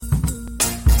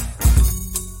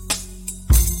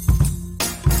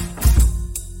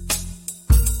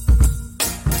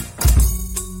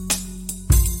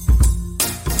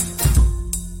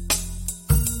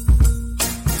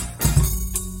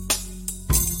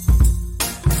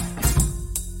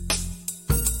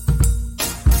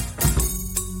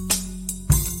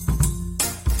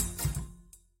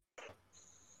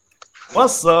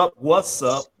What's up? What's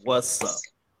up? What's up?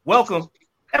 Welcome,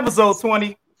 episode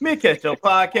 20, Ketchup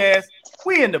podcast.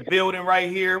 We in the building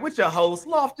right here with your host,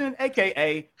 Lofton,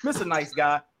 aka Mr. Nice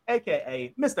Guy,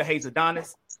 aka Mr.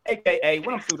 Hazadonis, aka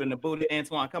when I'm shooting the booty,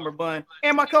 Antoine Cumberbund,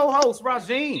 and my co-host,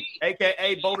 Rajeen,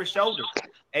 aka Boulder Shoulder,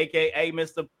 aka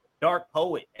Mr. Dark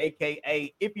Poet,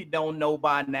 aka if you don't know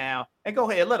by now, and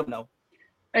go ahead, let them know.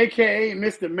 AKA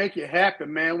Mr. Make It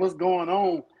Happen, man. What's going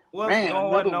on? What's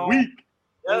going on?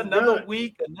 Another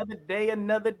week, another day,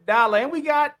 another dollar. And we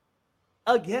got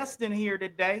a guest in here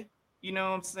today. You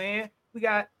know what I'm saying? We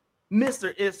got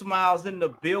Mr. Ishmael's in the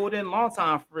building,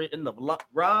 longtime friend in the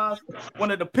Roz,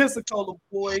 one of the Pensacola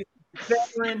Boyz,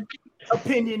 veteran,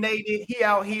 opinionated. He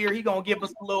out here. He gonna give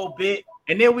us a little bit.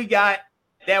 And then we got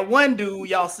that one dude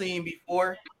y'all seen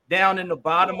before down in the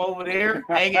bottom over there,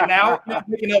 hanging out,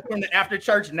 picking up from the after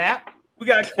church nap. We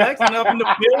got Clexton up in the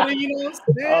building, you know what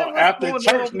I'm saying? Oh, after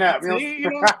church nap, you know what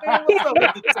I'm saying? What's up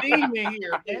with the team in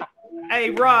here, man?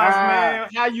 Hey, Roz, man,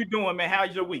 how you doing, man?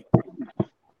 How's your week?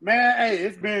 Man, hey,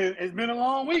 it's been a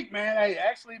long week, man. Hey,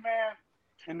 actually, man,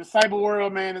 in the cyber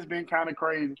world, man, it's been kind of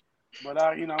crazy. But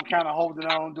I'm kind of holding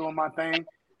on, doing my thing,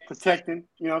 protecting,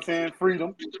 you know what I'm saying,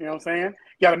 freedom, you know what I'm saying?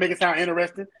 Got to make it sound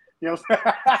interesting. You know what I'm saying?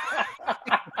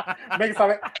 make it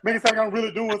sound like I'm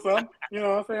really doing something. You know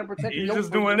what I'm saying? Protecting you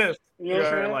just doing this. You know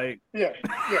what I'm saying? Yeah,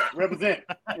 represent.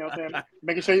 You know what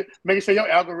I'm saying? Making sure your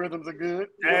algorithms are good.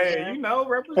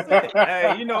 Represent.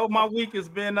 Hey, my week has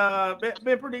been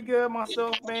pretty good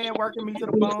myself, man. Working me to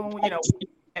the bone.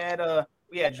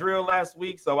 We had drill last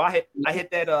week, so I hit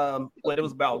that it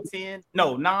was about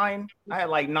 9. I had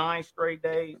like 9 straight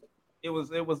days. It was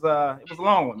a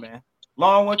long one, man.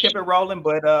 Long one, kept it rolling,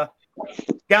 but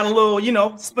got a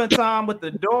little, spent time with the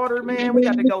daughter, man. We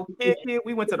got to go kick it.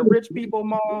 We went to the Rich People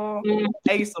Mall,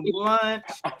 ate some lunch.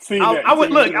 I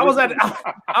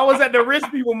was at the Rich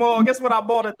People Mall. Guess what I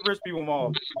bought at the Rich People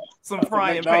Mall? Some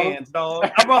frying pans, dog.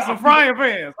 I bought some frying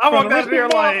pans. I walked out there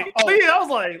I was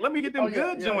like, let me get them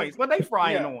good joints. What they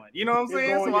frying on? You know what I'm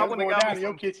saying? So I went and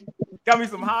got me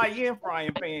some high-end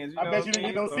frying pans. I bet you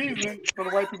didn't get no seasoning for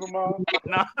the White People Mall.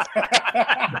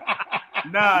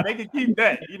 Nah, they can keep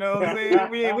that. You know what I'm saying?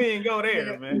 We ain't go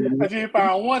there, man. But you ain't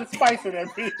found one spice in that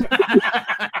bitch.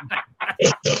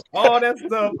 All that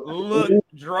stuff look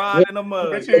dry in the mud.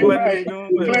 I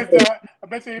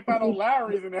bet you ain't found no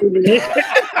Lowry's in that bitch.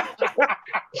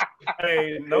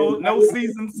 Hey, no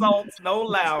seasoned salts, no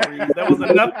Lowry's. There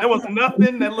was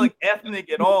nothing that looked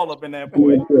ethnic at all up in that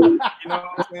boy. You know what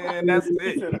I'm saying? That's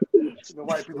it. The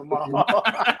White People Mall.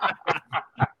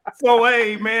 So,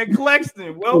 hey, man,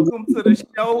 Clexton, welcome to the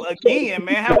show again,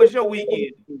 man. How was your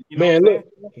weekend? Look,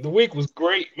 the week was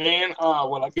great, man.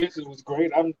 I guess it was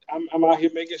great. I'm out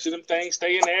here making sure them things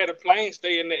stay in the air. The plane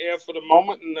stay in the air for the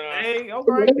moment, and hey, all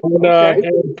right,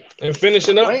 and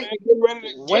finishing up. Man, getting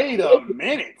ready to wait a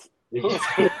minute.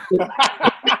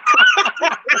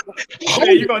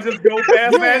 Hey, you gonna just go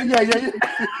past that? Yeah.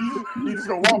 You just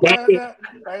gonna walk past that?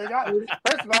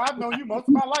 First of all, I've known you most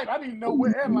of my life. I didn't even know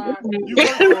what airline you work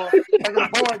for. I can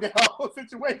avoid the whole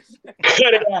situation.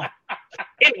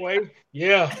 Anyway,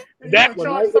 yeah, that one.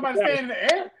 Right? Somebody staying in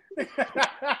the air.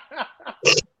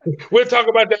 We'll talk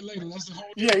about that later. That's the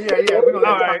whole thing. Yeah. We're gonna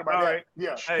talk about that.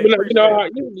 Yeah. Hey,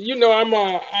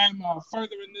 I'm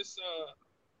furthering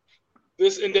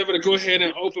this endeavor to go ahead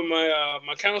and open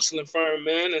my counseling firm,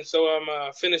 man, and so I'm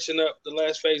finishing up the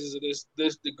last phases of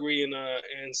this degree and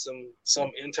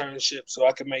some internship, so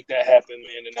I can make that happen,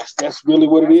 man. And that's really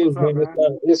what it is, man.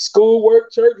 It's school,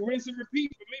 work, church, rinse and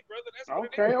repeat for me, brother. That's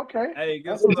what okay. Hey,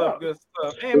 good stuff.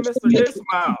 And Mr.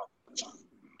 Ishmael,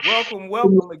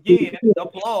 welcome again.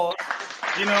 Applause.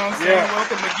 You know what I'm saying? Yeah.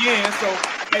 Welcome again. So,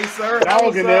 hey, sir, how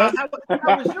was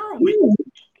your week?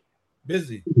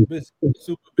 Busy,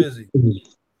 super busy.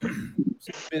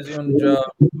 Super busy on the job,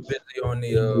 busy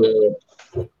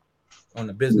on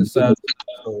the business side.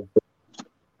 So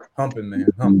humping, man.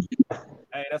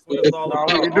 Hey, that's what it's all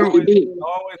about.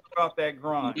 Always about that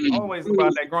grind. Always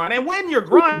about that grind. And when you're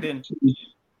grinding,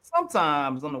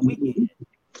 sometimes on the weekend,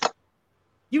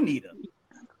 you need a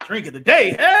drink of the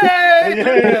day.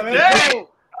 Hey,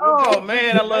 oh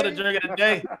man, I love the drink of the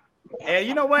day. And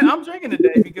you know what? I'm drinking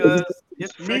today because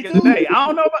it's drinking today. I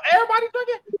don't know about everybody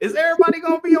drinking. Is everybody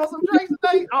gonna be on some drinks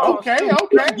today? Oh, okay.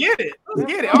 Let's get it. All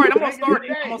right, I'm gonna start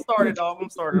it off.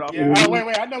 Yeah.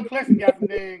 Wait. I know Clexton got some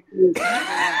thing.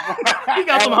 He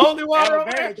got some holy water over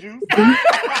there. Juice.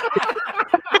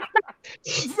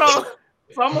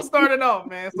 So I'm gonna start it off,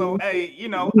 man. So hey,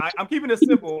 I'm keeping it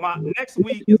simple. My next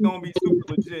week is gonna be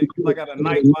super legit because I got a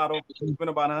nice bottle. Spent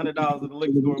about $100 at the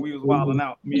liquor store. We was wilding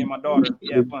out, me and my daughter. We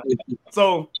had fun.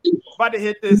 So about to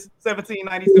hit this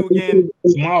 1792 again.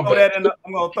 I'm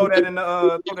gonna throw that in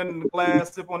the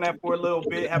glass, sip on that for a little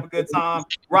bit, have a good time.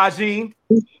 Rajim,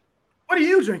 what are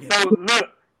you drinking? So look,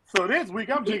 this week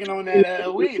I'm drinking on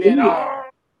that weed,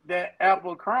 that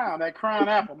apple crown, that crown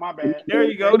apple. My bad. There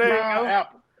you go. There you go.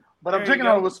 Apple. But I'm drinking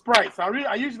on it with Sprite. So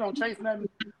I usually don't chase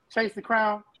the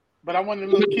crown, but I wanted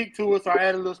a little kick to it, so I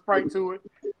added a little Sprite to it.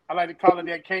 I like to call it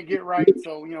that can't get right.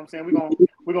 So you know what I'm saying,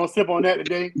 we're gonna sip on that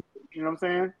today. You know what I'm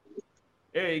saying?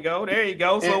 There you go. There you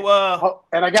go. So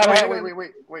and I gotta wait.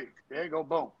 There you go.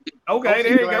 Boom. Okay,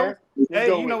 there you go. Hey,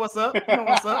 you know what's up? You know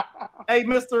what's up? Hey,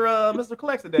 Mr.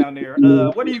 Clexton down there.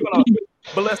 What are you gonna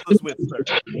bless us with, sir?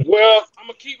 Well, I'm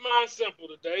gonna keep mine simple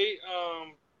today.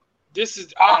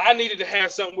 I needed to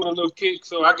have something with a little kick,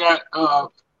 so I got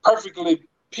perfectly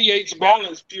pH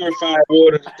balanced purified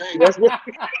water today. That's what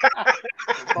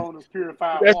bonus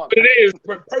purified that's water. what it is.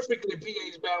 Perfectly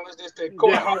pH balanced. That's that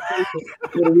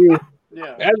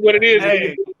Yeah, that's what it is.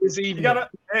 Hey, this evening.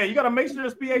 you gotta make sure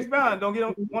it's pH balanced. Don't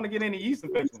want to get any yeast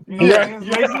infections. You know Yeah. what I'm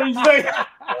saying? Make sure you say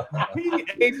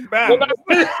pH balanced.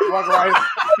 Walk right.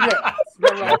 Yeah,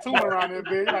 smell like tuna around there,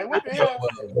 bitch. Like what the hell?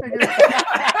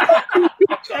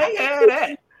 Can't have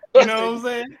that. You know what I'm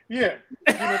saying? Yeah,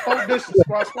 give me 4 dishes,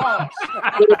 squash.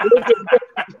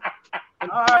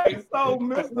 All right, so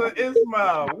Mr.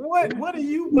 Ishmael, what are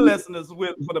you blessing us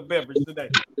with for the beverage today?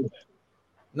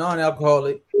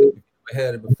 Non-alcoholic. I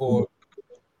had it before.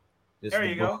 There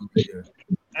you go.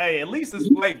 Hey, at least it's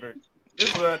flavored.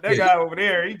 That guy over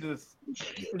there, he just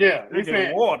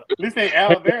drinking water. At least ain't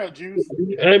aloe vera juice.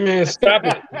 Hey man, stop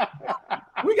it.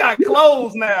 We got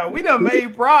clothes now. We done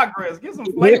made progress. Get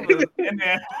some flavors in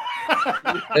there.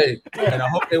 Hey, and I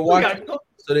hope they watch it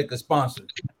so they can sponsor.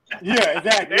 Yeah,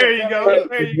 exactly. There you go.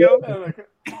 There you go.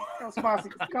 Come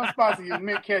sponsor you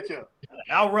mint ketchup.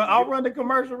 I'll run the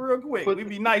commercial real quick. We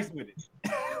be nice with it.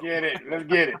 Get it. Let's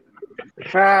get it.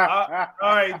 All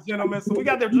right, gentlemen. So we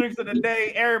got the drinks of the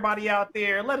day. Everybody out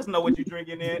there, let us know what you're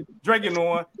drinking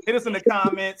on. Hit us in the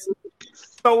comments.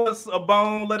 Throw us a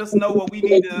bone. Let us know what we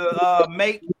need to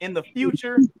make in the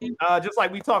future. Just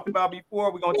like we talked about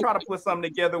before, we're gonna try to put something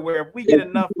together where if we get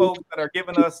enough folks that are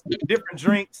giving us different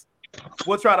drinks,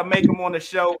 we'll try to make them on the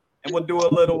show, and we'll do a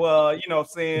little,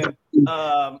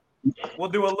 we'll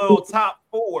do a little top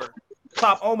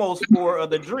almost 4 of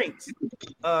the drinks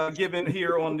given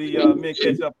here on the Mid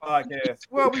Ketchup podcast.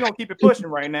 Well, we're gonna keep it pushing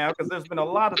right now because there's been a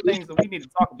lot of things that we need to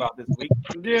talk about this week.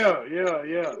 Yeah. You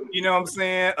know what I'm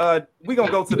saying? We're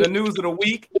gonna go to the news of the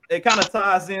week. It kind of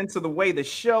ties into the way the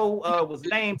show was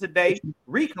named today: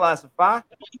 reclassify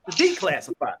to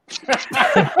declassify.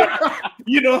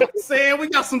 You know what I'm saying? We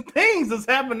got some things that's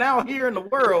happening out here in the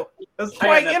world that's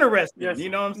quite interesting. Yes. You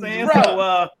know what I'm saying? Right.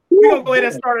 So we're gonna go ahead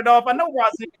and start it off. I know,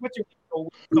 Rossi, what you so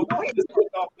go ahead and start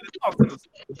it off. Talk to us.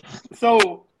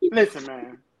 So listen,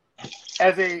 man,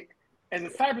 as a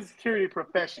cybersecurity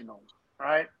professional,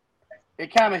 right?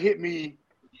 It kind of hit me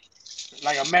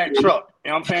like a Mack truck.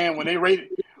 You know what I'm saying? When they raided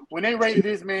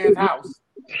this man's house,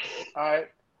 all right,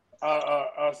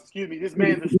 this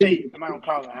man's estate. I'm not gonna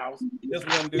call it a house. This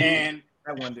one dude, and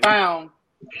that one dude.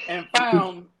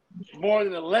 found more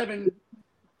than 11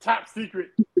 top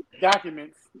secret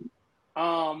documents.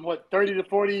 30 to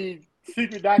 40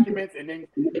 secret documents, and then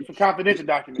some confidential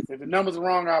documents. If the numbers are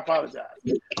wrong, I apologize.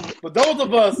 But those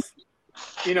of us,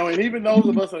 and even those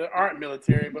of us that aren't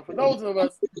military, but for those of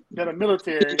us that are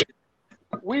military,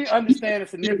 we understand the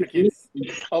significance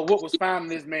of what was found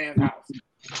in this man's house.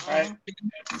 Right?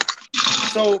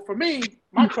 So for me,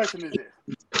 my question is this: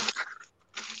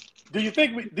 Do you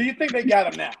think they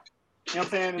got him now? You know what I'm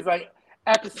saying? It's like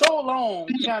after so long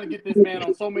trying to get this man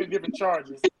on so many different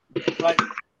charges, like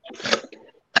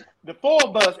the 4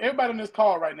 of us, everybody on this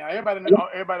call right now, everybody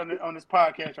on this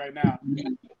podcast right now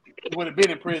would have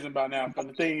been in prison by now for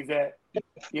the things that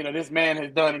this man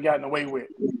has done and gotten away with.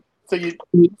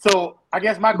 So I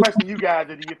guess my question to you guys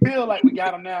is: do you feel like we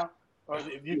got him now, or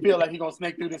do you feel like he's gonna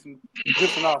snake through this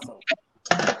one also?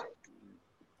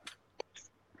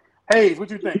 Hayes, what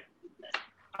you think?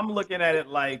 I'm looking at it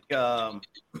like I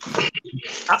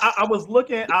was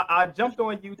looking. I jumped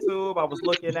on YouTube. I was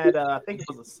looking at I think it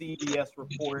was a CBS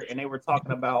report, and they were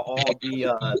talking about all the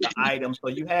items. So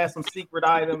you had some secret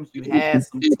items, you had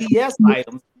some TS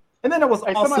items, and then there was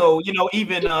also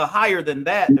even higher than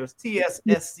that. There's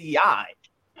TSSCI.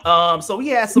 So he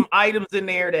has some items in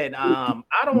there that I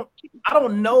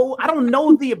don't know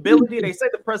the ability. They say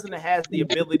the president has the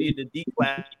ability to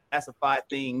declassify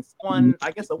things on,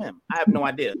 I guess, a whim. I have no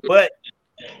idea, but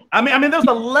I mean, there's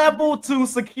a level to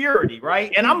security,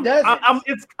 right? And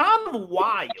it's kind of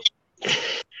wild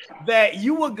that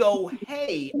you would go,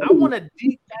 hey, I want to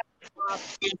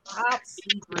declassify top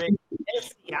secret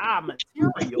SCI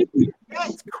material.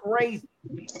 That's crazy.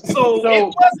 So it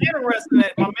was interesting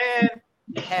that my man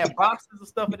had boxes of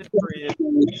stuff in his crib,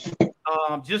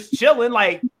 just chilling.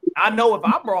 Like, I know if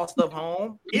I brought stuff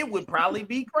home, it would probably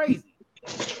be crazy.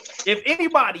 If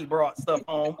anybody brought stuff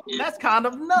home, that's kind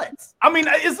of nuts. I mean,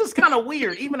 it's just kind of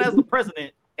weird. Even as the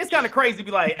president, it's kind of crazy to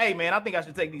be like, hey, man, I think I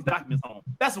should take these documents home.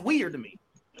 That's weird to me.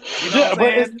 You know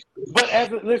but as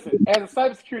a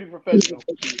cybersecurity professional,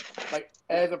 like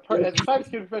as a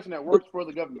cybersecurity professional that works for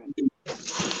the government,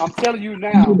 I'm telling you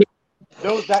now,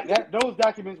 those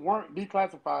documents weren't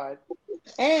declassified,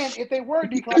 and if they were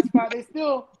declassified, they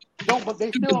still don't go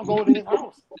to his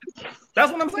house.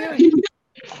 That's what I'm saying. You see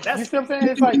what I'm saying?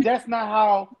 It's like that's not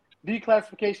how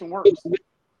declassification works.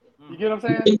 You get what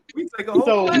I'm saying? We take a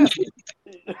whole class.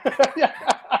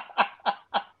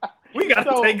 We got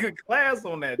to take a class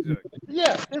on that joke.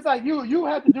 Yeah, it's like you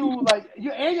have to do like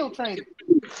your annual training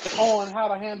on how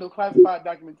to handle classified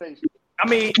documentation. I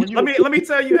mean, let me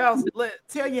tell you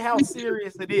how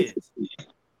serious it is.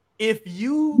 If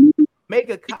you make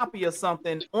a copy of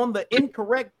something on the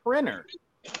incorrect printer,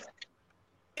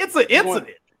 it's an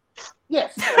incident.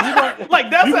 Yes.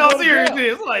 Like, that's how serious it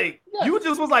is. Like, you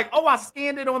just was like, oh, I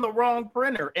scanned it on the wrong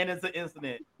printer, and it's an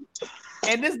incident.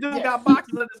 And this dude got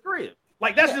boxes in his crib.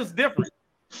 Like, that's just different.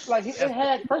 Like, it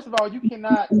had, first of all, you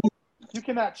cannot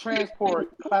transport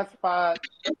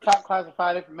top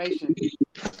classified information,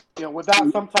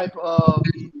 without some type of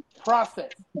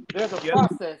process. There's a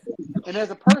process, and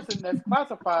there's a person that's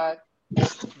classified,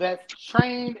 that's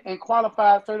trained and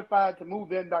qualified, certified to move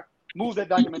that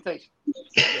documentation.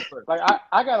 Like,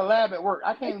 I got a lab at work.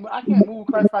 I can't move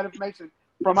classified information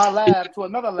from my lab to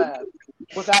another lab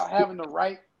without having the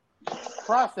right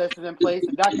processes in place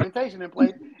and documentation in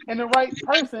place and the right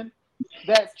person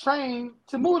that's trained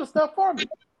to move the stuff for me.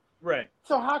 Right.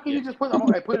 So how can you just put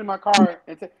it in my car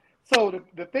and say? So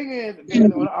the thing is,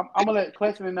 I'm gonna let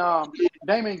Clexton and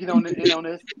Damon get on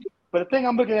this. But the thing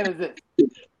I'm looking at is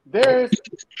this: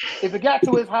 if it got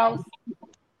to his house,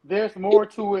 there's more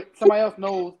to it. Somebody else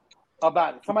knows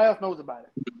about it. You know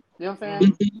what I'm saying?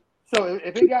 Mm-hmm. So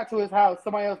if it got to his house,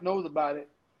 somebody else knows about it,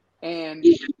 and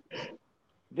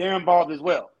they're involved as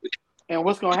well. And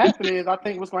what's going to happen is,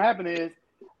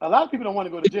 a lot of people don't want to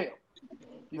go to jail.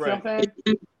 You see what I'm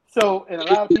saying? So, and a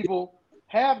lot of people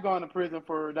have gone to prison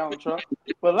for Donald Trump,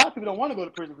 but a lot of people don't want to go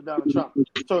to prison for Donald Trump.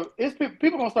 So it's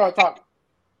people going to start talking.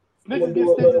 Snitches get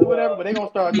stitches or whatever, but they're going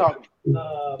to start talking.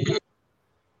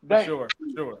 Sure.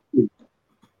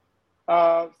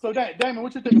 So Damon,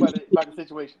 what you think about the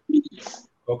situation?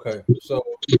 Okay, so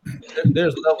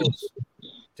there's levels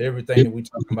to everything that we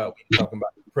talking about. We talking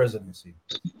about the presidency.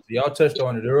 So y'all touched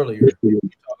on it earlier. We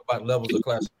talk about levels of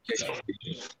classification.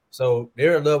 So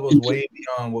there are levels way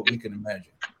beyond what we can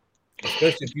imagine.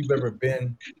 Especially if you've ever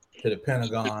been to the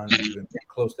Pentagon, you've been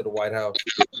close to the White House.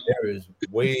 There is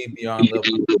way beyond levels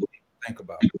of what we think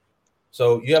about.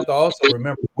 So you have to also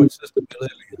remember what system you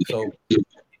live in. So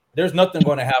there's nothing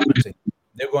going to happen to him.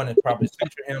 They're going to probably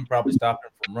censure him, probably stop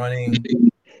him from running.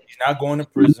 He's not going to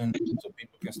prison, so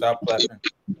people can stop clapping.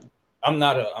 I'm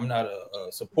not a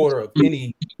supporter of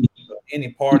any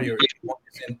party or anyone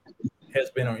has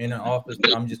been or in an office,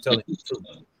 but I'm just telling you the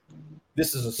truth.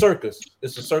 This is a circus.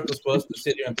 It's a circus for us to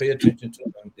sit here and pay attention to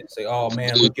them and say, "Oh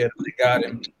man, look at him, they got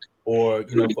him," or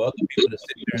for other people to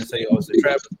sit there and say, "Oh, it's a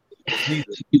travesty."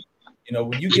 Neither.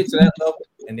 When you get to that level,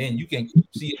 and then you can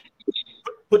see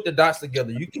put the dots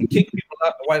together. You can kick people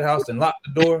out the White House and lock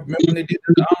the door. Remember when they did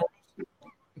that to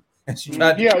Omarosa? And she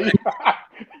tried to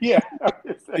yeah.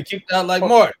 They kicked out like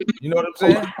Martin. You know what I'm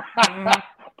saying?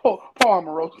 Paul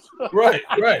Omarosa. Right.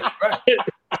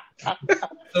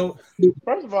 So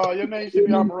first of all, your name should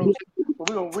be Omarosa.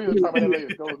 But we'll talk about that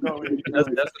later. Go ahead.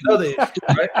 That's another issue,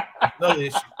 right? Another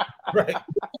issue, right?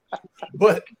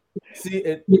 But see,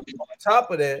 on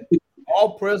top of that,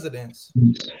 all presidents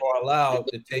are allowed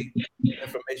to take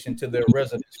information to their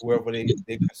residence wherever they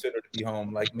consider to be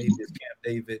home, like maybe it's Camp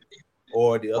David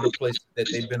or the other places that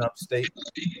they've been upstate.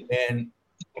 And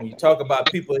when you talk about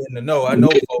people in the know, I know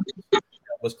folks that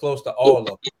was close to all of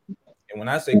them. And when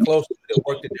I say close, they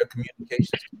worked at their communications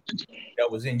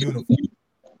that was in uniform.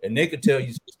 And they could tell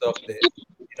you some stuff that,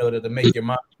 that'll make your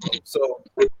mind blow. So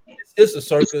it's a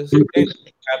circus. They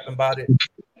happen about it.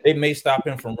 They may stop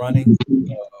him from running.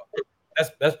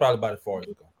 That's probably about as far as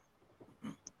it goes.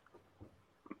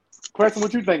 Question,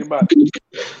 what you think about it?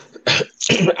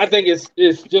 I think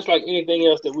it's just like anything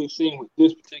else that we've seen with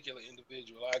this particular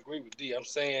individual. I agree with D. I'm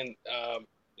saying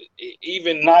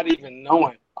even not even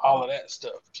knowing all of that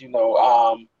stuff,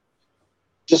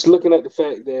 just looking at the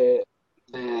fact that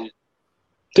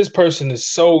this person is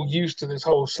so used to this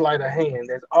whole sleight of hand.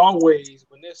 There's always,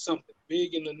 when there's something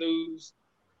big in the news,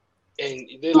 and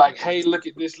they're like, hey, look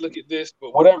at this,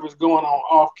 but whatever's going on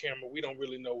off camera, we don't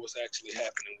really know what's actually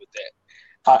happening with that.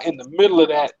 In the middle of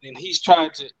that, then he's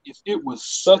trying to, if it was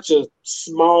such a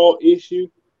small issue,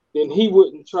 then he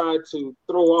wouldn't try to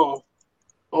throw off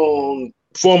on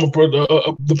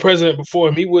the president before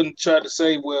him. He wouldn't try to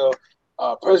say, well,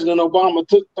 President Obama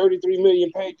took 33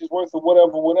 million pages worth of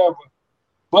whatever.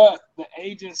 But the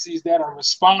agencies that are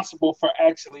responsible for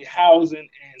actually housing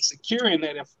and securing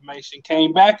that information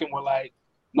came back and were like,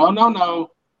 no,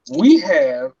 we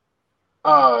have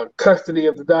custody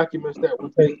of the documents that were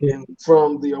taken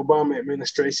from the Obama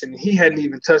administration. He hadn't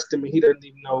even touched them, and he doesn't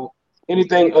even know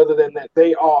anything other than that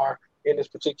they are in this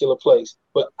particular place.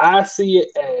 But I see it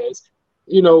as,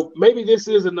 maybe this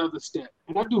is another step.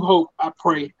 And I do hope, I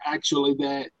pray actually,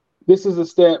 that this is a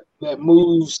step that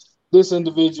moves this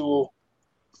individual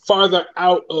farther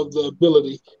out of the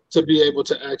ability to be able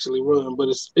to actually run. But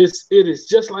it is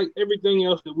just like everything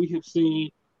else that we have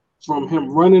seen, from him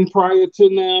running prior to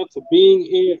now, to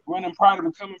running prior to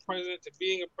becoming president, to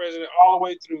being a president, all the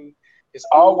way through. It's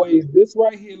always this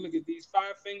right here. Look at these 5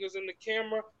 fingers in the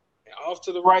camera, and off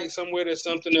to the right somewhere there's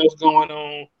something else going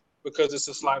on, because it's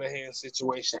a sleight of hand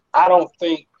situation.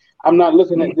 I'm not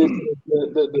looking at this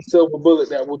the silver bullet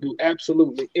that will do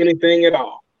absolutely anything at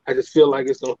all. I just feel like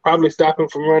it's going to probably stop him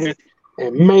from running,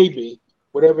 and maybe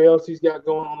whatever else he's got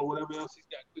going on, or whatever else he's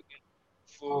got cooking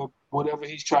for whatever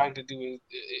he's trying to do, it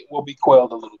will be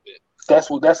quelled a little bit.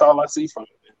 That's all I see from it,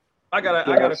 man. I got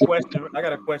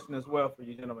a question as well for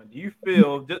you, gentlemen. Do you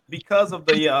feel, just because of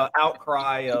the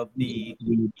outcry of the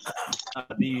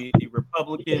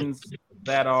Republicans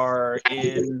that are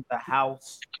in the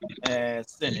House and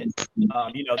Senate, they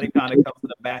kind of come to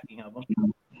the backing of them.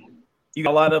 You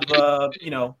got a lot of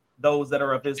those that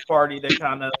are of his party that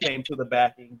kind of came to the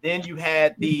backing. Then you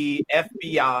had the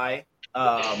FBI,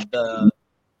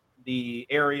 the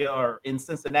area or in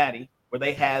Cincinnati, where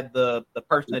they had the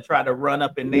person that tried to run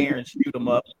up in there and shoot him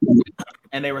up,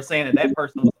 and they were saying that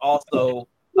person was also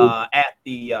at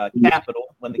the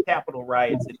Capitol when the Capitol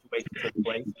riot situation took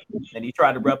place, and he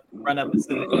tried to run up in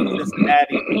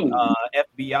Cincinnati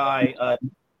FBI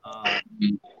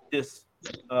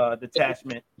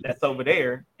detachment that's over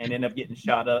there, and end up getting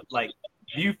shot up. Like,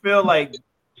 do you feel like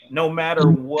no matter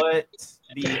what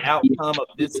the outcome of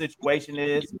this situation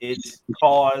is, it's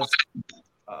caused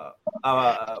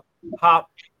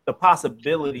the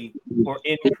possibility for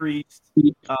increased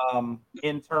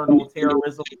internal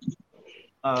terrorism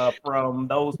from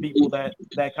those people that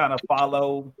kind of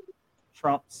follow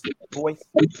Trump's voice?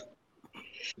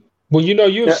 Well,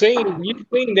 you've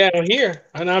seen down here,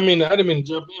 and I didn't mean to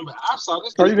jump in, but I saw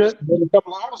this a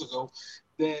couple of hours ago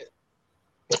that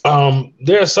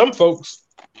there are some folks,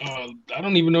 I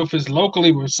don't even know if it's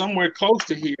locally or somewhere close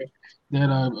to here, that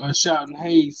are shouting,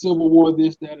 hey, Civil War,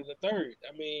 this, that, and the third.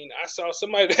 I saw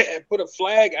somebody that had put a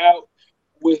flag out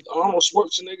with Arnold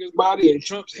Schwarzenegger's body and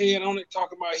Trump's head on it,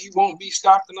 talking about he won't be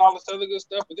stopped and all this other good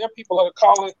stuff. But there are people that are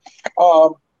calling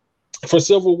for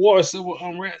civil war, civil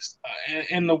unrest.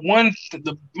 And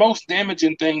the most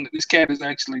damaging thing that this cat is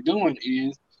actually doing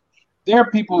is there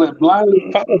are people that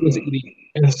blindly follow this idiot.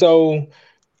 And so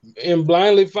in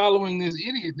blindly following this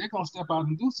idiot, they're going to step out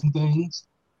and do some things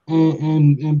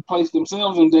and place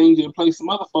themselves in danger and place some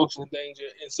other folks in danger.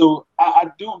 And so I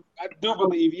do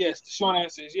believe, yes, the short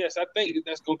answer is yes. I think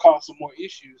that's going to cause some more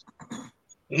issues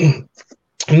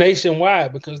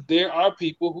nationwide, because there are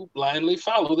people who blindly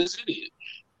follow this idiot.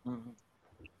 Mm-hmm.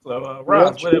 So,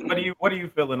 Ross, what are you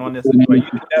feeling on this situation?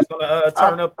 You think that's going to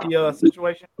turn up the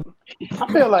situation?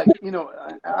 I feel like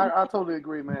I totally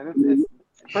agree, man. It's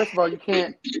first of all, you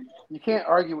can't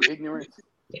argue with ignorance.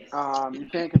 You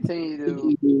can't continue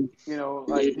to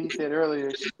like he said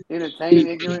earlier, entertain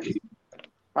ignorance.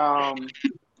 A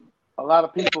lot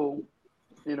of people,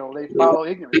 they follow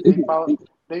ignorance.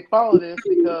 They follow this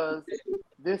because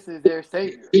this is their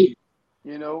savior.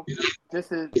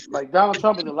 This is like Donald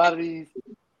Trump is a lot of these,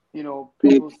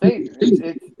 people's savior.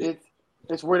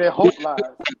 It's where their hope lies.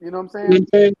 You know what I'm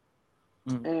saying?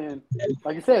 And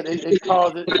like you said, it's a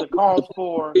cause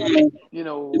for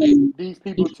these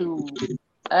people to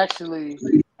actually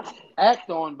act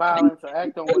on violence or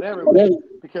act on whatever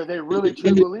because they really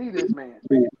truly believe this man.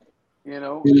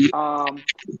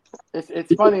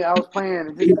 it's funny. I was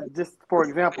playing just for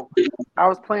example. I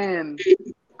was playing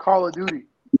Call of Duty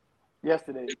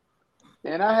yesterday,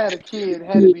 and I had a kid.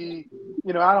 Had to be,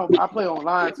 I play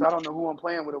online, so I don't know who I'm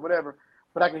playing with or whatever.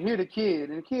 But I could hear the kid,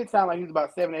 and the kid sounded like he was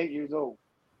about 7 or 8 years old.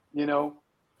 And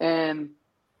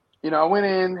I went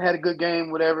in, had a good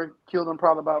game, whatever. Killed him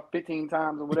probably about 15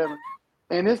 times or whatever.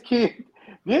 And this kid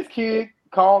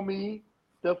called me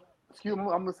I'm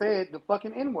gonna say it, the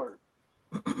fucking N-word.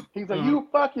 He's like, you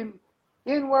fucking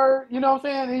N-word, you know what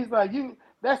I'm saying? He's like,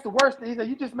 that's the worst. He said,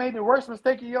 you just made the worst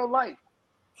mistake of your life.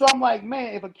 So I'm like,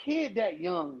 man, if a kid that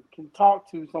young can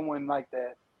talk to someone like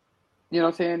that, you know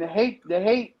what I'm saying? The hate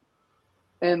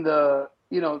and the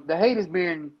hate is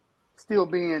still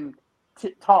being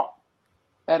taught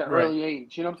at an early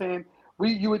age. You know what I'm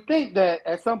saying? You would think that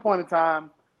at some point in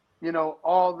time, when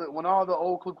all the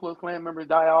old Ku Klux Klan members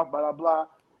die off, blah blah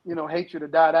blah, hatred to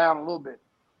die down a little bit.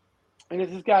 And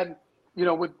it's just gotten,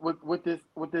 with this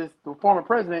the former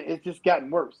president, it's just gotten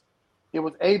worse. They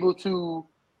were able to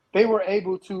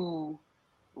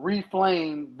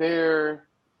reflame their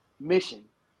mission,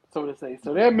 so to say.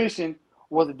 So their mission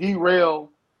was to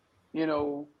derail,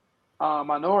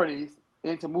 minorities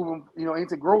into moving,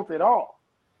 into growth at all,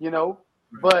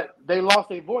 But they lost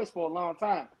their voice for a long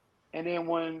time. And then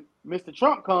when Mr.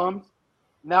 Trump comes,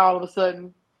 now all of a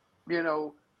sudden,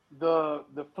 the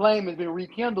flame has been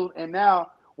rekindled, and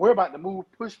now we're about to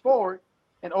push forward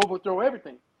and overthrow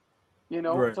everything.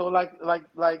 So like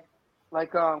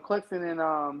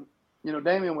Clexton and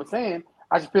Damian was saying,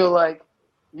 I just feel like,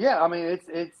 yeah, I mean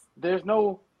it's there's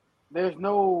no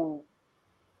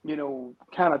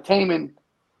kind of taming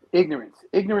ignorance.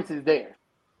 Ignorance is there,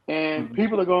 and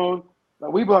people are going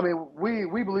like we believe what we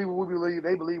believe,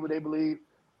 they believe what they believe,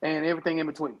 and everything in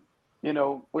between.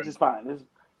 Which is fine.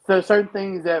 There's certain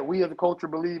things that we as a culture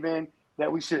believe in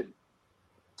that we shouldn't.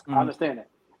 I understand that,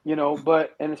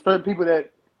 but and there's certain people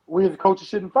that we as a culture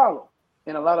shouldn't follow,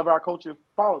 and a lot of our culture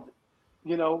follows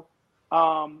it,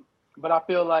 But I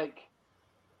feel like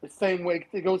the same way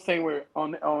it goes the same way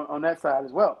on that side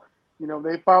as well.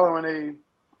 They following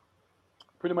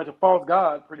pretty much a false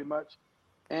god, pretty much,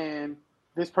 and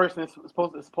this person is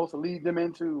supposed to lead them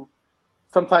into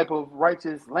some type of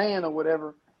righteous land or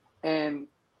whatever, and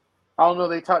I don't know.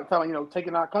 They talk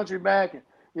taking our country back, and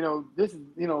this is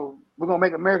we're gonna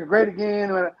make America great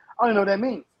again. I don't even know what that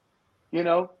means,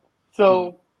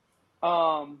 So,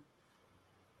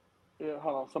 yeah,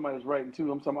 hold on. Somebody's writing too.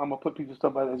 I'm gonna put people's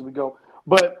stuff out as we go.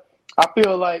 But I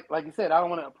feel like you said, I don't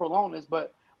want to prolong this,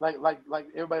 but like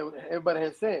everybody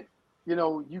has said,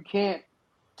 you can't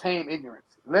tame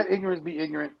ignorance. Let ignorance be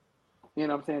ignorant. You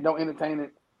know what I'm saying? Don't entertain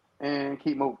it and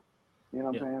keep moving. You know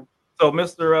what I'm saying? So,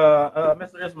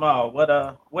 Mr. Ishmael,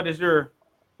 what is your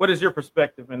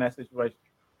perspective in that situation?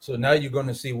 So now you're going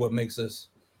to see what makes us,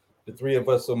 the three of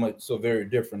us, so very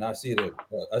different. I see it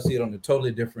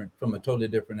from a totally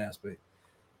different aspect.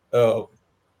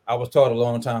 I was taught a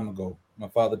long time ago. My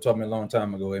father taught me a long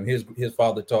time ago, and his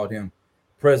father taught him,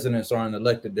 presidents aren't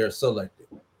elected; they're selected.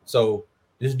 So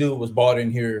this dude was brought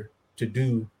in here to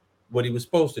do what he was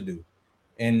supposed to do,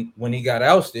 and when he got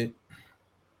ousted,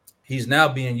 he's now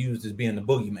being used as being the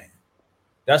boogeyman.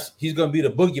 He's going to be the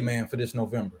boogeyman for this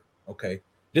November. Okay,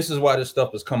 this is why this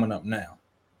stuff is coming up now.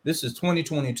 This is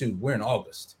 2022. We're in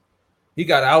August. He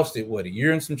got ousted a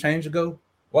year and some change ago.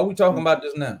 Why are we talking about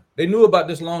this now? They knew about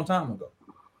this a long time ago.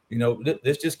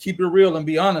 Let's just keep it real and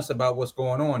be honest about what's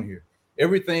going on here.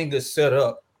 Everything is set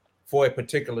up for a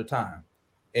particular time,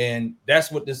 and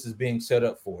that's what this is being set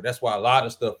up for. That's why a lot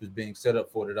of stuff is being set up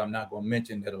for that I'm not going to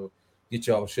mention that'll get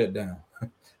y'all shut down.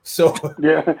 So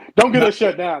yeah, don't get us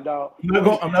shut down, dog.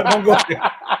 I'm not gonna go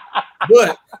there.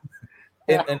 But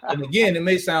and again, it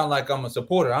may sound like I'm a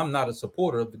supporter. I'm not a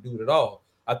supporter of the dude at all.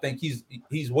 I think he's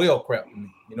well crap to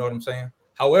me. You know what I'm saying?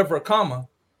 However,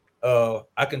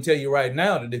 I can tell you right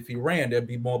now that if he ran, there'd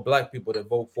be more black people that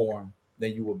vote for him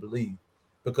than you would believe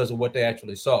because of what they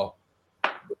actually saw.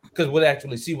 Because we'll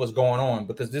actually see what's going on.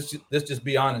 Because let's just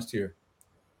be honest here.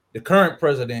 The current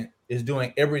president is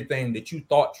doing everything that you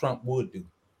thought Trump would do.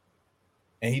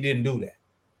 And he didn't do that.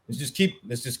 Let's just keep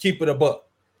it a buck.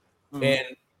 And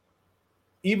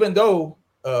even though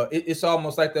it's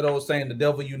almost like that old saying, the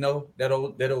devil you know, that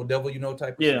old devil you know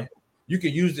type of thing. You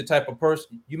can use the type of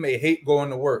person, you may hate going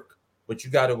to work, but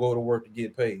you got to go to work to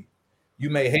get paid. You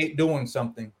may hate doing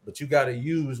something, but you got to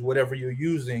use whatever you're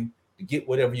using to get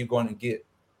whatever you're going to get.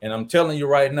 And I'm telling you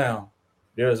right now,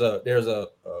 there's a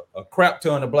crap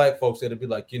ton of black folks that'll be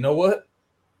like, you know what?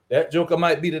 That joker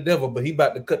might be the devil, but he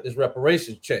about to cut this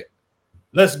reparations check.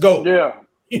 Let's go. Yeah.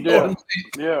 You know what I'm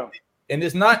saying? Yeah. And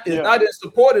it's not in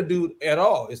support of dude at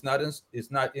all. It's not in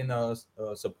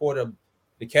support of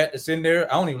the cat that's in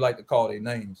there. I don't even like to call their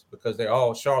names because they're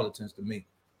all charlatans to me.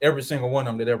 Every single one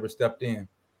of them that ever stepped in.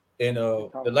 And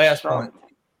the last point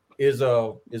is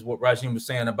what Rajim was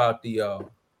saying about the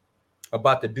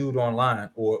dude online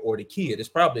or the kid. It's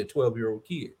probably a 12-year-old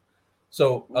kid.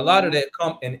 So a lot of that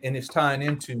and it's tying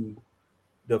into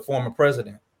the former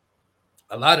president.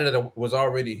 A lot of that was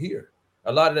already here.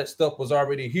 A lot of that stuff was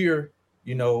already here,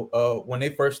 when they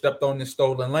first stepped on this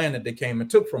stolen land that they came and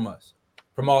took from us,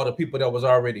 from all the people that was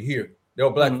already here. There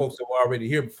were black folks that were already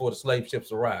here before the slave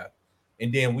ships arrived.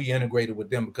 And then we integrated with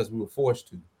them because we were forced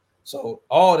to. So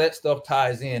all that stuff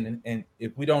ties in. And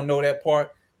if we don't know that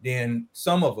part, then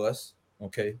some of us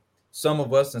and some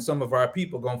of our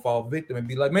people are going to fall victim and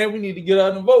be like, man, we need to get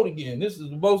out and vote again. This is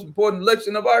the most important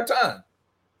election of our time.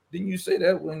 Didn't you say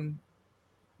that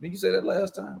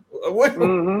last time? Which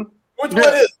one is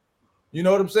it? You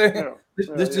know what I'm saying? Yeah.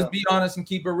 Let's just be honest and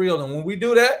keep it real. And when we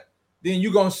do that, then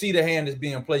you're going to see the hand that's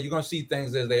being played. You're going to see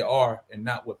things as they are and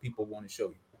not what people want to show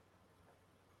you.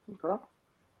 Okay. All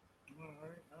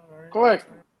right. Go ahead.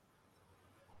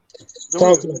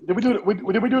 Did we do the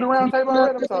round table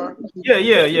already? I'm sorry.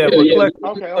 Yeah. But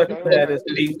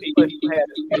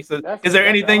is there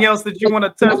anything else that you want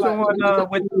to touch on with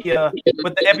the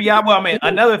FBI? Well, I mean,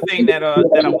 another thing that I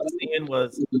was seeing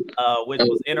was which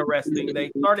was interesting.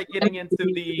 They started getting into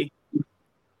the.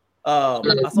 I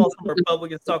saw some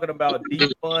Republicans talking about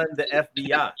defund the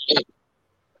FBI,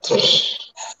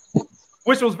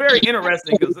 which was very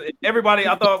interesting because I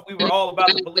thought we were all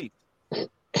about the police.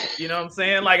 You know what I'm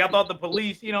saying? Like I thought the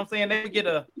police, you know what I'm saying, they would get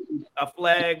a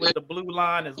flag with the blue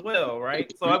line as well, right?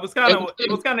 So it was kind of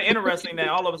interesting that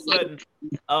all of a sudden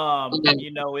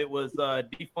it was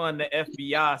defund the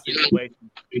FBI situation.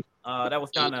 That was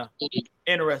kind of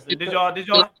interesting. Did y'all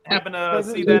happen to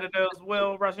see that as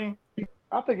well, Rasheen?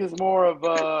 I think it's more of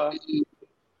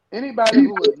anybody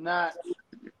who is not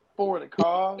for the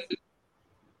cause.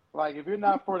 Like if you're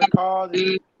not for the cause,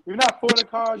 you're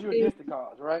against the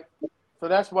cause, right? So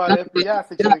that's why the FBI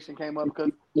situation came up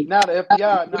because now the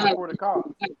FBI is not for the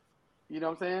cause. You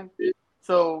know what I'm saying?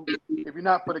 So if you're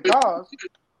not for the cause,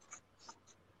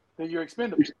 then you're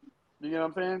expendable. You know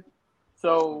what I'm saying?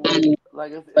 So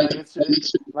like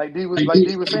D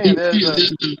was saying,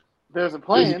 there's a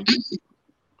plan,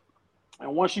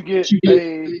 and once you get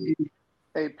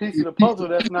a piece of the puzzle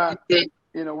that's not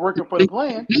working for the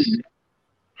plan,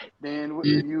 then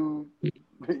you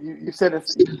set it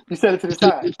to the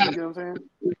side. You know what I'm saying?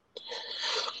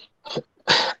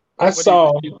 I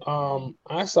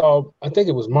saw I think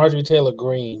it was Marjorie Taylor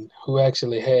Greene who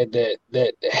actually had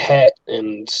that hat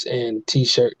and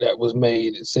t-shirt that was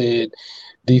made. It said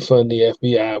defund the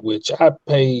FBI, which I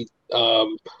paid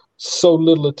so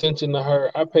little attention to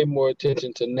her. I pay more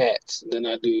attention to Nats than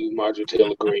I do Marjorie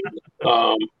Taylor Greene.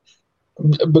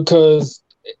 Because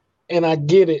and I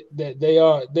get it that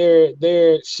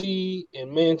they're she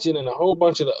and Manchin and a whole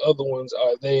bunch of the other ones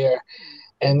are there,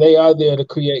 and they are there to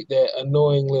create that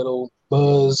annoying little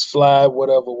buzz, fly,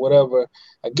 whatever.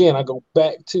 Again, I go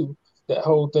back to that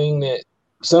whole thing that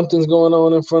something's going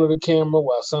on in front of the camera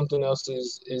while something else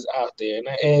is out there.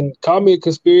 And call me a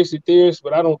conspiracy theorist,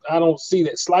 but I don't see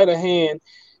that. Sleight of hand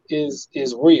is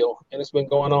real, and it's been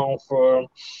going on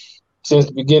since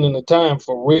the beginning of time,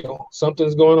 for real.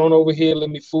 Something's going on over here. Let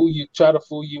me try to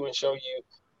fool you and show you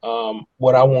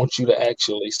what I want you to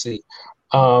actually see.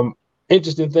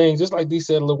 Interesting thing, just like Dee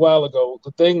said a little while ago, the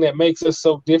thing that makes us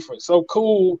so different, so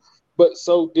cool, but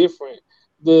so different.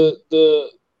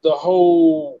 The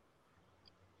whole,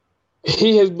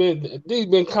 Dee's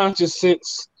been conscious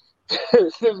since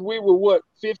we were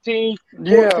 15,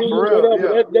 14,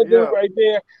 whatever. That dude right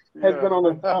there has been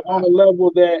on a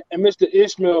level that, and Mr.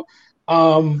 Ishmael,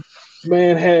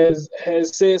 man, has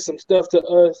said some stuff to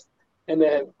us, and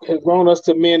that has grown us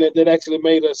to men that actually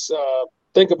made us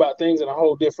think about things in a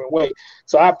whole different way.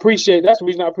 So that's the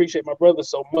reason I appreciate my brother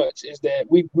so much, is that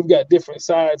we've got different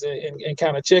sides and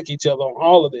kind of check each other on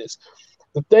all of this.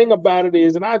 The thing about it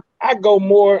is, and I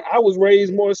was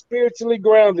raised more spiritually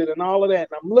grounded and all of that.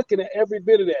 And I'm looking at every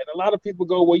bit of that. And a lot of people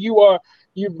go, well, you're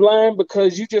blind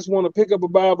because you just want to pick up a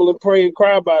Bible and pray and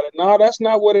cry about it. No, that's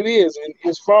not what it is. And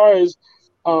as far as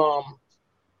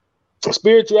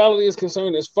spirituality is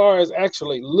concerned, as far as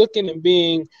actually looking and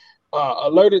being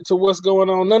alerted to what's going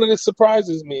on, none of this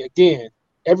surprises me. Again,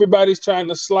 everybody's trying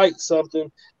to slight something.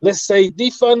 Let's say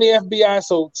defund the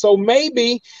FBI. So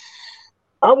maybe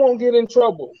I won't get in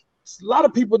trouble. A lot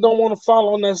of people don't want to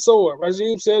fall on that sword.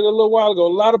 Rajim said a little while ago, a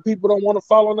lot of people don't want to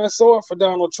fall on that sword for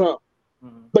Donald Trump.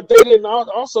 Mm-hmm. But they did not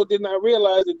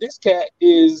realize that this cat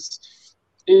is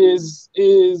is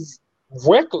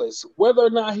reckless. Whether or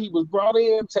not he was brought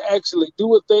in to actually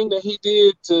do a thing that he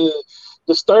did to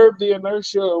disturb the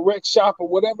inertia or wreck shop or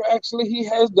whatever actually he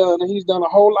has done, and he's done a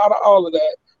whole lot of all of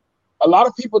that. A lot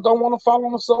of people don't want to fall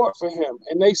on the sword for him,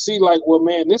 and they see like, well,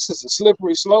 man, this is a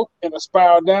slippery slope and a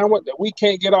spiral downward that we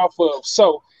can't get off of.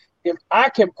 So if I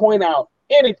can point out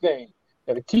anything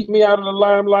that'll keep me out of the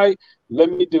limelight,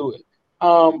 let me do it.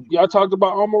 Y'all talked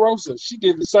about Omarosa. She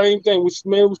did the same thing.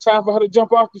 It was time for her to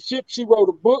jump off the ship. She wrote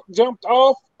a book, jumped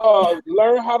off,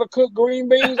 learned how to cook green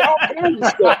beans, all kinds of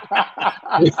stuff.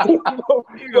 Like,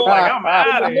 I'm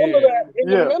out of here. In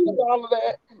the middle of all of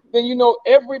that, then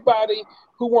everybody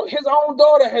who his own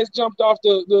daughter has jumped off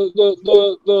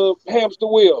the hamster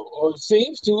wheel, or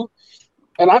seems to,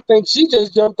 and I think she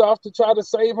just jumped off to try to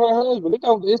save her husband.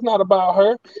 It's not about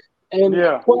her. And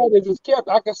quiet as it's kept,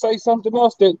 I can say something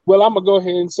else that, well, I'm going to go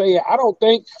ahead and say it. I don't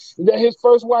think that his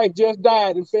first wife just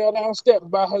died and fell down steps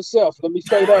by herself. Let me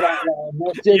say that out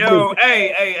loud. Yo,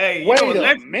 hey.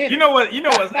 You know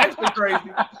what's actually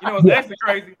crazy?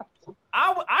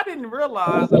 I didn't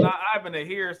realize, and I've been to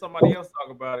hear somebody else talk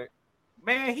about it.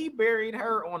 Man, he buried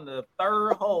her on the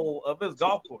third hole of his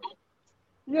golf course.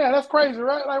 Yeah, that's crazy,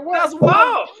 right? Like, what? That's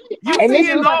wild. You see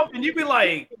it off and you be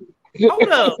like, hold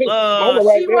up,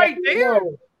 she right there?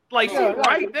 Like, she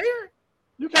right there?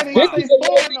 You can't even say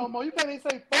four no more. You can't even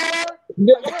say four.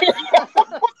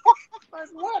 Like,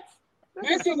 what?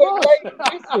 This is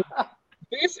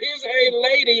a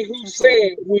lady who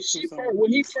said when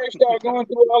he first started going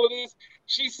through all of this,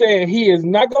 she said he is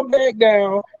not gonna back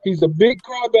down. He's a big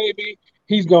crybaby.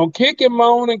 He's gonna kick and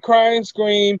moan and cry and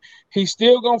scream. He's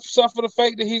still gonna suffer the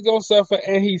fate that he's gonna suffer,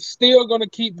 and he's still gonna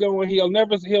keep going. He'll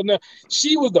never.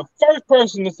 She was the first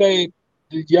person to say,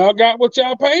 "Y'all got what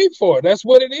y'all paid for. That's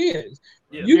what it is."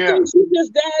 Yeah. You think she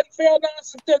just died and fell down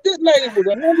some steps? This lady was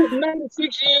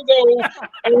 196 years old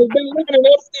and has been living in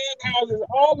upstairs houses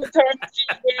all the time that she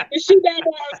was there. Did she die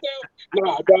by herself?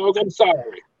 Nah, dog. I'm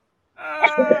sorry. I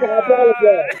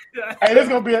apologize. Hey, it's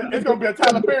gonna be a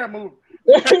Tyler Perry movie.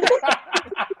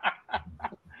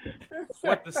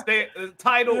 What the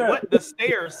title? Yeah. What the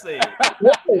stairs said.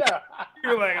 Yeah,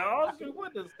 you're like, oh shoot,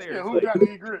 what the stairs? Yeah, who dropped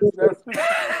the grits?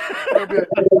 There'll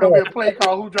be a play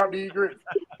called "Who Dropped the Grits."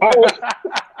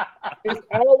 It's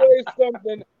always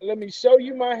something. Let me show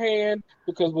you my hand,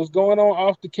 because what's going on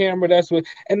off the camera. That's what.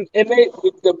 And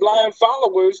the blind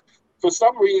followers, for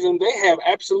some reason, they have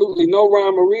absolutely no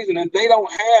rhyme or reason, and they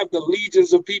don't have the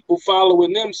legions of people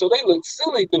following them, so they look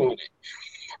silly doing it.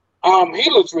 He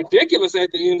looks ridiculous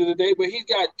at the end of the day, but he's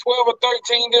got 12 or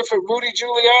 13 different Rudy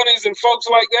Giuliani's and folks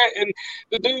like that. And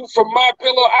the dude from My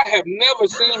Pillow, I have never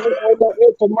seen him on that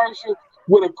infomercial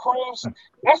with a cross.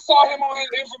 I saw him on his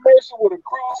infomercial with a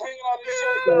cross hanging out his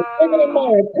shirt.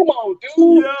 Come on,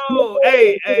 dude. Yo,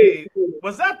 hey,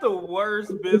 was that the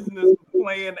worst business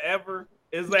plan ever?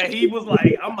 Is that he was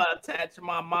like, I'm gonna attach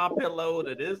my pillow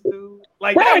to this dude?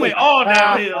 Like, that went all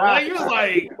downhill. Like, he was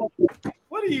like,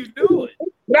 what are you doing?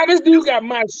 Now this dude got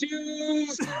my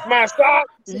shoes, my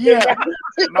socks. Yeah,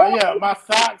 my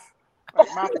socks,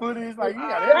 my footies. Like, you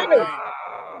got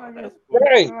everything.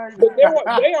 Right, but they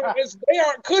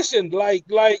aren't cushioned like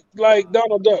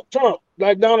Donald Trump.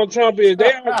 Like Donald Trump is.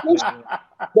 They aren't cushioned.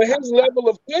 But his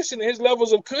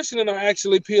levels of cushioning are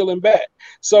actually peeling back.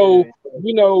 So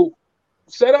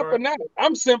set up or not.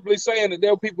 I'm simply saying that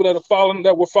there are people that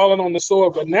were falling on the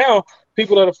sword, but now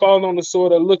people that are falling on the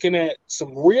sword are looking at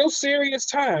some real serious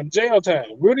jail time.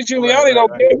 Rudy Giuliani don't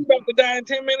care. He's about to die in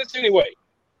 10 minutes anyway.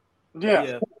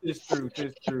 Yeah, it's true.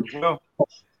 Well,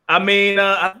 I mean,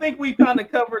 I think we kind of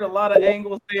covered a lot of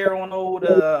angles there on old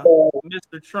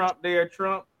Mr. Trump there,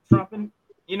 trumping.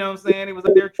 You know what I'm saying? He was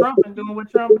up there trumping, doing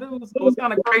what Trump do. So it's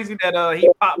kind of crazy that he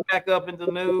popped back up into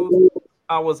the news.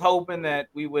 I was hoping that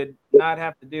we would not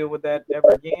have to deal with that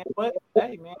ever again, but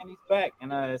hey, man, he's back,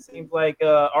 and it seems like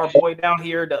our boy down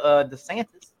here, the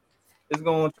DeSantis, is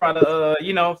going to try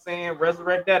to,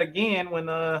 resurrect that again when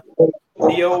the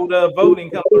old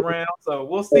voting comes around. So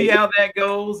we'll see how that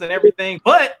goes and everything.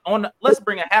 But let's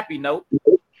bring a happy note.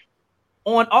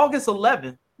 On August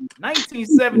 11th,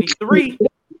 1973,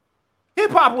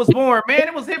 hip hop was born. Man,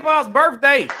 it was hip hop's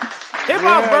birthday. Hip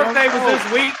hop's birthday was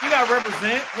this week. You got to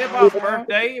represent hip hop's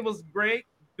birthday. It was great,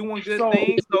 doing good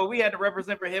things. So we had to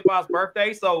represent for hip hop's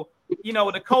birthday. So,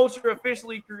 the culture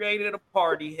officially created a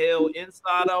party held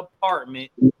inside an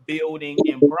apartment building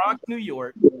in Bronx, New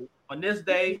York on this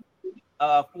day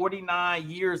 49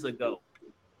 years ago.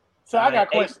 So I got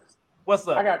questions. What's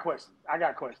up? I got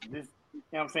questions. This, you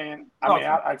know what I'm saying?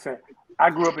 I said, I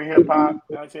grew up in hip hop.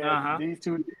 You know what I'm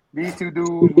saying? These two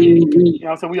dudes,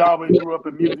 we always grew up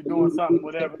in music, doing something,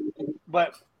 whatever.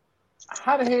 But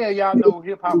How the hell y'all know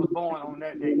hip hop was born on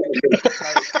that day?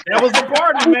 That was the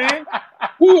party, man.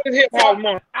 Who is hip hop,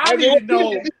 man? I need to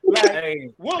know, like,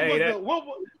 Hey, what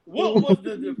was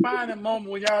the defining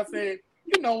moment when y'all said,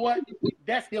 you know what,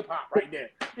 that's hip hop right there?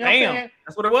 You know what I'm saying?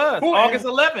 That's what it was. August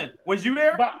 11th. Was you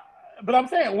there? But I'm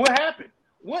saying, what happened?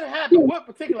 What happened? What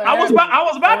particular? I was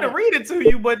about to read it to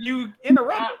you, but you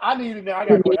interrupted. I need to know. I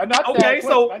got to okay,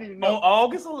 so on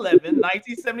August 11,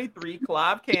 1973,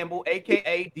 Clive Campbell,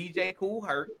 aka DJ Kool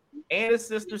Herc, and his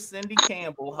sister Cindy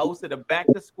Campbell hosted a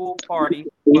back-to-school party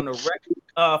from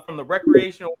the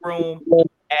recreational room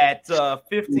at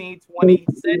 1520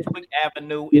 Sedgwick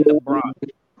Avenue in the Bronx.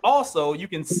 Also, you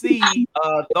can see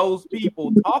those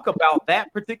people talk about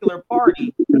that particular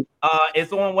party.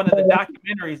 It's on one of the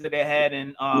documentaries that they had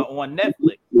on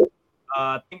Netflix.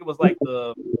 I think it was like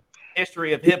the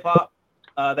history of hip hop.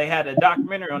 They had a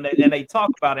documentary on that, and they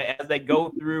talk about it as they go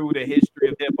through the history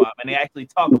of hip hop, and they actually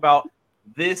talk about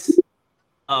this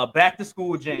back to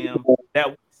school jam that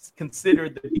was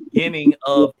considered the beginning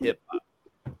of hip hop.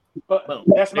 But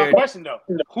that's my question though.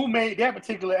 Who made that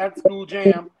particular after school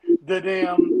jam? What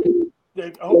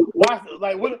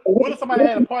if somebody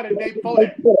had a party the day before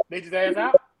that? They just ass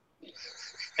out.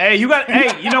 Hey, you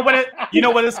know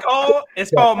what it's called?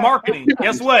 It's called marketing.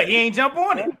 Guess what? He ain't jump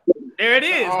on it. There it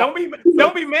is. Don't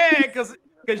be mad because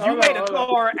you made a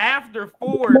car after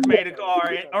Ford made a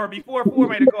car, or before Ford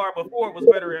made a car, but Ford was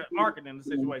better at marketing the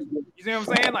situation. You see what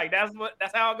I'm saying? Like that's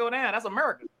how it go down. That's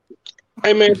America.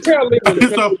 Hey man, tell me.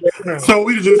 So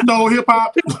we just stole hip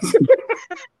hop.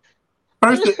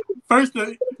 First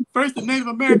the Native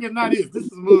American, not this. This is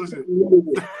bullshit.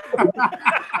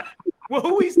 Well,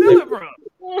 who we stealing from?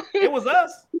 It was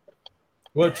us.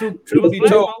 Well, truth be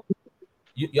told,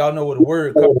 y'all know where the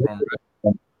word comes from,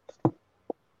 right?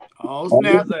 Oh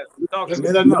snap!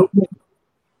 Let us know.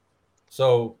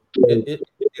 So it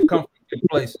comes from two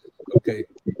places. Okay,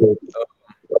 I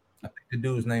think the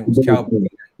dude's name was Calvin.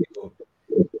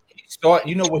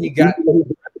 You know where he got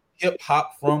hip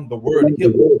hop from? The word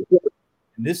hip.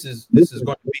 And this is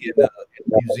going to be in the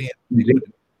museum. They put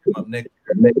him up next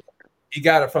year. He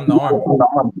got it from the army.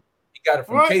 He got it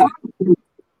from Cadence.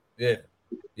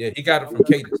 Yeah, he got it from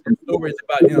Cadence. The story is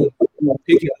about him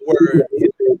picking the word.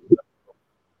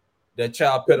 That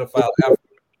child pedophile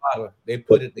African father, they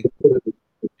put it together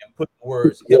and put the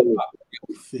words hip hop.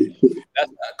 That's how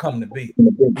it come to be.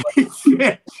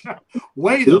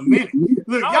 Wait a minute.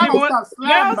 Look, y'all gonna stop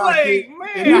slapping about this.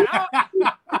 Man,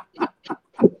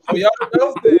 so y'all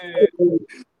know?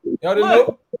 Y'all didn't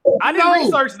know? I didn't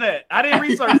research that. I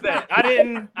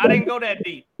didn't go that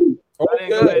deep.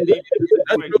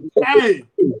 Hey,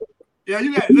 yeah,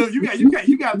 you got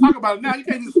to talk about it now. You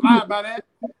can't just lie about that.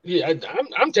 Yeah,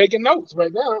 I'm taking notes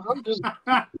right now. I'm just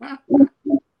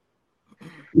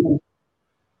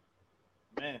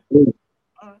man.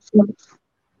 All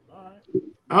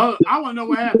right. I want to know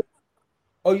what happened.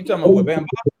 Oh, you talking about what, Bam?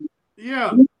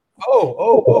 Yeah. Oh,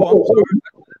 I'm sorry.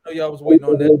 I didn't know y'all was waiting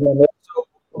on that.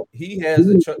 So he has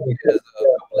a couple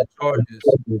of charges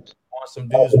on some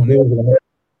dudes when they were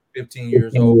 15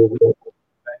 years old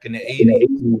back in the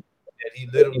 80s that he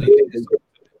literally did something.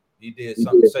 He did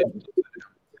something sexual to them.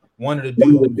 One of the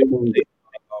dudes,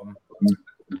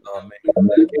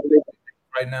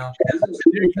 right now,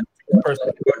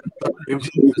 person,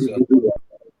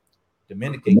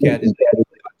 Dominican cat is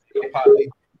Poppy,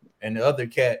 and the other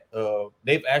cat,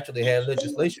 they've actually had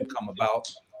legislation come about,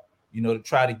 to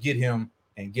try to get him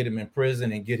in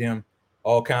prison and get him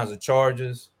all kinds of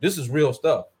charges. This is real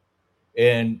stuff.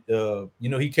 And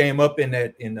he came up in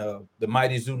the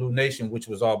mighty Zulu Nation, which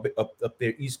was all up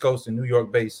there East Coast and New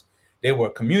York based. They were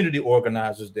community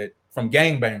organizers from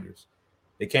gangbangers.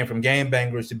 They came from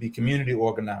gangbangers to be community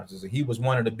organizers, and he was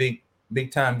one of the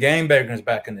big time gangbangers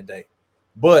back in the day.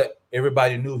 But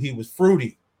everybody knew he was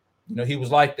fruity. He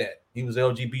was like that. He was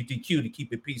LGBTQ, to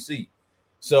keep it PC.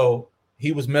 So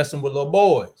he was messing with little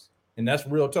boys, and that's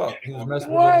real talk. He was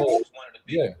messing with little boys.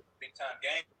 Big time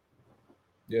gang.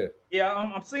 Yeah.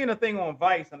 I'm seeing a thing on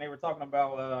Vice, and they were talking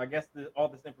about. I guess all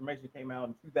this information came out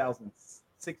in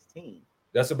 2016.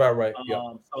 That's about right.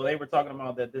 Yeah. So they were talking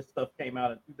about that this stuff came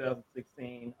out in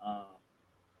 2016.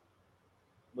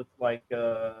 Looks like.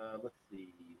 Let's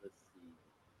see.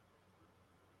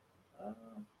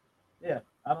 Yeah,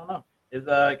 I don't know. It's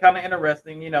kind of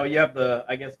interesting. You have to,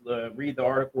 I guess, read the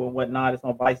article and whatnot. It's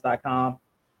on Vice.com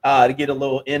to get a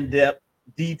little in-depth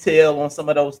detail on some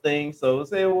of those things. So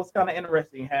it was kind of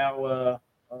interesting how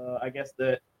I guess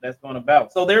that's going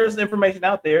about. So there's information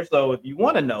out there. So if you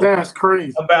want to know, that's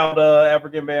crazy about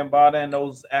African Bambaataa and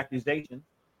those accusations,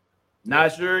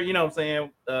 not sure. What I'm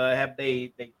saying, have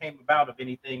they came about of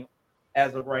anything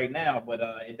as of right now, but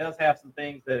it does have some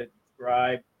things that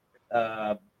describe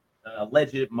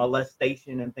alleged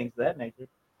molestation and things of that nature.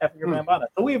 African Bambaataa.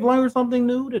 So we've learned something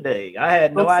new today. I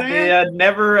had no idea.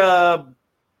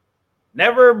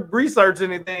 Never researched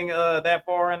anything that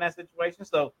far in that situation.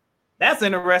 So that's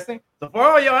interesting. So for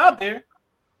all y'all out there,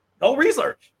 go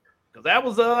research, because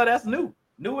that's new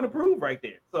and approved right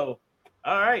there. So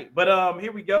all right, but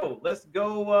here we go. Let's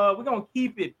go. We're gonna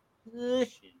keep it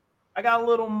pushing. I got a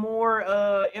little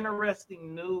more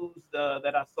interesting news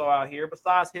that I saw out here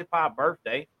besides hip hop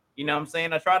birthday. You know what I'm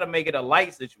saying? I tried to make it a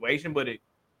light situation, but it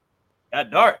got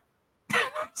dark for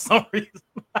some reason.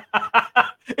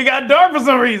 It got dark for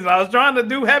some reason. I was trying to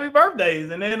do happy birthdays,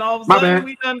 and then all of a sudden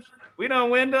we done went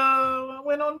on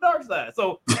the dark side.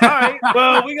 So all right,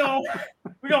 well we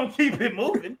gonna keep it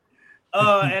moving.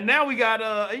 And now we got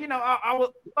I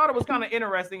thought it was kind of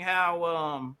interesting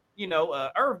how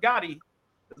Irv Gotti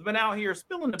has been out here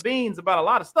spilling the beans about a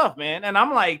lot of stuff, man. And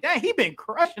I'm like, dang, he been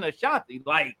crushing Ashanti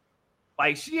like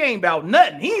she ain't about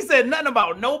nothing. He ain't said nothing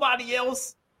about nobody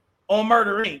else on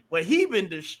Murder Inc., but he been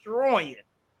destroying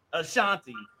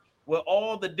Ashanti with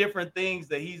all the different things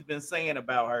that he's been saying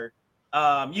about her.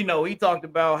 He talked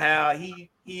about how he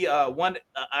won,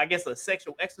 I guess, a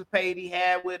sexual escapade he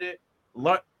had with it.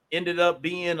 Ended up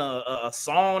being a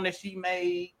song that she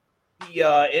made. He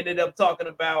ended up talking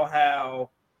about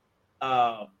how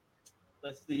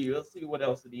let's see what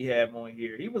else did he have on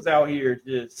here. He was out here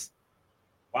just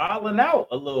wilding out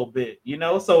a little bit,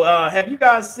 So have you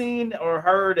guys seen or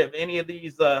heard of any of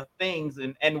these things?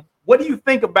 And what do you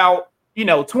think about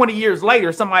 20 years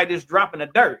later, somebody just dropping the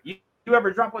dirt? You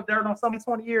ever drop a dirt on somebody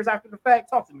 20 years after the fact?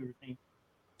 Talk to me, Rasheem.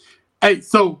 Hey,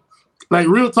 so like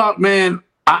real talk, man.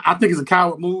 I think it's a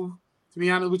coward move, to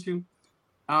be honest with you.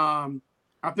 I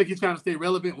think he's trying to stay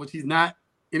relevant, which he's not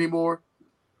anymore.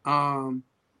 I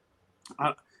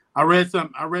read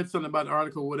something about the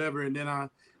article, whatever, and then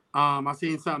I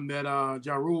seen something that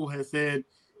Ja Rule has said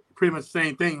pretty much the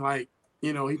same thing, like,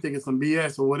 he think it's some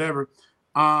BS or whatever.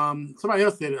 Somebody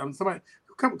else said it. A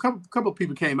couple of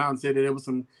people came out and said that it was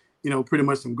some, pretty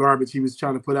much some garbage he was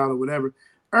trying to put out or whatever.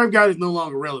 Irv Gotti is no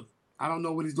longer relevant. I don't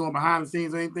know what he's doing behind the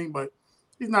scenes or anything, but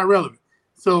he's not relevant.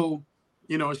 So,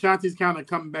 Ashanti's kind of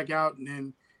coming back out and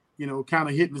then, kind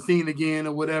of hitting the scene again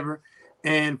or whatever.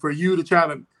 And for you to try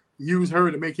to use her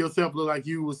to make yourself look like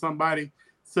you was somebody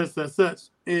such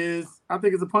is, I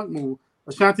think it's a punk move.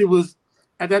 Ashanti was,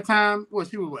 at that time,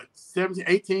 she was 17,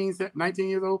 18, 19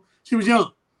 years old? She was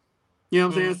young. You know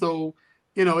what I'm saying? So,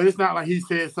 it's not like he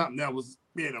said something that was,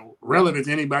 relevant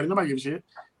to anybody. Nobody gives a shit.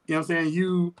 You know what I'm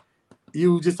saying?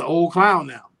 You just an old clown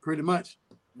now, pretty much.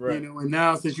 Right. And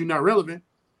now since you're not relevant,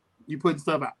 you putting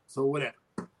stuff out. So whatever.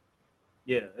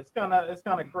 Yeah, it's kind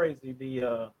of crazy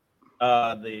the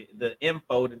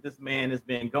info that this man has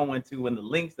been going to and the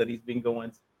links that he's been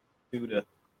going to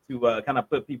kind of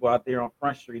put people out there on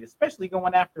Front Street, especially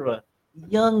going after a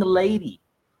young lady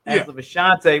as of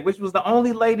Ashanti, which was the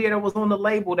only lady that was on the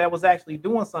label that was actually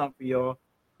doing something for y'all.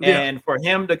 Yeah. And for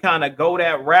him to kind of go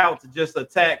that route to just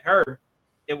attack her,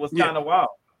 it was kind of wild.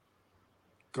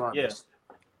 Garbage.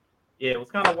 Yeah, it was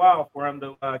kind of wild for him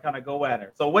to kind of go at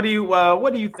her. So what do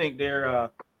you think there,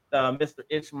 Mr.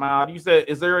 Ishmael? You said,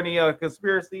 is there any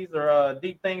conspiracies or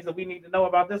deep things that we need to know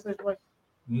about this situation?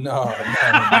 No.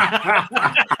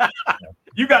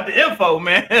 You got the info,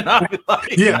 man. I'll be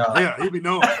like, yeah, he be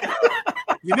knowing.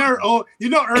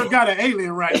 Irv got an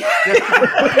alien, right?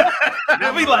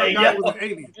 I'll be like,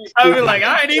 I'll be like,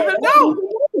 I didn't even know.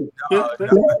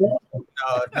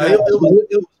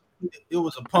 It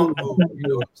was a punk move, you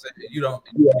know what I'm saying? You don't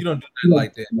do that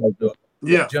like that.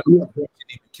 Yeah. Gentlemen shouldn't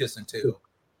even kiss and tell.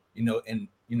 And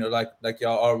like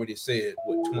y'all already said,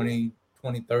 what 20,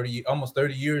 30, almost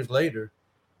 30 years later,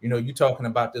 you talking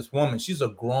about this woman. She's a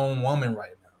grown woman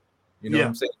right now. You know what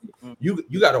I'm saying?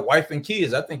 You got a wife and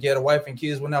kids. I think you had a wife and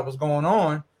kids when that was going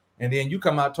on. And then you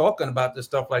come out talking about this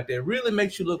stuff like that. It really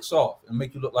makes you look soft and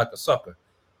make you look like a sucker.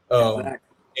 Exactly.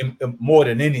 And more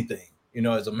than anything.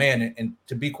 As a man, and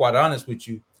to be quite honest with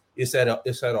you, it's at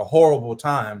a horrible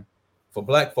time for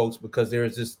black folks, because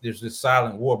there's this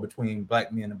silent war between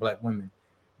black men and black women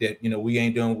that we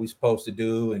ain't doing what we're supposed to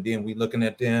do, and then we looking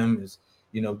at them as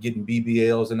getting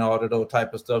BBLs and all of those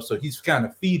type of stuff. So he's kind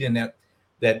of feeding that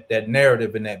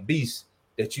narrative and that beast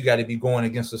that you got to be going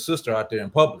against a sister out there in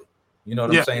public. You know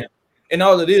what I'm saying? And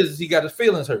all it is he got his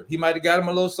feelings hurt. He might have got him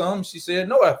a little something. She said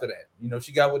no after that.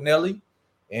 She got with Nelly.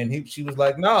 And she was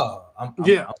like, "Nah, I'm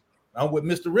with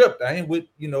Mr. Ripped. I ain't with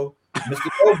Mr.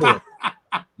 Goldberg."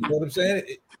 You know what I'm saying?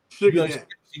 She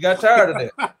got tired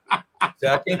of that. Said,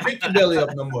 "I can't pick your belly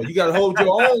up no more. You got to hold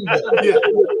your own belly."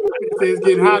 It says it's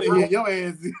getting hot in here. Your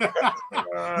ass, you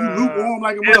lukewarm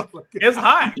like a motherfucker. It's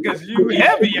hot because you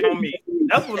heavy on me.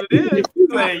 That's what it is.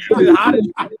 Like, you hot as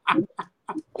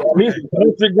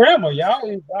It's your grandma,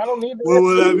 y'all. I don't need to. What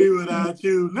would I be without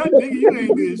you? Nothing, nigga. You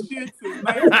ain't did shit since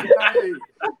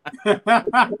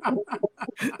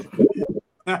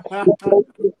 1998.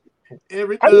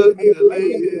 Every thug need a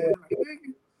lady.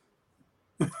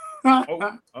 hold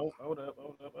up.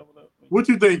 What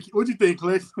you think? What you think,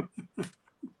 Clex?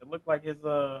 It looked like his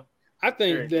I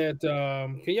think that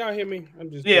can y'all hear me? I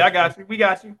got you. We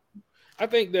got you. I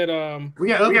think that we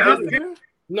got other.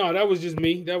 No, that was just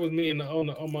me. That was me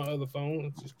on my other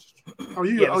phone.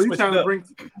 You trying to bring?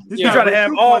 He's trying to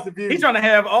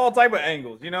have all type of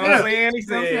angles. You know what I'm saying? He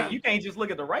said you can't just look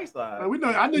at the right side. We know.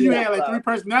 I knew you had like 3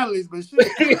 personalities, but shit.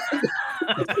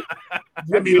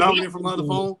 That be logging in from other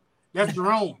phone. That's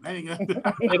Jerome.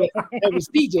 That was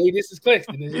DJ. This is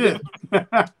Clexton. Yeah.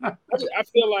 I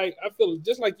feel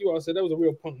just like you all said. That was a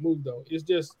real punk move, though.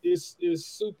 It's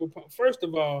super punk. First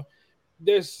of all,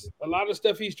 there's a lot of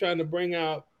stuff he's trying to bring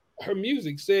out. Her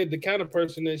music said the kind of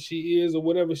person that she is, or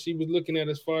whatever she was looking at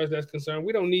as far as that's concerned.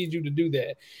 We don't need you to do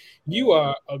that. You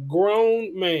are a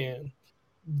grown man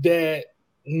that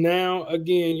now,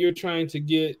 again, you're trying to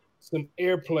get some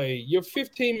airplay. Your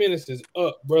 15 minutes is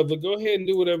up, brother. Go ahead and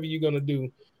do whatever you're gonna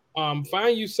do.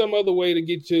 Find you some other way to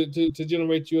get you to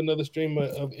generate you another stream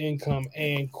of income,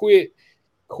 and quit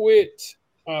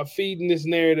feeding this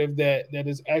narrative that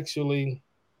is actually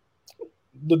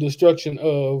the destruction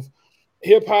of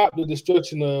hip hop, the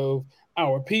destruction of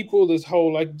our people. This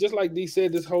whole, just like D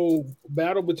said, this whole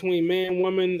battle between man,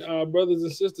 woman, brothers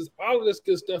and sisters, all of this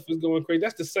good stuff is going crazy.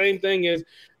 That's the same thing as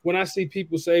when I see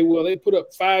people say, well, they put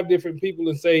up 5 different people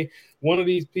and say one of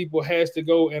these people has to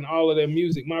go in all of their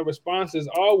music. My response is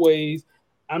always,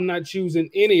 I'm not choosing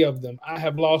any of them. I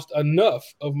have lost enough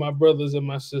of my brothers and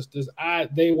my sisters.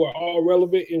 They were all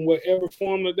relevant in whatever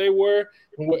form that they were,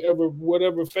 and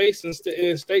whatever face and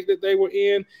state that they were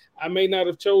in. I may not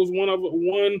have chose one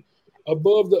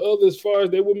above the other as far as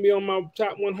they wouldn't be on my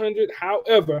top 100.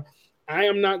 However, I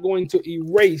am not going to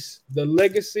erase the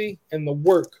legacy and the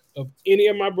work of any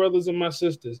of my brothers and my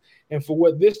sisters. And for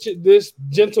what this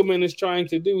gentleman is trying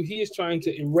to do, he is trying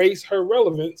to erase her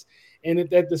relevance and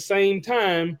at the same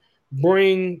time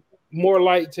bring more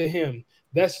light to him.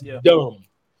 That's dumb.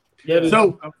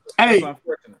 So, hey,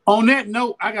 on that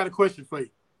note, I got a question for you.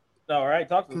 All right,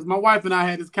 talk to me. Because my wife and I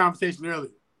had this conversation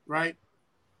earlier, right?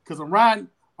 Because I'm riding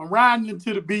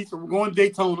into the beach. I'm going to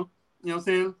Daytona. You know what I'm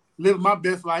saying? Living my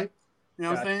best life. You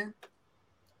know what I'm saying?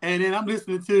 And then I'm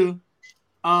listening to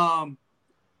R.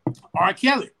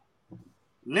 Kelly,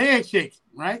 leg shaking,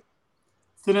 right?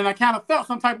 So then I kind of felt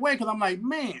some type of way because I'm like,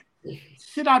 man,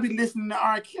 should I be listening to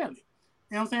R. Kelly?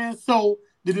 You know what I'm saying? So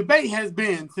the debate has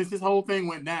been, since this whole thing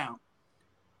went down,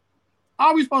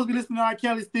 are we supposed to be listening to R.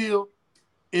 Kelly still?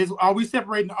 Are we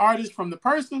separating the artist from the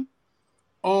person?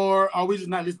 Or are we just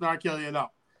not listening to R. Kelly at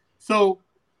all? So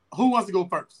who wants to go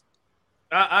first?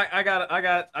 I got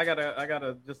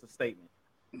just a statement.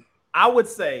 I would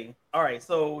say, all right,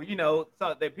 so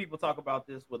that people talk about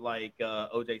this with like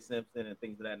OJ Simpson and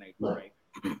things of that nature, right?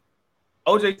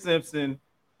 OJ Simpson,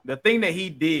 the thing that he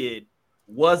did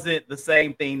wasn't the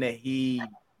same thing that he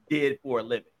did for a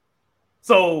living.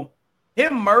 So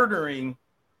him murdering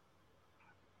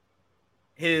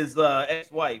his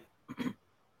ex-wife,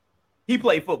 he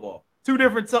played football. Two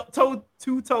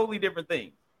totally different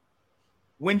things.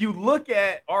 When you look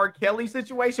at R. Kelly's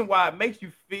situation, why it makes you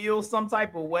feel some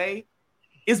type of way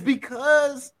is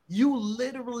because you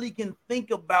literally can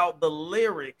think about the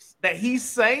lyrics that he's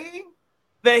saying,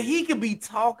 that he could be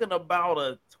talking about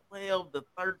a 12 to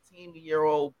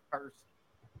 13-year-old person.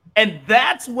 And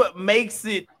that's what makes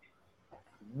it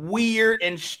weird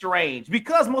and strange,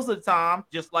 because most of the time,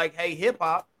 just like, hey, hip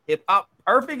hop,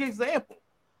 perfect example.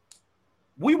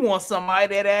 We want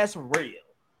somebody that's real,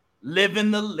 living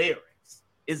the lyrics.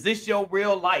 Is this your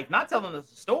real life? Not telling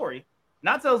us a story,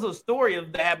 not telling us a story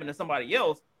of that happened to somebody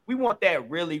else. We want that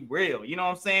really real. You know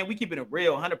what I'm saying? We keeping it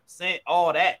real, 100%,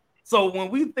 all that. So when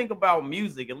we think about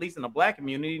music, at least in the Black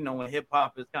community, knowing hip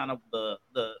hop is kind of the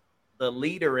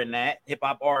leader in that, hip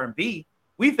hop R&B,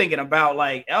 we thinking about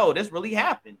like, oh, this really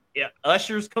happened. Yeah,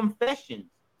 Usher's Confessions.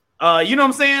 You know what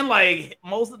I'm saying? Like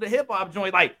most of the hip hop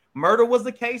joint, like Murder Was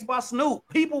the Case by Snoop.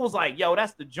 People was like, yo,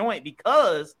 that's the joint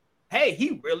because, hey,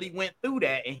 he really went through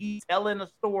that and he's telling a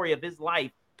story of his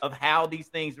life of how these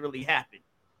things really happened.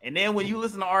 And then when you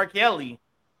listen to R. Kelly,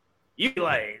 you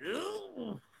like,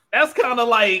 ooh, that's kind of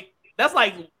like, that's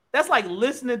like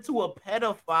listening to a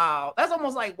pedophile. That's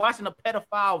almost like watching a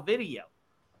pedophile video.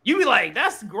 You be like,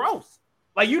 that's gross.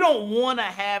 Like you don't want to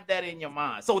have that in your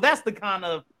mind. So that's kind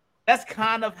of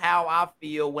how I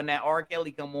feel when that R.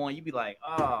 Kelly come on. You be like,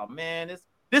 oh man,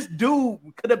 this dude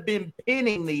could have been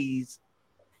penning these,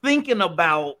 thinking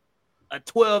about a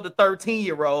 12 to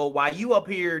 13-year-old while you up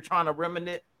here trying to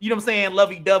reminisce, you know what I'm saying,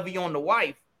 lovey-dovey on the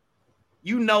wife.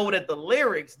 You know that the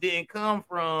lyrics didn't come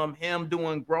from him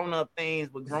doing grown-up things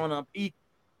with grown-up people.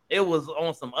 It was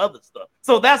on some other stuff.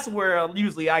 So that's where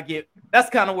usually that's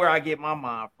kind of where I get my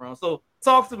mind from. So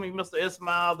talk to me, Mr.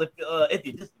 Ishmael, if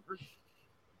you disagree.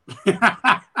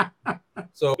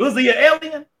 So was he an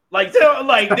alien?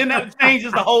 Then that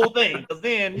changes the whole thing. Because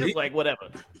then it's like whatever.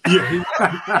 Yeah,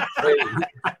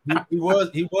 he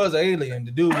was an alien.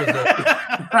 The dude was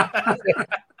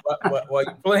while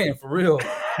you playing for real.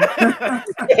 I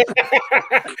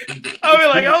mean,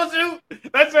 like, oh shoot,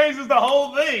 that changes the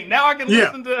whole thing. Now I can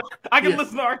listen to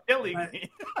R. Kelly.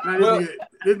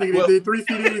 This nigga did 3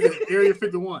 CDs in Area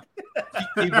 51.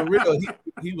 For real,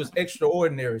 he was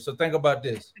extraordinary. So think about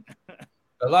this.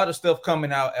 A lot of stuff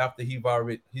coming out after he's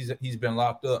been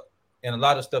locked up, and a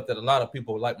lot of stuff that a lot of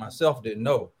people like myself didn't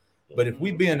know. But if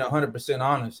we being 100%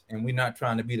 honest and we're not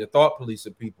trying to be the thought police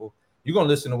of people, you're gonna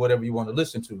listen to whatever you want to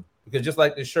listen to. Because just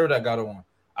like this shirt I got on,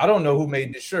 I don't know who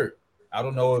made this shirt. I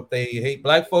don't know if they hate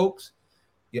black folks.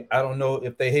 I don't know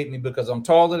if they hate me because I'm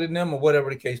taller than them or whatever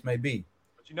the case may be.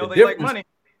 But you know they like money.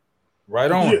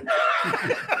 Right on. Yeah.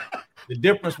 The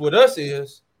difference with us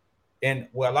is, and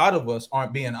where a lot of us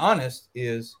aren't being honest,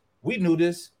 is we knew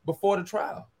this before the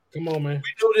trial. Come on, man.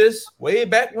 We knew this way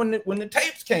back when the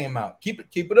tapes came out.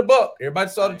 Keep it a buck. Everybody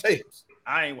saw the tapes.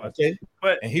 I ain't watching. Okay?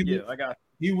 But and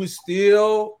he was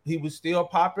still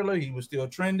popular. He was still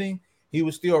trending. He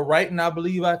was still writing I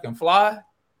Believe I Can Fly,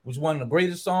 which was one of the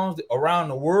greatest songs around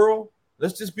the world.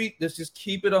 Let's just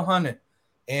keep it 100.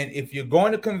 And if you're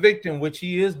going to convict him, which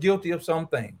he is guilty of some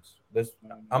things,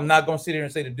 I'm not going to sit here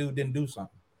and say the dude didn't do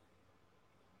something.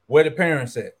 Where the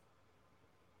parents at?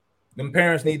 Them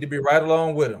parents need to be right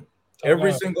along with him.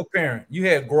 Every single parent. You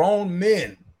had grown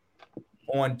men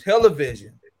on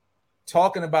television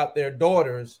talking about their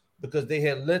daughters because they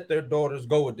had let their daughters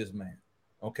go with this man.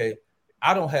 Okay.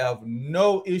 I don't have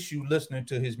no issue listening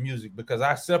to his music because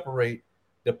I separate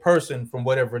the person from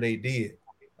whatever they did.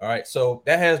 All right. So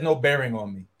that has no bearing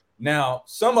on me. Now,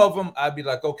 some of them I'd be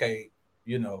like, okay,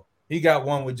 he got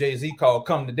one with Jay-Z called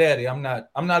Come to Daddy. I'm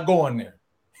not going there.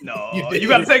 No, you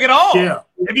got to take it all. Yeah.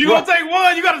 If you're going to take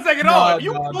one, you got to take it all. If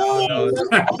you you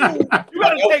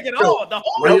got to take it all. The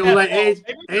whole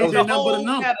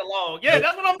catalog. Yeah,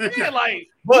 that's what I'm saying. Like, you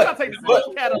got to take the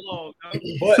whole catalog.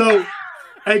 So,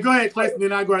 hey, go ahead, Clexton,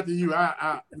 then I go after you.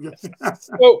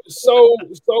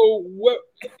 So what?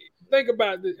 Think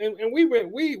about this, and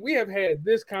we have had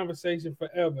this conversation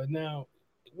forever now.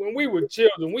 When we were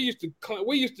children, we used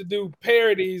to do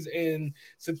parodies and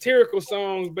satirical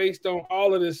songs based on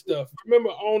all of this stuff. Remember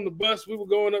on the bus, we were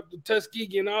going up to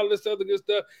Tuskegee and all this other good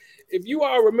stuff. If you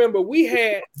all remember, we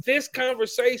had this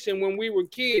conversation when we were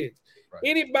kids. Right.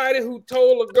 Anybody who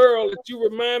told a girl that you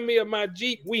remind me of my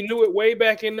Jeep, we knew it way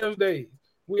back in those days.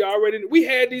 We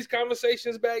had these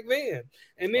conversations back then.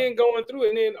 And then going through it,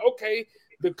 and then, okay,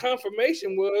 the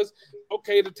confirmation was,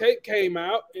 okay, the tape came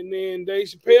out, and then Dave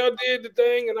Chappelle did the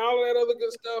thing and all of that other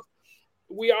good stuff.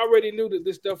 We already knew that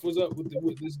this stuff was up with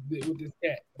this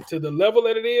cat. To the level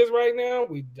that it is right now,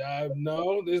 we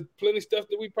know there's plenty of stuff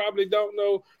that we probably don't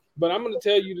know, but I'm going to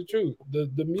tell you the truth.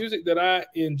 The music that I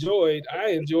enjoyed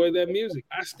that music.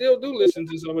 I still do listen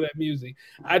to some of that music.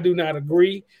 I do not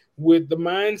agree with the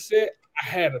mindset. I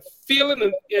had a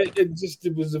feeling,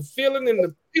 it was a feeling in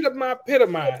the pit of my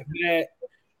mind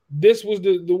this was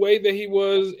the way that he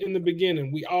was in the beginning.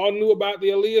 We all knew about the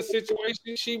Aaliyah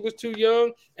situation. She was too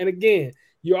young. And again,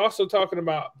 you're also talking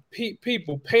about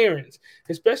people, parents,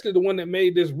 especially the one that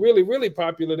made this really, really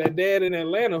popular, that dad in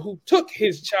Atlanta who took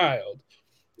his child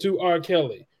to R.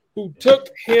 Kelly, who took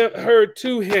her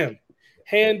to him,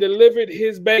 hand delivered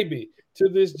his baby to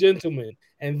this gentleman.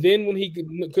 And then when he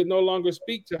could no longer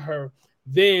speak to her,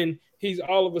 then he's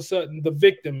all of a sudden the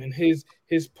victim, and his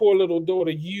poor little daughter,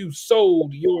 you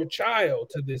sold your child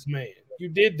to this man. You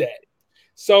did that.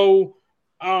 So,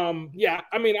 I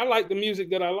mean, I like the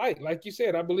music that I like. Like you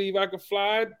said, I Believe I Could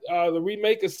Fly, the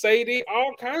remake of Sadie,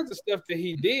 all kinds of stuff that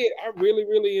he did. I really,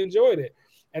 really enjoyed it.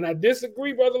 And I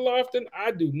disagree, Brother Lofton. I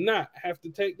do not have to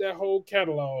take that whole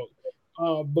catalog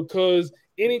because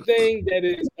anything that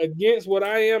is against what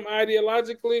I am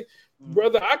ideologically,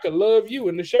 brother, I could love you,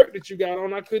 and the shirt that you got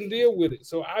on, I couldn't deal with it.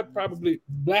 So I'd probably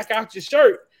black out your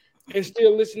shirt and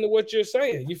still listen to what you're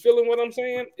saying. You feeling what I'm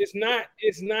saying?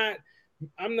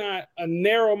 I'm not a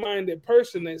narrow-minded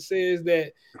person that says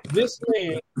that this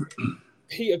man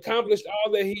he accomplished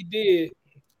all that he did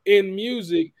in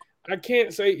music, I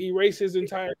can't say erase his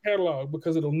entire catalog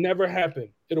because it'll never happen.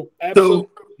 It'll absolutely.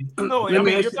 No, I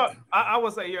mean, I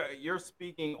would say you're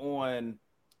speaking on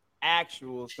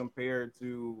actuals compared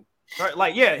to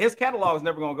like, yeah, his catalog is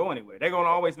never going to go anywhere. They're going to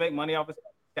always make money off his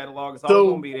catalog. It's always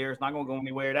going to be there. It's not going to go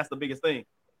anywhere. That's the biggest thing.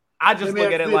 I just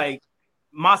look at it like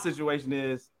my situation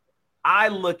is I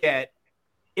look at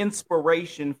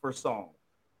inspiration for songs.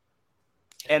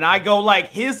 And I go like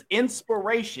his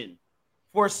inspiration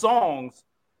for songs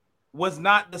was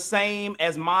not the same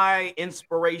as my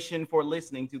inspiration for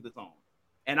listening to the song.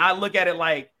 And I look at it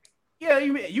like, yeah,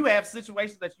 you have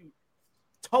situations that you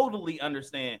totally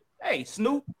understand. Hey,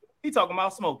 Snoop, he talking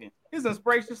about smoking. His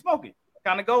inspiration is smoking.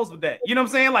 Kind of goes with that. You know what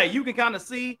I'm saying? Like you can kind of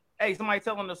see, hey, somebody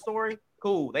telling the story.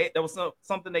 Cool. That was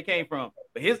something they came from.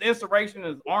 But his inspiration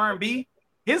is R&B.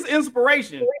 His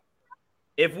inspiration,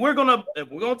 if we're gonna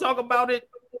talk about it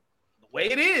the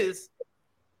way it is,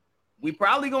 we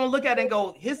probably gonna look at it and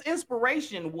go, his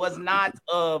inspiration was not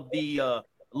of the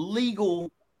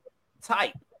legal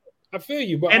type. I feel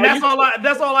you, but and that's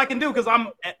all I can do because I'm,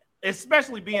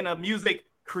 especially being a music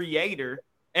creator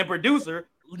and producer,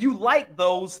 you like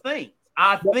those things.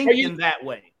 I think in that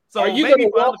way. So are you gonna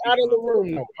walk out of the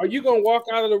room? No. Are you gonna walk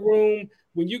out of the room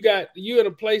when you in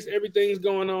a place, everything's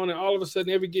going on, and all of a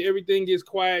sudden everything gets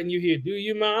quiet, and you hear, "Do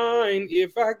you mind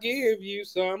if I give you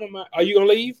some of my?" Are you gonna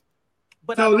leave?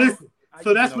 But so listen.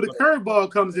 So that's where the curveball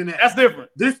comes in at. That's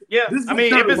different. This I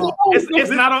mean, if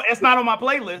it's not on my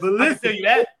playlist. But listen, I can tell you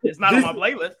that it's not on my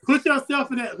playlist. Put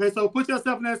yourself in that. Okay, so put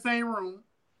yourself in that same room,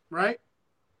 right?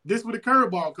 This is where the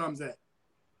curveball comes at.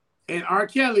 And R.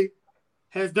 Kelly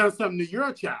has done something to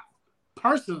your child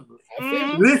personally.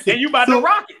 Listen, and you about to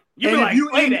rock it. You be like,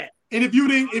 play that. And if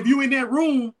you in that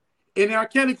room and R.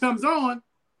 Kelly comes on,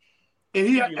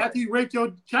 and after he raped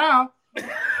your child,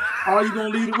 are you gonna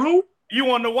leave the room? You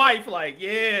want the wife, like,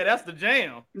 yeah, that's the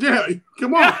jam. Yeah,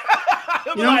 come on.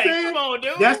 You know what I'm saying? Come on,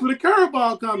 dude. That's where the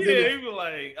curveball comes in. Yeah, he be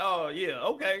like, oh, yeah,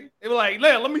 okay. He be like,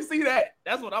 let me see that.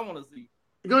 That's what I want to see.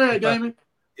 Go ahead, Damon.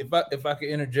 If I could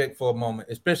interject for a moment,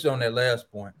 especially on that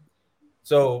last point.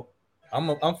 So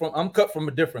I'm cut from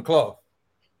a different cloth.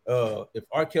 If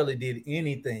R. Kelly did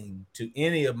anything to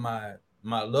any of my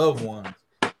loved ones,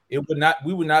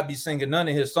 we would not be singing none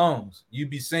of his songs. You'd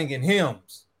be singing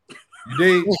hymns. You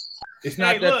dig? It's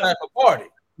not type of party.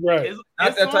 Right.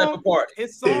 Not that type of party.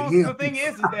 His songs, the thing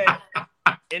is that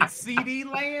in CD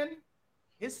land,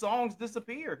 his songs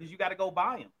disappear because you got to go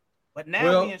buy them. But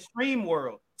now in stream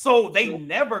world, so they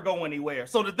never go anywhere.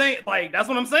 So the thing, like, that's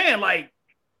what I'm saying. Like,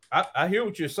 I hear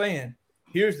what you're saying.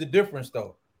 Here's the difference,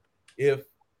 though. If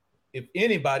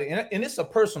anybody, and it's a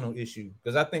personal issue,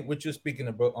 because I think what you're speaking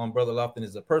about on Brother Lofton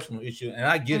is a personal issue, and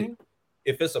I get it.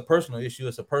 If it's a personal issue,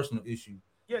 it's a personal issue.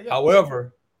 Yeah.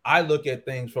 However, I look at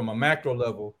things from a macro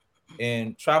level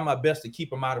and try my best to keep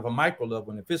them out of a micro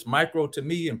level. And if it's micro to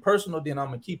me and personal, then I'm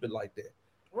gonna keep it like that.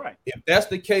 Right. If that's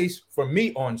the case for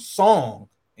me on song,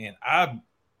 and I'm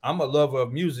a lover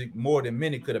of music more than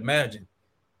many could imagine.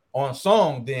 On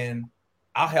song, then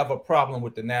I have a problem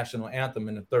with the national anthem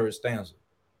in the third stanza.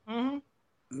 You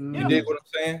dig what I'm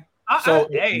saying? I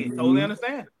totally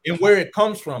understand. And where it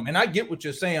comes from. And I get what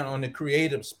you're saying on the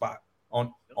creative spot,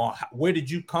 on where did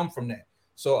you come from that?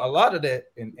 So a lot of that,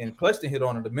 and Clexton hit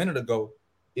on it a minute ago,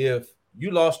 if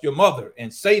you lost your mother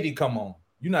and Sadie come on,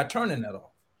 you're not turning that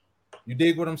off. You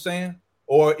dig what I'm saying?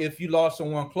 Or if you lost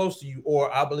someone close to you,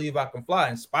 or I Believe I Can Fly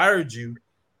inspired you,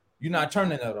 you're not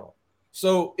turning that off.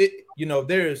 So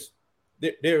there's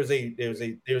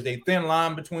a thin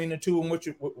line between the two and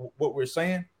what we're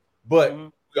saying, but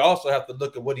we also have to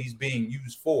look at what he's being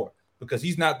used for, because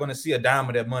he's not going to see a dime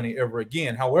of that money ever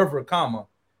again. However,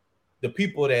 the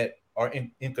people that are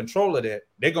in control of that,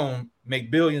 they're going to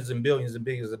make billions and billions and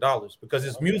billions of dollars, because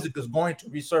his music is going to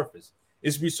resurface.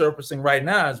 It's resurfacing right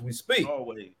now as we speak.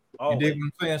 Always. You dig what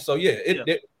I'm saying? So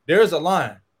there's a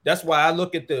line. That's why I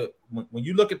look at when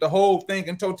you look at the whole thing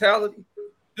in totality,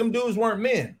 them dudes weren't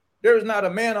men. There is not a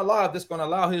man alive that's going to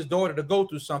allow his daughter to go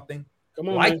through something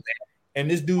like that. And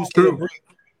this dude's still breathing.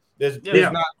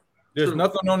 There's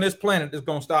nothing on this planet that's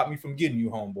going to stop me from getting you,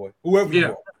 homeboy. Whoever you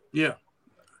are. Yeah.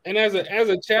 And as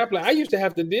a chaplain, I used to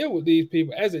have to deal with these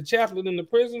people. As a chaplain in the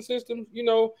prison system,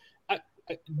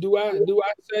 do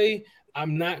I say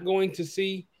I'm not going to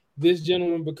see this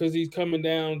gentleman because he's coming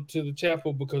down to the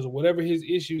chapel because of whatever his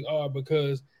issues are,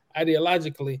 because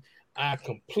ideologically I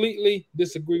completely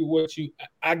disagree with what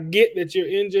I get that you're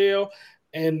in jail,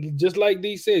 and just like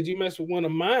Dee said, you mess with one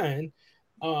of mine,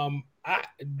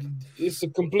 it's a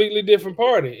completely different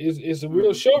party. It's a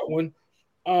real short one,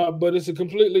 but it's a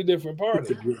completely different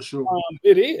party. Sure.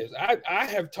 It is. I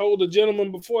have told a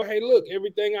gentleman before, hey, look,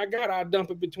 everything I got, I'll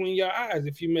dump it between your eyes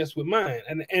if you mess with mine,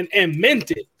 and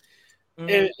meant it,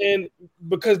 and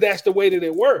because that's the way that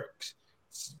it works.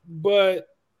 But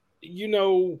you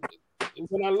know,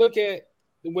 when I look at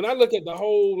the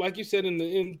whole, like you said,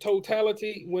 in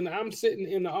totality, when I'm sitting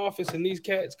in the office and these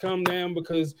cats come down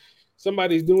because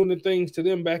somebody's doing the things to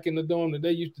them back in the dorm that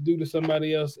they used to do to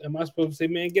somebody else, am I supposed to say,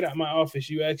 man, get out my office?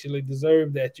 You actually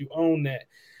deserve that. You own that.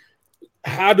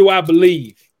 How do I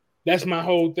believe? That's my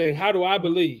whole thing. How do I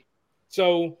believe?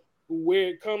 So where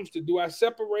it comes to, do I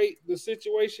separate the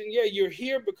situation? Yeah, you're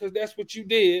here because that's what you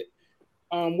did.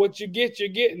 What you get, you're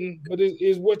getting, but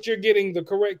is what you're getting the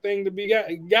correct thing to be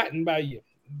gotten by you?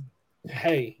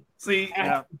 Hey, see,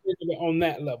 on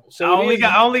that level. So I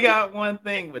only got one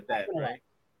thing with that, right?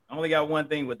 I only got one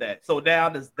thing with that. So now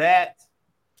does that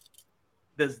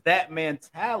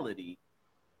mentality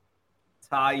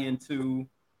tie into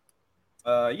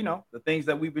the things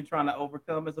that we've been trying to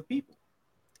overcome as a people?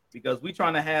 Because we're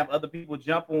trying to have other people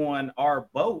jump on our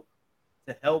boat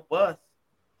to help us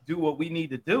do what we need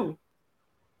to do.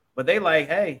 But they like,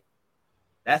 hey,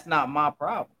 that's not my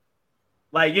problem.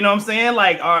 Like, you know what I'm saying?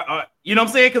 Like, you know what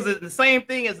I'm saying? Because it's the same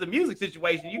thing as the music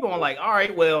situation. You're going like, all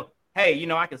right, well, hey,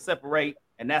 I can separate,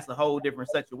 and that's a whole different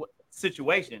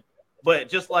situation. But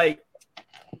just like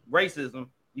racism,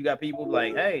 you got people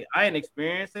like, hey, I didn't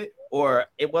experience it, or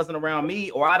it wasn't around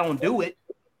me, or I don't do it.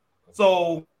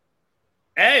 So,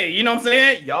 hey, you know what I'm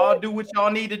saying? Y'all do what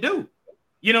y'all need to do.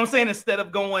 You know what I'm saying? Instead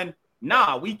of going,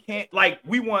 nah, we can't. Like,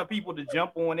 we want people to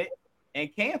jump on it and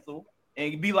cancel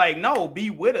and be like, no, be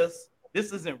with us.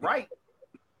 This isn't right.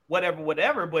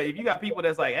 Whatever. But if you got people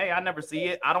that's like, hey, I never see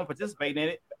it, I don't participate in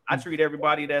it, I treat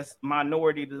everybody that's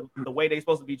minority the way they're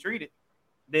supposed to be treated,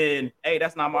 then hey,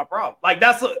 that's not my problem. Like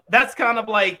that's kind of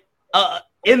like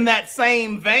in that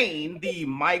same vein, the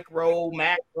macro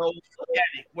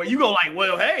where you go like,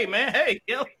 well, hey man, hey,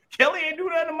 Kelly ain't do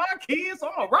that to my kids, so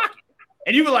I'm a rocket.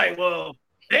 And you be like, well,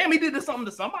 damn, he did this something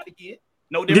to somebody kid.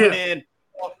 No different than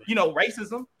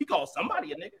racism. He called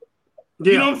somebody a nigga.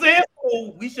 Yeah. You know what I'm saying?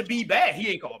 So we should be bad. He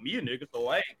ain't called me a nigga,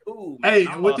 so hey, cool. Man. Hey,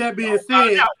 with that being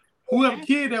said, whoever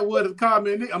kid that would have called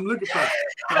me a nigga, I'm looking for.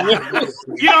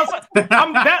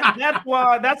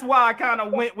 That's why I kind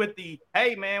of went with the,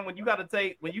 hey man, when you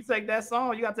take that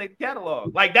song, you gotta take the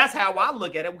catalog. Like that's how I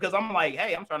look at it, because I'm like,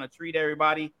 hey, I'm trying to treat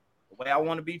everybody the way I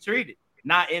want to be treated,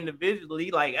 not individually.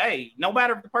 Like, hey, no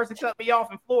matter if the person cut me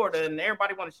off in Florida and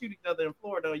everybody want to shoot each other in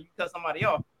Florida, or you cut somebody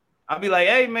off, I'll be like,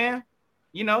 hey man,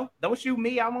 don't shoot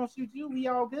me, I won't shoot you. We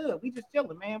all good. We just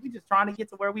chilling, man. We just trying to get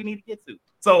to where we need to get to.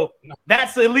 So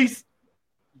that's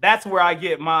where I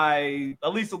get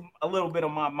at least a little bit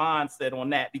of my mindset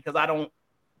on that, because I don't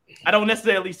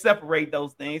necessarily separate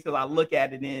those things, because I look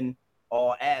at it in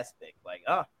all aspects. Like,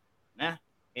 nah.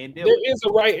 And there is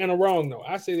a right and a wrong, though.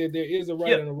 I say that there is a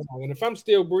right and a wrong. And if I'm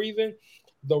still breathing,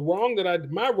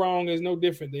 my wrong is no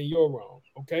different than your wrong.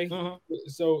 Okay. Mm-hmm.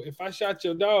 So if I shot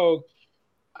your dog,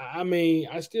 I mean,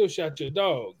 I still shot your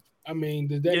dog. I mean,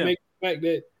 does that make the fact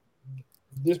that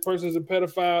this person's a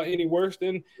pedophile any worse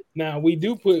than? Now we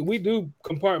do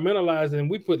compartmentalize and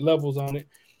we put levels on it,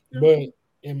 but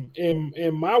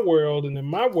in my world and in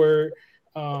my word,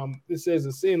 it says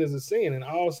a sin is a sin, and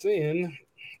all sin,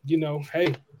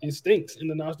 hey, it stinks in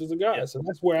the nostrils of God. Yeah. So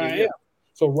that's where I am.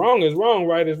 So wrong is wrong,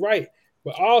 right is right,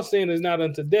 but all sin is not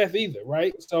unto death either,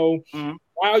 right? So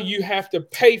while you have to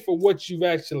pay for what you've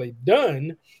actually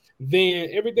done, then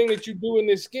everything that you do in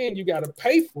this skin, you got to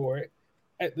pay for it.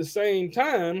 At the same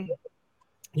time,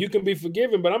 you can be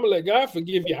forgiven, but I'm gonna let God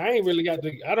forgive you. I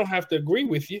don't have to agree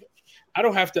with you. I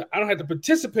don't have to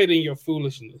participate in your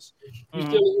foolishness. You're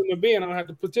still a human being. I don't have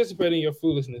to participate in your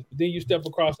foolishness. But then you step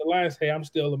across the line and say, I'm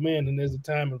still a man, and there's a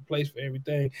time and a place for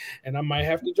everything. And I might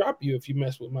have to drop you if you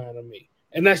mess with mine or me.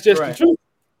 And that's just the truth.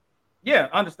 Yeah,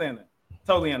 understand that.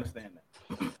 Totally understand that.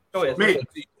 Go ahead. Man,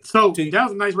 so that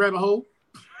was a nice rabbit hole.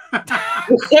 Go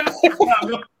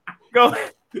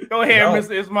ahead,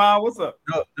 Mr. Ishmael. What's up?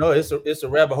 No, it's a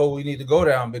rabbit hole we need to go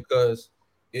down, because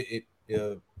it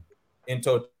in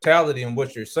totality in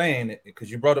what you're saying, because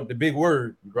you brought up the big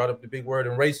word in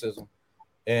racism,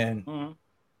 and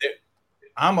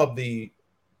I'm of me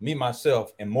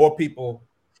myself, and more people,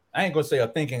 I ain't gonna say are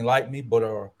thinking like me, but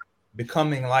are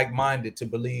becoming like-minded to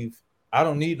believe I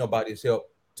don't need nobody's help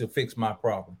to fix my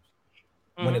problems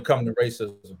when it comes to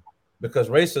racism. Because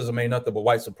racism ain't nothing but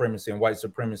white supremacy, and white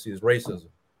supremacy is racism.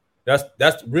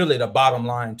 That's really the bottom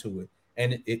line to it.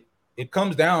 And it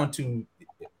comes down to,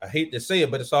 I hate to say it,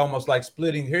 but it's almost like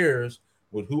splitting hairs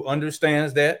with who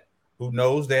understands that, who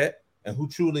knows that, and who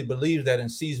truly believes that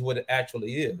and sees what it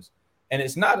actually is. And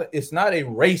it's not a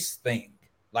race thing,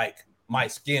 like my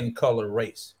skin color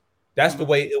race. That's the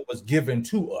way it was given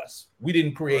to us. We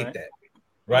didn't create that,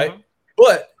 right?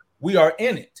 But we are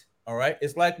in it. All right.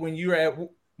 It's like when you're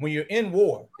in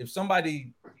war. If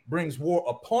somebody brings war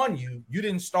upon you, you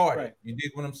didn't start it. You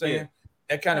dig what I'm saying?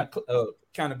 That kind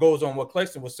of goes on what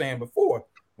Clexton was saying before.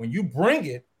 When you bring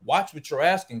it, watch what you're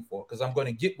asking for, because I'm going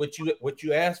to get what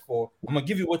you asked for. I'm going to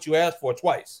give you what you asked for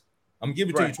twice. I'm going to give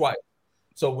it to you twice.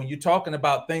 So when you're talking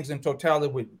about things in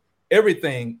totality,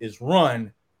 everything is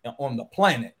run on the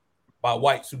planet by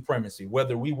white supremacy,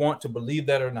 whether we want to believe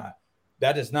that or not.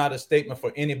 That is not a statement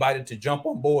for anybody to jump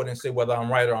on board and say whether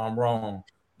I'm right or I'm wrong.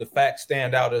 The facts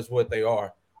stand out as what they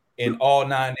are in all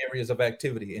 9 areas of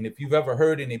activity. And if you've ever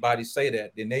heard anybody say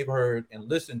that, then they've heard and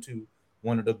listened to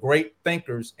one of the great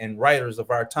thinkers and writers of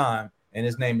our time, and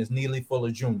his name is Neely Fuller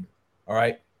Jr. All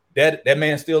right. That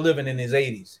man's still living in his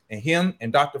 80s. And him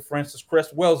and Dr. Francis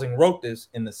Cress Welsing wrote this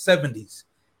in the 70s.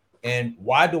 And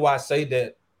why do I say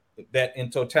that in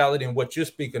totality and what you're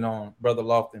speaking on, Brother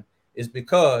Lofton, is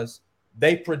because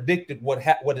they predicted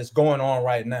what is going on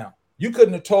right now. You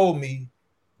couldn't have told me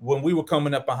when we were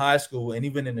coming up in high school and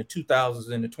even in the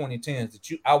 2000s and the 2010s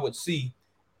that I would see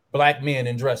black men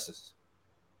in dresses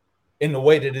in the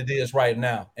way that it is right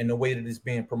now and the way that it's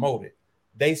being promoted.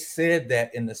 They said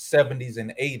that in the 70s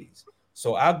and 80s.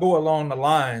 So I go along the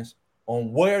lines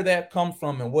on where that comes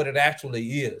from and what it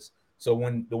actually is. So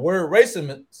when the word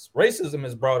racism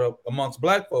is brought up amongst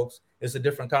black folks, it's a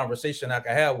different conversation I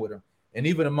can have with them. And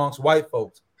even amongst white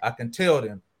folks, I can tell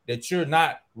them that you're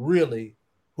not really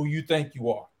who you think you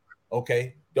are.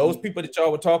 Okay. Those people that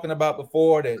y'all were talking about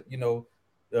before that,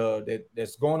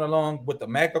 that's going along with the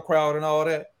MACA crowd and all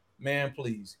that, man,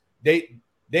 please. They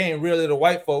ain't really the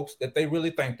white folks that they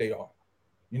really think they are.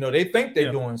 They think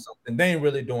they're doing something. They ain't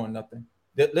really doing nothing.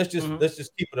 Let's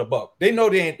just keep it a buck. They know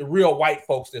they ain't the real white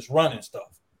folks that's running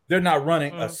stuff. They're not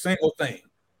running a single thing.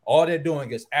 All they're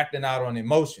doing is acting out on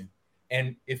emotion.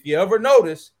 And if you ever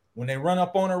notice, when they run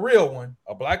up on a real one,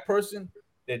 a black person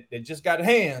that just got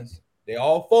hands, they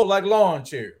all fall like lawn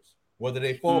chairs, whether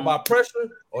they fall by pressure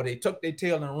or they tuck their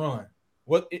tail and run.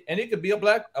 And it could be a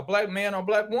black man or a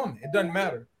black woman. It doesn't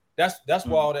matter. That's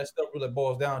why all that stuff really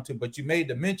boils down to. But you made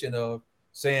the mention of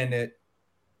saying that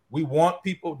we want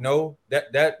people. No,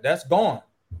 that's gone.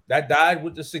 That died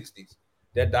with the 60s.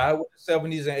 That died with the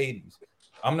 70s and 80s.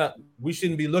 We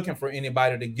shouldn't be looking for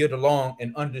anybody to get along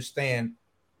and understand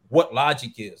what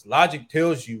logic is. Logic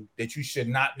tells you that you should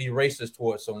not be racist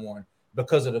towards someone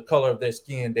because of the color of their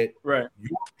skin that your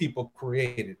people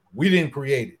created. We didn't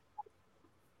create it.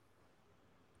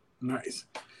 Nice.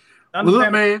 Well,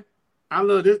 look, man, I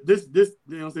love this. This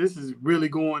is really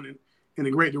going in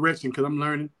a great direction because I'm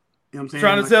learning. You know what I'm saying?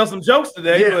 Trying to tell some jokes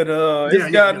today, but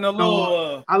it's gotten a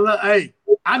little.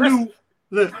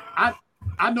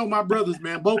 I know my brothers,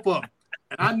 man, both of them,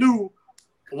 and I knew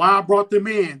why I brought them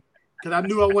in because I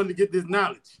knew I wanted to get this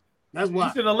knowledge. That's why.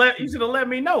 You should have let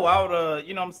me know. I would,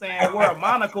 wear a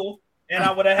monocle and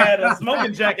I would have had a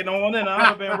smoking jacket on and I would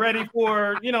have been ready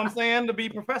for, to be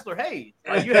Professor Hayes.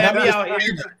 Like you had me out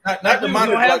here. Not the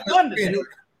monocle. Have fun today.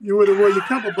 You would have worn your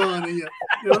cummerbund in you.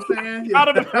 You know what I'm saying?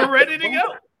 I'd have been ready to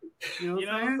go. You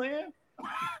know what I'm saying?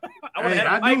 I would have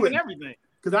had a pipe and everything.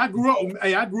 Because I grew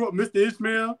up Mr.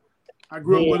 Ishmael. I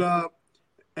grew up with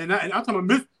and I'm talking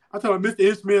about Mr.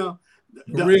 Ishmael,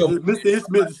 the Mr.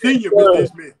 Ishmael, the senior Mr.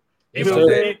 Ishmael.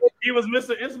 He was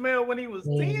Mr. Ishmael when he was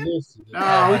 10.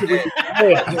 No, he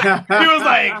was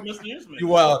like Mr. Ishmael. You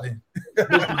wildin'.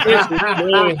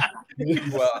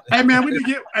 Hey man, we need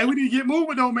to get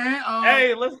moving though, man.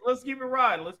 Hey, let's keep it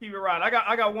riding. Let's keep it riding.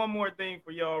 I got one more thing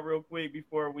for y'all real quick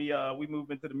before we move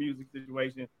into the music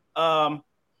situation.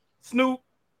 Snoop,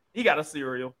 he got a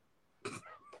cereal.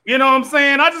 You know what I'm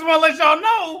saying? I just want to let y'all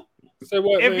know. Say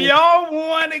what, if man? y'all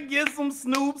want to get some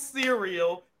Snoop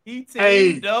cereal, he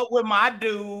teamed up with my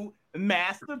dude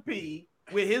Master P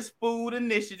with his food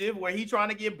initiative where he trying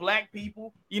to get black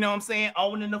people,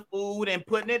 owning the food and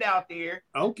putting it out there.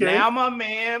 Okay. Now my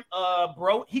man,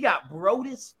 he got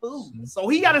Brodus Food. So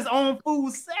he got his own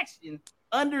food section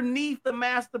underneath the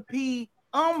Master P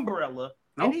umbrella.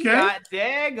 And he got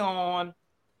daggone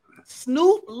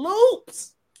Snoop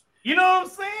Loops. You know what I'm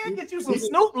saying? Get you some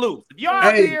Snoop Loops. If you're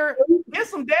out there, get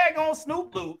some daggone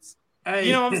Snoop Loops. Hey.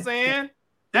 You know what I'm saying?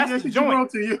 That's the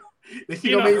joint. To you. She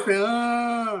gonna make you say,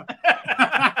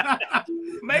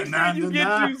 Make sure you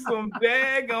get you some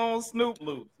daggone Snoop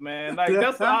Loops, man. Like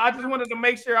I just wanted to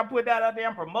make sure I put that out there.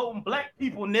 I'm promoting black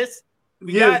peopleness.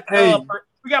 We got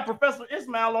Professor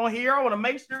Ishmael on here. I want to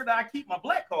make sure that I keep my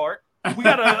black card. We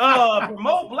gotta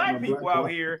promote black people out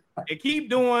here and keep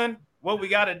doing what we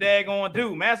gotta daggone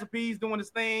do. Master P's doing his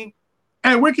thing.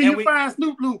 Hey, where can you find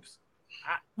Snoop Loops?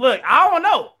 Look, I don't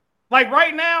know. Like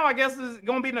right now, I guess it's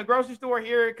gonna be in the grocery store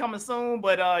here coming soon,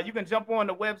 but you can jump on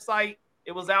the website.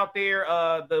 It was out there.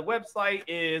 The website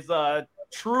is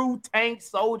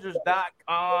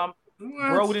truetanksoldiers.com.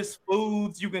 Brodus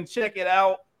Foods. You can check it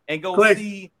out and go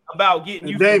see about getting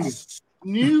you some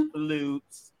Snoop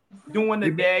Loops doing the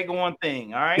daggone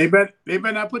thing. All right. They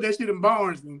better not put that shit in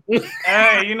Barnes.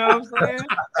 Hey, you know what I'm saying?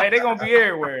 Hey, they're gonna be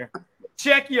everywhere.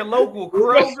 Check your local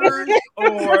Kroger's,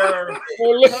 or I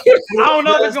don't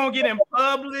know if it's gonna get in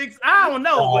Publix. I don't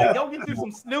know, but go get you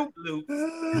some Snoop Loops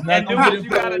and do what you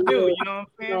gotta do. You know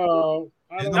what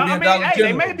I'm saying? I mean, hey,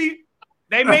 they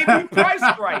may be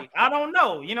priced right. I don't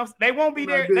know. You know, they won't be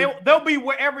there. They'll be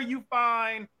wherever you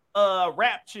find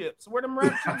rap chips. Where them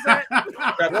rap chips at?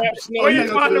 Where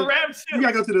you find the rap chips? You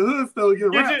gotta go to the hood store to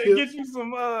get you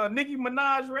some Nicki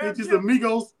Minaj rap chips. Get you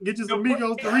some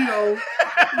Migos Doritos.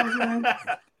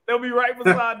 They'll be right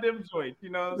beside them joints. You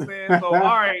know what I'm saying? So all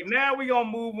right, now we gonna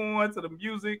move on to the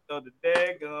music of the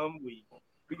daggum week.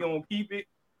 We gonna keep it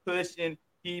pushing,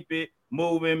 keep it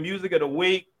moving. Music of the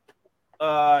week.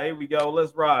 Here we go.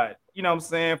 Let's ride. You know what I'm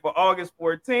saying? For August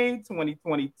 14th,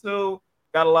 2022.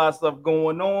 Got a lot of stuff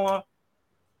going on.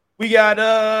 We got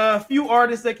a few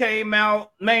artists that came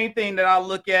out. Main thing that I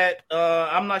look at,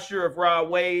 I'm not sure if Rod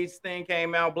Wade's thing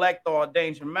came out. Black Thought,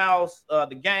 Danger Mouse.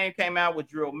 The Game came out with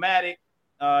Drillmatic.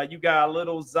 You got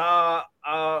Little Za.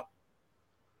 All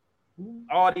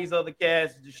these other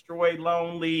cats. Destroy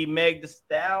Lonely, Meg Thee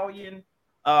Stallion.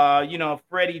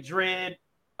 Freddie Dredd.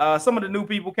 Some of the new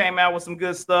people came out with some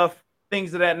good stuff.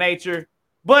 Things of that nature.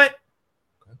 But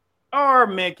our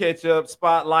men Ketchup,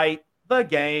 Spotlight, The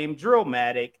Game,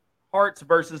 Drillmatic, Hearts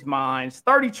versus Minds,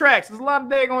 30 tracks. There's a lot of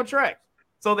daggone tracks.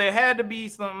 So there had to be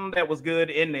something that was good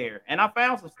in there. And I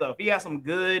found some stuff. He had some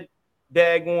good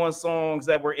daggone songs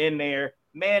that were in there.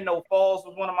 Man No Falls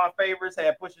was one of my favorites.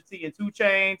 Had Pusha T and 2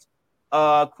 Chainz.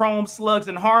 Chrome Slugs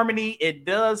and Harmony. It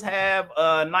does have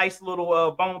a nice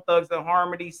little Bone Thugs and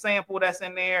Harmony sample that's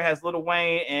in there. Has Lil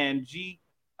Wayne and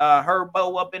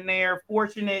Herbo up in there.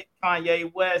 Fortunate,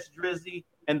 Kanye West, Drizzy,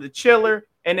 and The Chiller.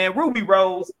 And then Ruby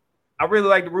Rose. I really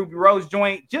like the Ruby Rose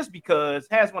joint just because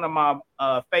it has one of my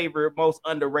favorite, most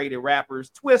underrated rappers.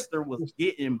 Twister was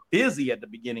getting busy at the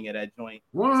beginning of that joint.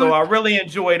 What? So I really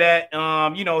enjoy that.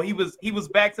 He was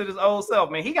back to his old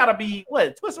self, man. He gotta be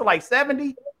Twister like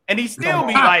 70, and he still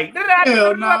be like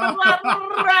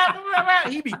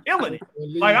he be killing it.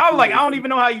 Like I was like, I don't even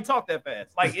know how you talk that fast.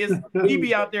 Like he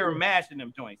be out there mashing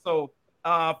them joints. So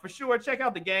for sure, check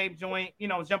out The Game joint.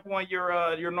 Jump on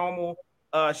your normal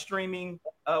streaming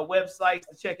websites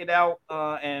to check it out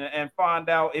and find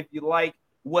out if you like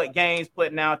what Game's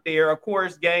putting out there. Of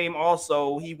course, Game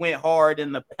also, he went hard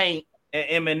in the paint at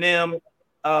Eminem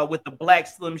with the Black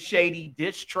Slim Shady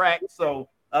diss track. So,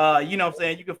 you know what I'm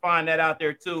saying? You can find that out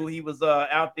there too. He was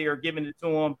out there giving it to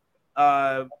him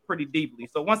pretty deeply.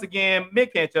 So once again,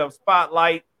 Mid Ketchup,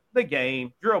 Spotlight, The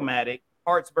Game, Drillmatic,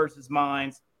 Hearts versus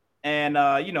Minds, and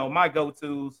my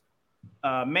go-tos,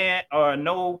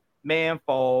 No Man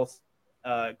Falls,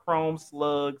 Chrome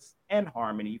Slugs, and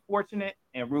Harmony, Fortunate,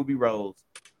 and Ruby Rose.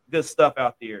 Good stuff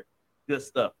out there. Good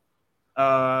stuff.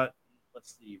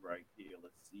 Let's see right here.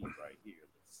 Let's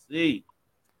see.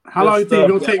 How long you think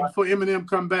it's gonna take before Eminem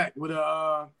come back with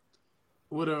a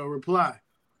reply?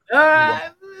 I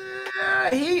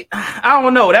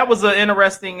don't know. That was an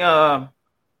interesting.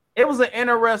 It was an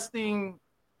interesting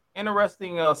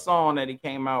song that he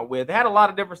came out with. It had a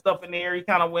lot of different stuff in there. He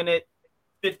kind of went at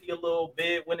 50 a little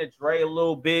bit, went at Dre a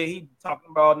little bit. He talking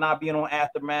about not being on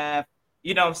Aftermath.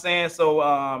 You know what I'm saying? So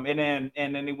and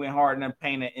then he went hard and then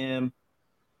painted M.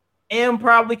 M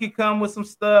probably could come with some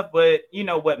stuff, but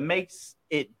what makes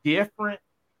it different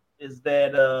is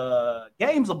that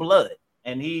Game's of blood.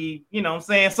 And he, you know what I'm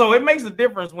saying? So it makes a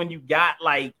difference when you got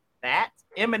like that.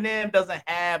 Eminem doesn't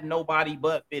have nobody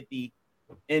but 50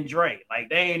 and Dre. Like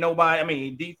they ain't nobody. I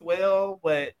mean, D12,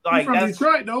 but like from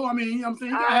Detroit though. I mean, I'm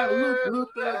saying you gotta have a little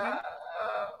thug.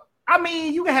 I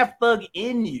mean, you can have thug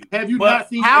in you. Have you not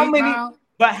seen how 8 many? Mile?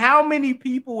 But how many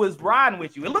people is riding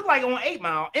with you? It looked like on 8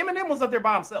 Mile, Eminem was up there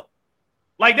by himself.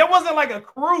 Like there wasn't like a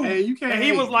crew. Hey, you can't. And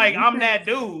he was like, "I'm that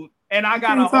dude," and I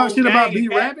got a whole talk shit about B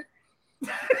Rabbit.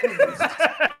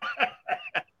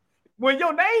 When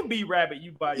your name be Rabbit,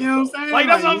 you buy yourself. You know what I'm saying? Like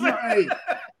that's what I'm saying.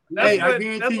 Hey, I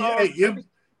guarantee you,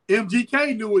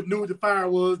 MGK knew what the fire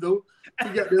was though. He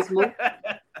got that smoke.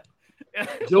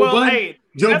 Joe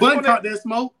Budden caught that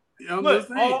smoke. You know look,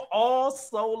 all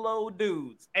solo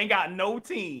dudes ain't got no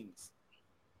teams.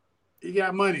 You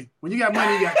got money. When you got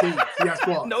money, you got teams. You got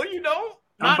squads. No, you don't.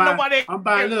 I'm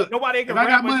buying. Look, nobody can if I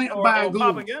got rap money, I'm buying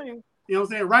pop a goons. game. You know what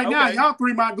I'm saying? Right now, y'all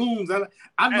three my goons.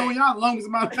 I've known y'all the longest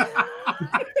amount of time.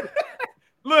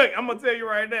 Look, I'm gonna tell you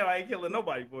right now, I ain't killing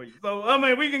nobody for you. So I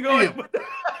mean, we can go.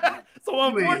 So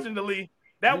unfortunately,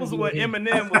 that was what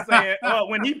Eminem was saying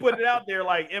when he put it out there.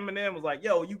 Like Eminem was like,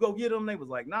 "Yo, you go get them." They was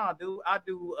like, "Nah, dude, I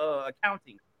do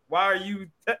accounting. Why are you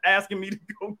asking me to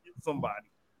go get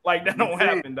somebody? Like that don't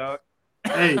happen, dog."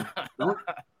 Hey,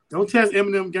 don't test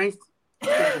Eminem gangster.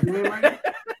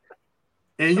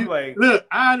 And you look,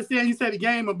 I understand you said the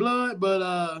game of blood, but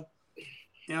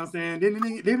you know what I'm saying? Didn't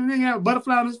the nigga have a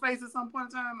butterfly on his face at some point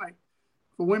in time, like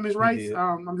for women's rights?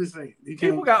 I'm just saying.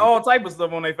 People got all type of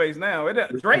stuff on their face now.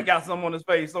 Drake got something on his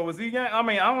face, so is he? I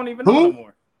mean, I don't even know no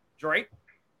more. Drake.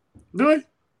 Do it?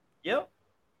 Yep.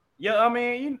 Yeah, I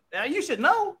mean, you should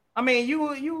know. I mean,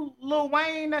 you Lil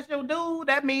Wayne, that's your dude.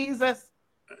 That means that's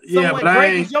but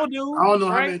Drake is your dude. I don't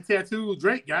know how many tattoos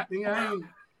Drake got.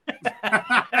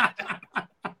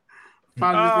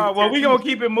 Well, we gonna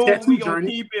keep it moving. We gonna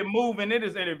keep it moving. It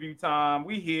is interview time.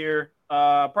 We here.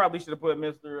 Probably should have put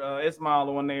Mr.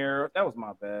 Ishmael on there. That was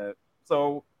my bad.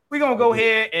 So we're gonna go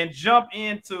ahead and jump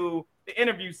into the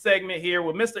interview segment here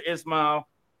with Mr. Ishmael.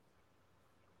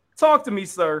 Talk to me,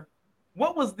 sir.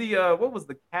 What was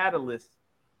the catalyst?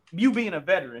 You being a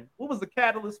veteran, what was the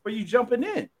catalyst for you jumping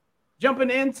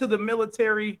into the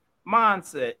military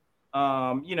mindset?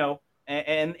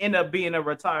 And end up being a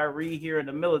retiree here in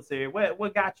the military.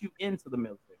 What got you into the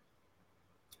military?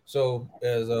 So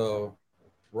as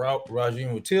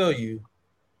Rajin would tell you,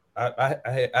 I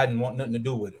didn't want nothing to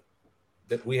do with it.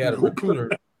 That we had a recruiter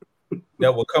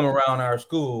that would come around our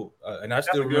school, and I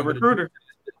still remember recruiter.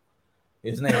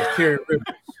 His name was Kerry Rivers.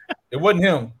 It wasn't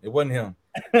him.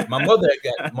 My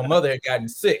mother had gotten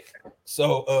sick,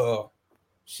 so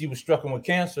she was stricken with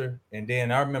cancer. And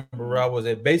then I remember I was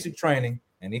at basic training.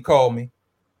 And he called me,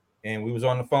 and we was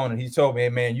on the phone, and he told me, "Hey,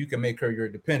 man, you can make her your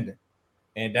dependent."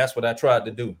 And that's what I tried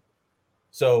to do.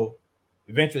 So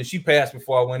eventually she passed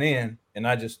before I went in, and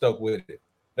I just stuck with it.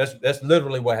 That's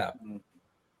literally what happened.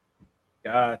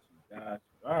 Gotcha.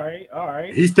 All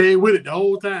right. He stayed with it the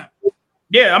whole time.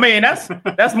 Yeah, I mean,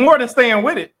 that's more than staying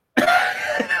with it.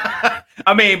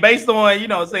 I mean, based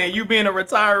on, saying you being a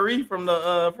retiree from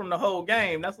the whole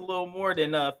game, that's a little more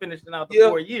than finishing out the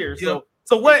 4 years. Yeah.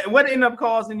 So what ended up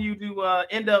causing you to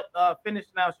end up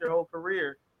finishing out your whole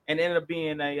career and end up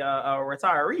being a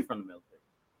retiree from the military?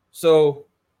 So,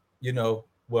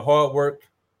 with hard work,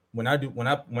 when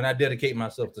I dedicate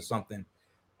myself to something,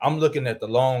 I'm looking at the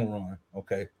long run.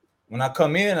 Okay. When I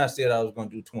come in, I said I was going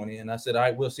to do 20, and I said, all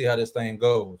right, we'll see how this thing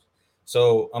goes.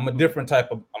 So I'm a different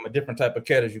type of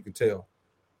cat, as you can tell.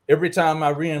 Every time I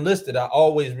re-enlisted, I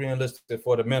always re-enlisted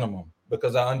for the minimum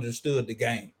because I understood the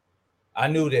game. I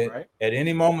knew that at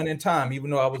any moment in time, even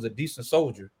though I was a decent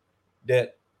soldier,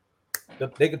 that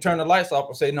they could turn the lights off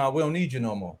and say, "No, we don't need you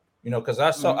no more." Because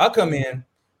I come in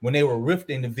when they were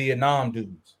rifting the Vietnam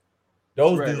dudes.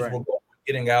 Those dudes were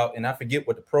getting out, and I forget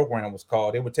what the program was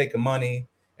called. They were taking money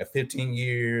at 15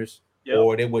 years,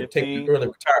 or they would take an early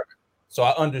retirement. So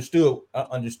I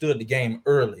understood the game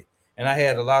early, and I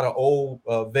had a lot of old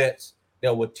vets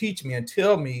that would teach me and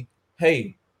tell me,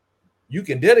 "Hey, you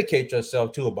can dedicate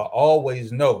yourself to it, but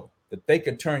always know that they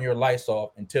could turn your lights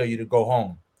off and tell you to go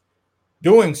home."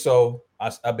 Doing so,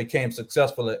 I became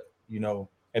successful at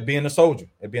being a soldier,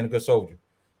 at being a good soldier.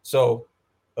 So,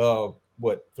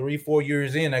 3-4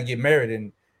 years in, I get married,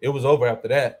 and it was over after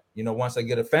that. Once I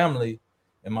get a family,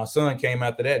 and my son came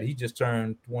after that, he just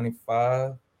turned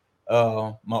 25,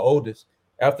 my oldest.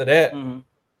 After that,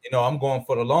 I'm going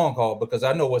for the long haul because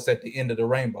I know what's at the end of the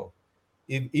rainbow.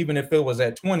 Even if it was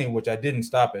at 20, which I didn't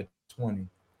stop at 20.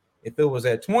 If it was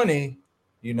at 20,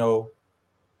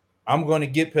 I'm going to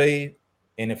get paid.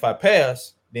 And if I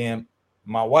pass, then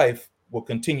my wife will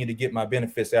continue to get my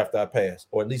benefits after I pass,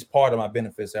 or at least part of my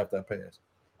benefits after I pass.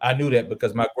 I knew that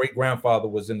because my great-grandfather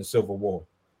was in the Civil War.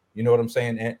 You know what I'm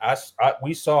saying? And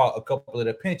we saw a couple of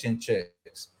the pension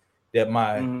checks that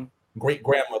my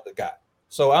great-grandmother got.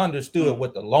 So I understood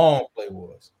what the long play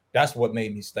was. That's what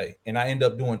made me stay. And I ended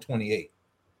up doing 28.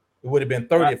 It would have been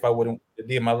 30 if I would have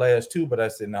did my last 2, but I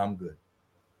said, no, I'm good.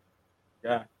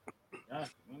 Yeah.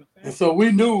 And so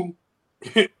we knew,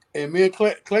 and me and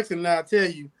Clexton and I tell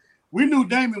you, we knew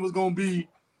Damon was going to be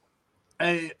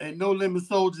a no-limit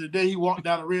soldier the day he walked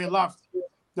down a Red Lobster.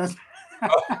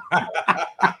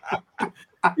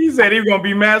 He said he was going to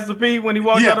be Master P when he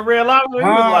walked down the Red Lobster. He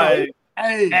was like,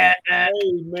 hey, man.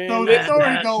 So the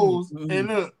story goes, and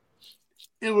look,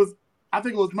 I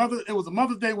think it was a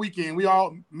Mother's Day weekend.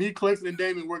 Me, Clexton, and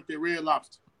Damon worked at Red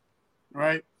Lobster,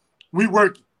 right? we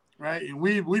working, right? And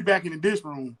we back in the dish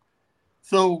room.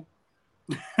 So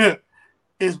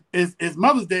it's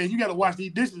Mother's Day, and you got to wash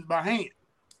these dishes by hand,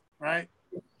 right?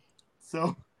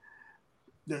 So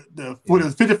what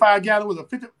is 55 gallon was a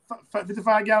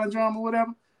 55 gallon drum or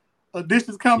whatever.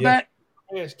 Dishes come back.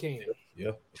 Trash can.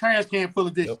 Yeah. Trash can full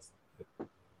of dishes.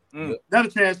 Yep. Another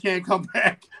trash can come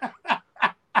back.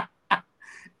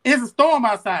 It's a storm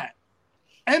outside.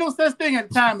 Ain't no such thing at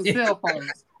the time as cell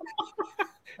phones.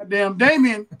 Damn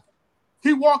Damien,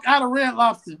 he walked out of Red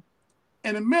Lobster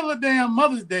in the middle of damn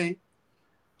Mother's Day.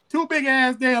 2 big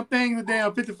ass damn things of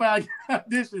damn 55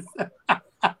 dishes.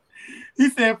 He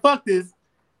said, "Fuck this,"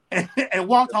 and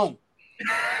walked home.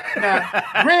 Now,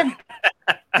 granted,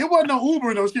 it wasn't no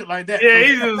Uber or no shit like that. Yeah,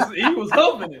 he was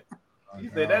hoping it. He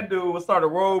said that dude would start a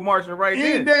road marching right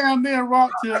there. He damn near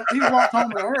walked home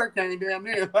in a hurricane damn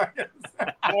near.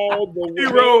 He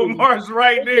road marched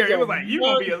right there. It was like you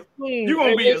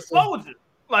gonna be a soldier.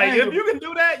 Like if you can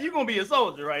do that, you gonna be a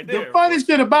soldier right there. The funny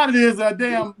shit about it is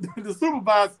damn the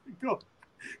supervisor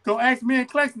go ask me and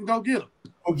Clexton go get him.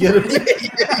 Go get him.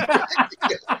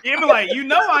 He'd be like,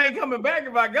 I ain't coming back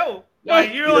if I go.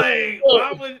 Like you're like,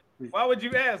 why would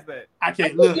you ask that? I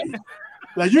can't look.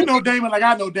 Like Damon, like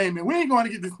I know Damon. We ain't going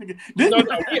to get this nigga. We are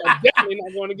definitely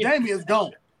not going to get Damien's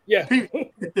gone. Yeah.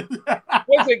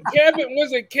 Was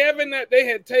it Kevin that they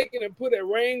had taken and put a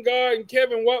rain guard, and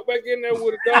Kevin walked back in there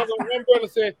with a dog on one brother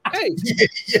and said, "Hey."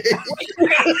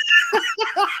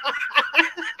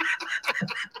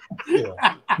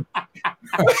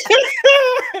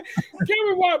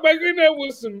 Kevin walked back in there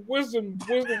with some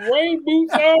rain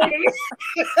boots on.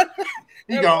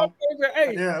 He gone.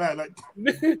 Hey. Yeah, like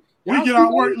we get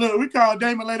out work. Look, we call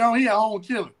Damon later on. He at home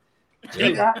chilling.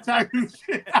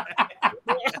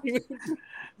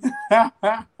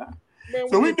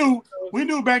 So we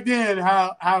knew back then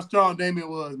how strong Damien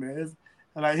was, man. It's,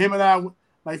 like him and I, like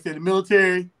I said, the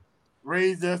military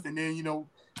raised us, and then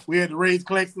we had to raise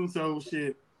Clexton. So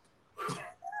shit.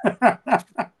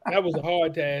 That was a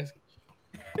hard task.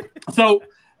 So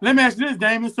let me ask you this,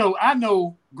 Damon. So I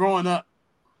know growing up,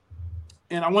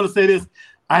 and I want to say this,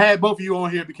 I had both of you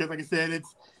on here because, like I said,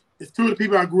 it's 2 of the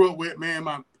people I grew up with, man.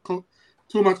 2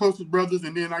 of my closest brothers,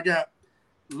 and then I got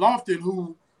Lofton,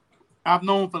 who I've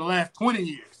known for the last 20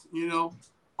 years,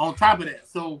 on top of that.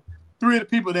 So 3 of the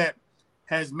people that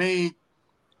has been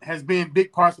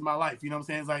big parts of my life, you know what I'm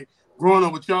saying? It's like growing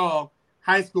up with y'all,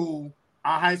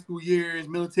 our high school years,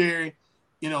 military,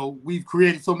 we've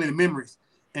created so many memories.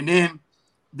 And then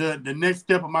the next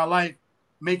step of my life,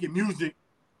 making music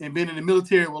and being in the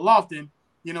military with Lofton,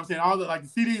 you know what I'm saying? All the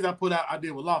CDs I put out, I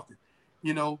did with Lofton,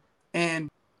 and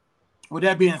with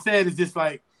that being said, it's just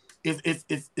like it's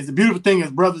a beautiful thing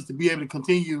as brothers to be able to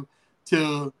continue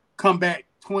to come back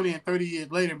 20 and 30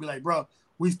 years later and be like, bro,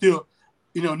 we still,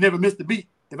 never missed a beat.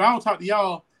 If I don't talk to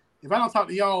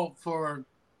y'all for,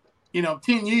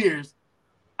 10 years,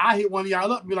 I hit one of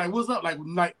y'all up and be like, what's up? Like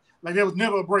there was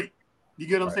never a break. You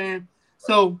get what I'm saying?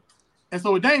 So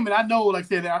with Damon, I know, like I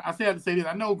said, I have to say this.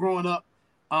 I know growing up,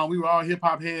 we were all hip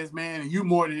hop heads, man, and you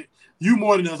more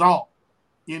than us all,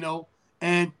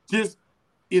 and just,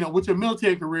 with your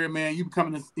military career, man, you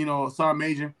becoming a sergeant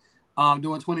major,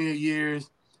 doing 28 years.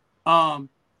 How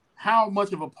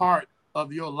much of a part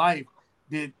of your life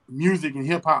did music and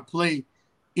hip hop play,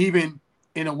 even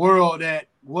in a world that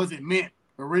wasn't meant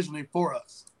originally for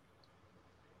us?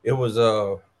 It was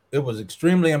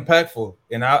extremely impactful,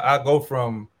 and I go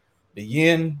from the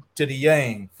yin to the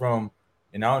yang.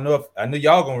 And I know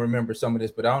y'all gonna remember some of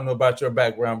this, but I don't know about your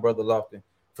background, Brother Lofton.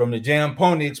 From the Jam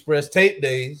Pony Express tape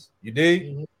days, you dig?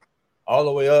 Mm-hmm. All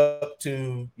the way up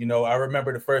to, I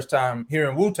remember the first time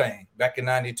hearing Wu-Tang back in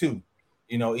 92,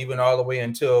 even all the way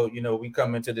until, we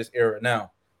come into this era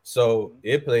now. So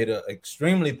it played an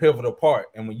extremely pivotal part.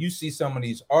 And when you see some of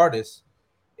these artists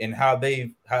and how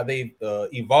they've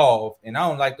evolved, and I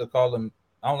don't like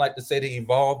to say they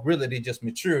evolved, really they just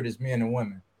matured as men and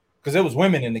women. Because there was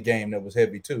women in the game that was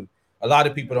heavy too. A lot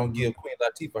of people don't give Queen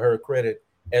Latifah her credit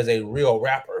as a real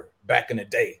rapper back in the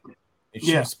day. And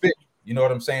she spit. You know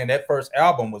what I'm saying? That first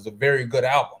album was a very good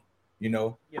album.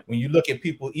 When you look at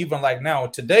people, even like now,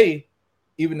 today,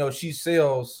 even though she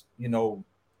sells,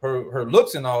 her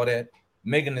looks and all that,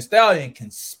 Megan Thee Stallion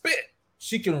can spit.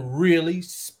 She can really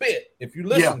spit if you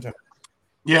listen to her.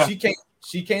 Yeah.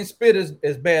 She can't spit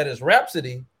as bad as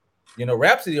Rhapsody.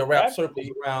 Rhapsody will wrap circles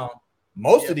around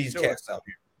most of these cats out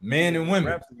here, men and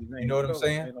women. You know what I'm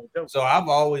saying? So I've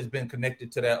always been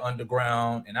connected to that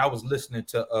underground, and I was listening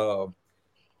to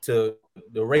the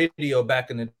radio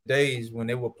back in the days when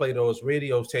they would play those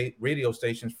radio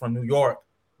stations from New York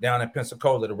down in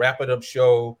Pensacola, the Wrap It Up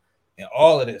show, and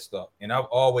all of that stuff. And I've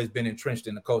always been entrenched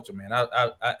in the culture, man.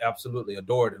 I absolutely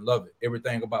adore it and love it.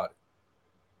 Everything about it.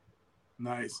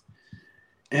 Nice.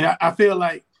 And I feel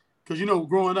like, because, you know,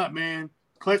 growing up, man,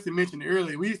 Clexton mentioned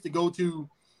earlier, we used to go to,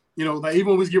 you know, like even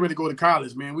when we was getting ready to go to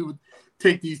college, man, we would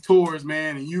take these tours,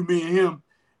 man, and you, me, and him,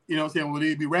 you know what I'm saying, well,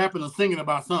 they'd be rapping or singing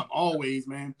about something always,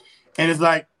 man. And it's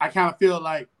like, I kind of feel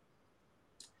like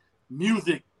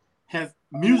music has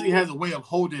a way of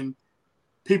holding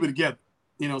people together,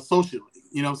 you know, socially,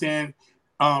 you know what I'm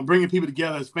saying? Bringing people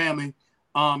together as family.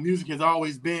 Music has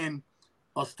always been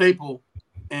a staple.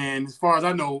 And as far as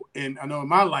I know, and I know in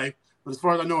my life, but as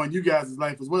far as I know in you guys'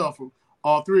 life as well, for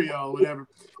all three of y'all, whatever.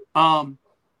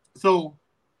 So,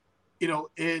 you know,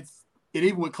 and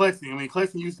even with Clexton, I mean,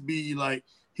 Clexton used to be like,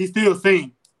 he still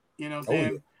sings, you know what I'm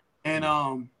saying? Yeah.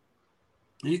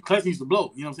 And Clexton used to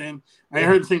blow, you know what I'm saying? I ain't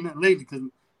heard him sing nothing lately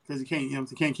because he can't, you know,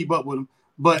 he can't keep up with him.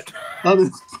 But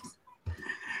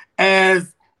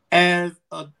as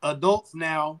adults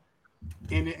now,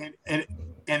 and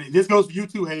this goes for you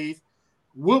too, Hayes,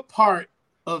 what part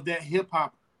of that hip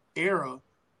hop era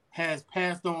has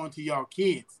passed on to y'all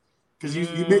kids? Because you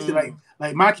mentioned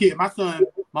like my kid, my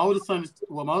oldest son is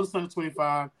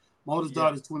 25, my oldest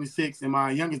daughter is 26, and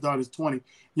my youngest daughter is 20.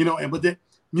 You know, but the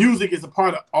music is a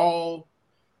part of all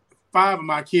 5 of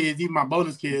my kids, even my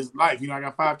bonus kids' life. You know, I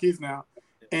got 5 kids now,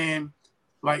 and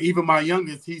like even my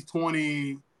youngest, he's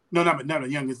 20. No, not the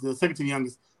youngest, the second to the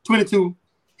youngest, 22.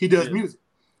 He does music.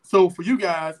 So for you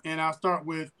guys, and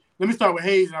let me start with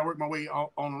Hayes, and I work my way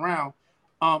on around.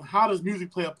 How does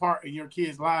music play a part in your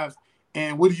kids' lives,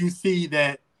 and what do you see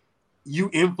that you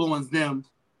influence them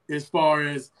as far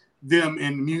as them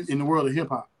in the world of hip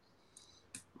hop?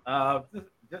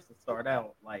 Just to start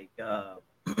out, like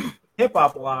hip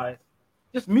hop wise,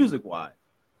 just music wise,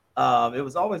 it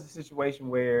was always a situation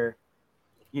where,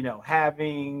 you know,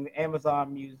 having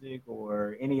Amazon Music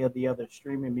or any of the other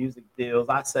streaming music deals,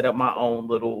 I set up my own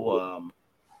little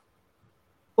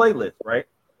playlist, right?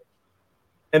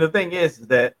 And the thing is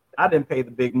that I didn't pay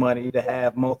the big money to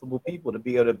have multiple people to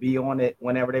be able to be on it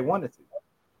whenever they wanted to.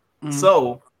 Mm-hmm.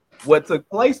 So what took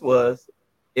place was,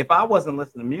 if I wasn't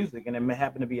listening to music, and it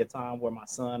happened to be a time where my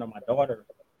son or my daughter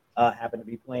happened to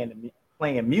be playing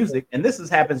music, and this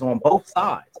happens on both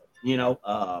sides. You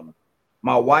know,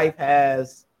 my wife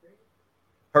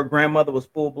her grandmother was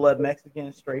full-blood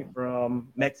Mexican, straight from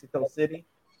Mexico City,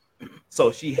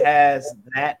 so she has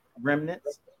that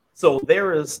remnants. So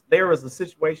there is a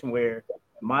situation where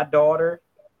my daughter,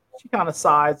 she kind of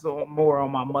sides more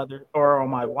on my mother or on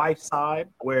my wife's side,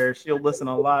 where she'll listen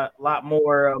a lot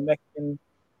more Mexican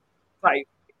type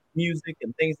music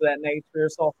and things of that nature,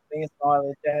 soft dance, all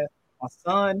that jazz. My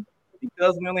son,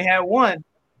 because we only had one,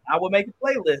 I would make a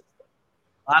playlist.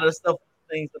 A lot of the stuff,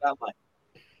 things that I like.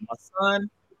 My son,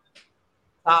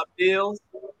 top deals.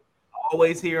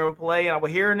 Always hear him play. I would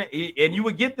hear it, and you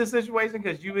would get this situation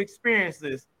because you experienced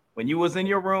this when you was in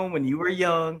your room when you were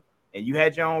young, and you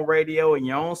had your own radio and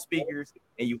your own speakers,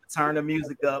 and you would turn the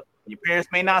music up. Your parents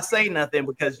may not say nothing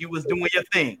because you was doing your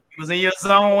thing. You was in your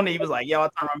zone, and he was like, "Yo, I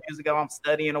turn my music up. I'm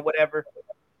studying or whatever."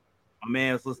 My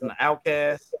man was listening to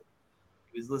Outkast.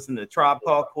 He was listening to Tribe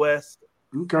Called Quest.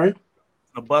 Okay.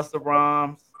 The Busta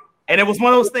Rhymes. And it was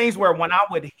one of those things where when I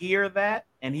would hear that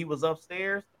and he was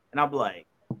upstairs, and I'd be like,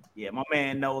 yeah, my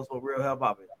man knows what real hip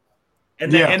hop is.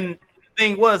 And the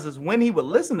thing is when he would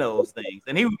listen to those things,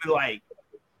 and he would be like,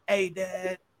 "Hey,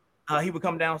 Dad," he would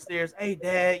come downstairs, "Hey,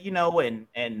 Dad," you know,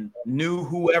 and knew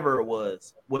whoever it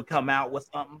was would come out with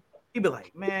something. He'd be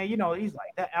like, "Man, you know," he's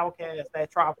like, "That Outkast,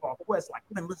 that Tribe Called Quest, like,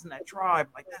 I've been listening to that Tribe,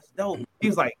 like, that's dope."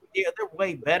 He's like, "Yeah, they're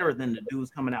way better than the dudes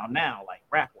coming out now, like,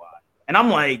 rap-wise." And I'm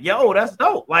like, "Yo, that's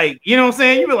dope." Like, you know what I'm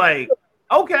saying? You'd be like,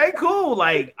 "Okay, cool.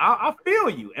 Like, I feel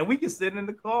you." And we can sit in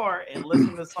the car and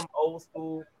listen to some old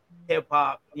school hip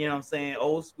hop, you know what I'm saying?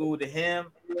 Old school to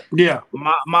him. Yeah.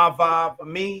 My vibe for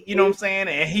me, you know what I'm saying?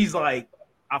 And he's like,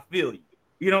 "I feel you."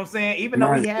 You know what I'm saying? Even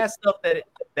though he has stuff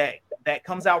that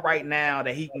comes out right now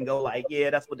that he can go like, "Yeah,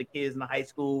 that's what the kids in the high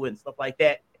school and stuff like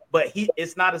that." But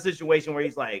it's not a situation where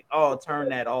he's like, "Oh, turn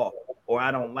that off," or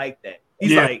 "I don't like that."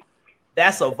 He's like,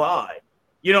 "That's a vibe."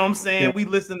 You know what I'm saying? Yeah. We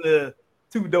listen to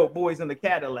Two Dope Boys in the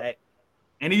Cadillac,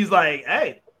 and he's like,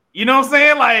 "Hey," you know what I'm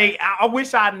saying? Like, I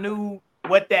wish I knew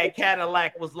what that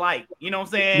Cadillac was like. You know what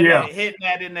I'm saying? Yeah. Hitting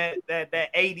that in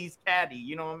that 80s caddy,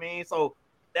 you know what I mean? So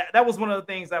that was one of the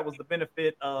things that was the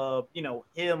benefit of, you know,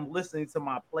 him listening to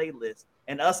my playlist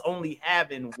and us only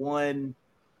having one,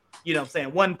 you know what I'm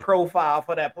saying, one profile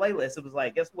for that playlist. It was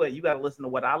like, guess what? You got to listen to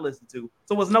what I listen to.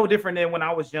 So it was no different than when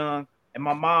I was young and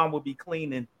my mom would be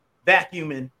cleaning,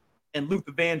 vacuuming, and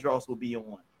Luther Vandross would be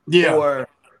on. Yeah. Or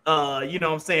you know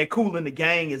what I'm saying, Kool and the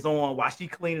Gang is on while she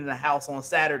cleaning the house on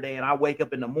Saturday, and I wake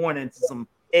up in the morning to some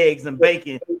eggs and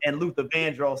bacon and Luther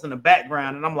Vandross in the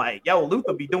background, and I'm like, yo,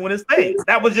 Luther be doing his thing.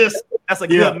 That's a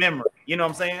good memory. You know what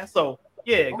I'm saying? So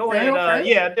yeah, go ahead.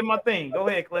 Yeah, I did my thing. Go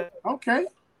ahead, Cliff. Okay.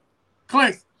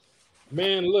 Cliff.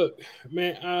 Man, look,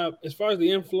 man, as far as the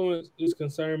influence is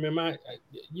concerned, man,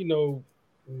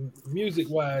 music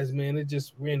wise, man, it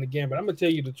just ran the gambit. I'm gonna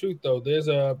tell you the truth though. There's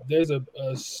a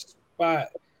spot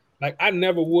like I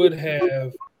never would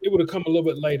have. It would have come a little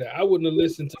bit later. I wouldn't have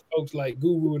listened to folks like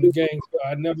Guru and the Gang.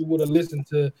 I never would have listened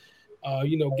to,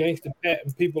 Gangsta Pat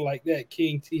and people like that.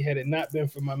 King T, had it not been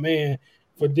for my man,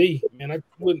 for D, man, I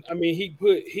wouldn't. I mean, he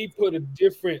put a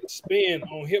different spin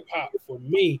on hip hop for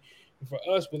me. For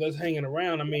us, with us hanging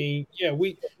around, I mean, yeah,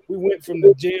 we went from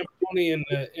the Jam Pony and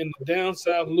the Down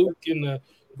South Luke and the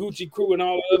Gucci Crew and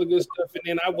all the other good stuff, and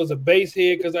then I was a bass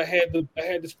head because I had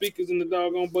the speakers in the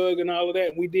doggone bug and all of that,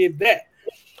 and we did that.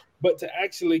 But to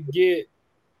actually get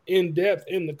in depth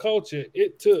in the culture,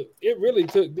 it really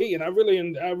took D, and I really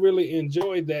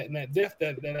enjoyed that and that depth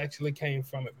that actually came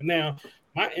from it. But now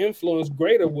my influence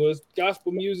greater was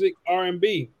gospel music,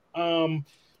 R&B.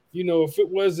 If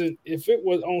it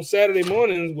was on Saturday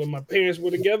mornings when my parents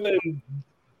were together and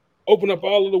open up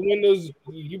all of the windows,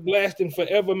 you blasting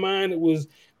Forever Mine. It was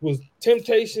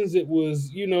Temptations. It was,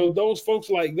 those folks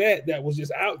like that was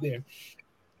just out there.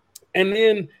 And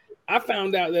then I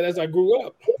found out that as I grew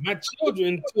up, my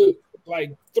children took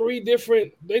three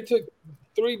different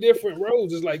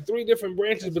roads. It's like three different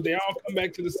branches, but they all come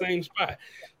back to the same spot.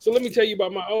 So let me tell you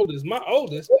about my oldest. My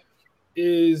oldest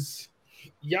is,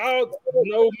 y'all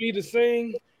know me to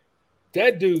sing.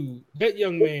 That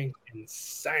young man can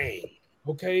sing.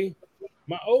 Okay.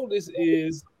 My oldest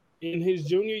is in his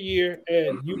junior year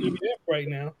at UWF right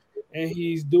now, and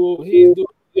he's dually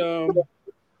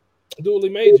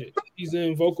majored. He's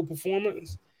in vocal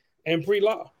performance and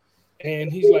pre-law.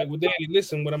 And he's like, well, Daddy,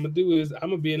 listen, what I'm gonna do is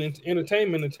I'm gonna be an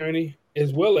entertainment attorney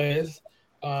as well as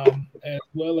I'm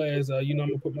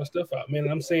gonna put my stuff out, man.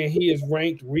 And I'm saying he is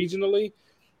ranked regionally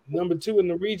number 2 in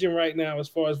the region right now as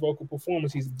far as vocal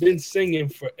performance. He's been singing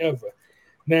forever.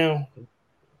 Now,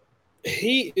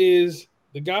 he is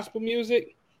the gospel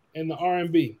music and the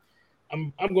R&B.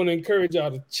 I'm going to encourage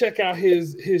y'all to check out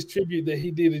his tribute that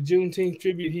he did, a Juneteenth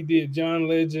tribute. He did John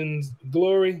Legend's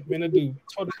Glory. Man, that dude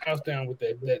tore the house down with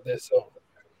that song.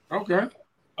 Okay.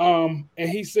 And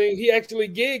he actually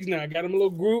gigs now. Got him a little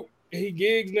group. He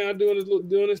gigs now doing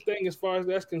his thing as far as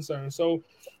that's concerned. So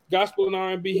gospel and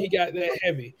R&B, he got that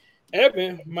heavy.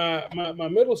 Evan, my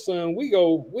middle son, we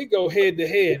go head to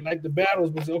head. Like the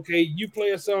battles was, okay, you play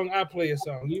a song, I play a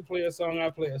song. You play a song, I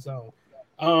play a song.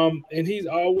 And he's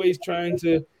always trying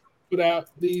to put out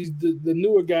the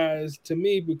newer guys to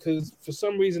me, because for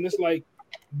some reason it's like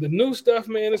the new stuff,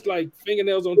 man, it's like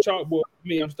fingernails on chalkboard for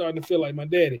me. I'm starting to feel like my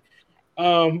daddy.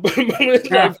 But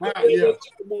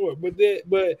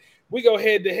we go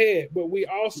head to head, but we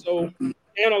also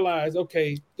analyze,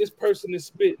 okay, this person is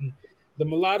spitting the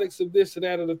melodics of this or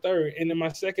that or the third. And then my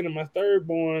second and my third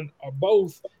born are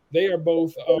both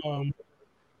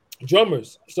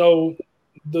drummers. So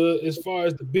as far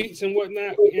as the beats and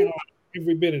whatnot, we analyze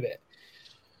every bit of that.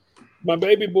 My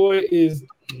baby boy is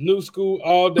new school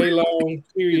all day long,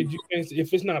 period. You can't,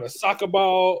 if it's not a soccer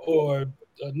ball or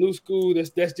a new school,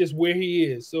 that's just where he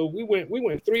is. So we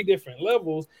went 3 different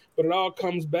levels, but it all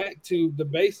comes back to the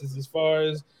basis as far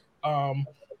as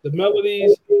the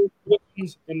melodies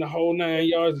and the whole 9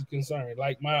 yards is concerned.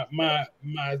 Like my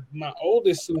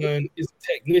oldest son is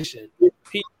a technician.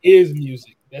 He is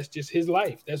music. That's just his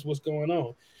life. That's what's going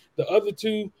on. The other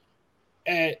 2,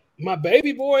 my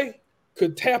baby boy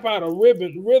could tap out a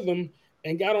rhythm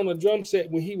and got on a drum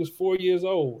set when he was 4 years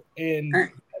old. And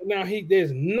now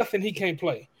there's nothing he can't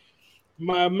play.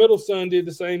 My middle son did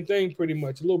the same thing, pretty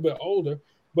much, a little bit older.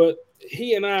 But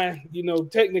he and I,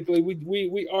 technically,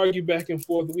 we argue back and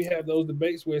forth. We have those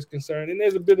debates where it's concerned, and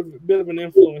there's a bit of an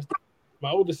influence. My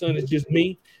oldest son is just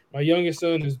me. My youngest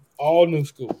son is all new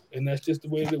school, and that's just the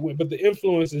way it went. But the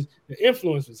influence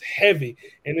was heavy,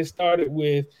 and it started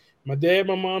with my dad,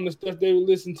 my mom, the stuff they would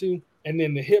listen to, and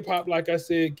then the hip hop, like I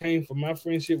said, came from my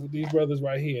friendship with these brothers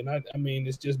right here. And I mean,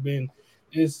 it's just been,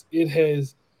 it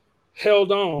has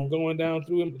held on going down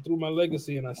through my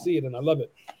legacy, and I see it, and I love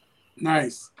it.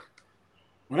 Nice.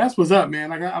 Well, that's what's up, man.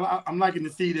 Like I'm liking to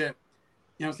see that,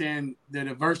 you know what I'm saying, the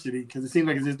diversity, because it seems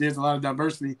like there's a lot of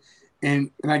diversity,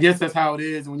 and I guess that's how it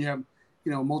is when you have,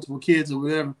 multiple kids or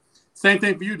whatever. Same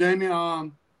thing for you,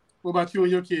 Damien. What about you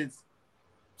and your kids?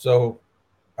 So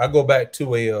I go back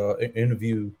to an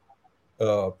interview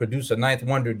producer Ninth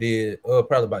Wonder did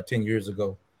probably about 10 years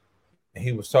ago, and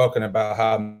he was talking about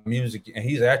how music, and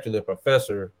he's actually a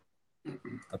professor.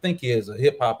 I think he is a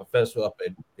hip hop professor up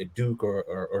at Duke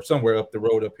or somewhere up the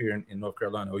road up here in North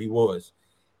Carolina, or he was.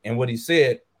 And what he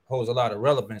said holds a lot of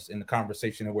relevance in the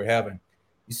conversation that we're having.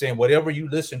 He's saying whatever you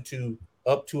listen to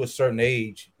up to a certain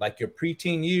age, like your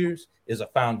preteen years, is a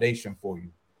foundation for you.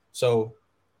 So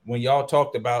when y'all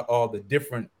talked about all the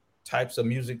different types of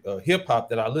music, hip hop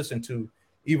that I listened to,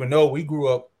 even though we grew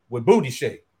up with Booty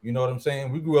Shake, you know what I'm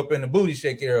saying? We grew up in the Booty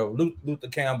Shake era of Luther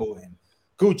Campbell and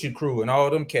Gucci Crew and all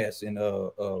them cats. And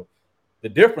the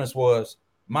difference was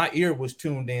my ear was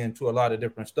tuned in to a lot of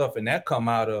different stuff, and that come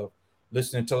out of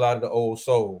listening to a lot of the old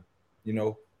soul, you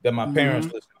know, that my parents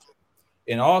listened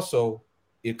to. And also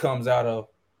it comes out of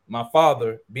my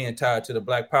father being tied to the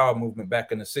Black Power movement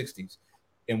back in the 60s,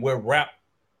 and where rap,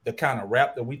 the kind of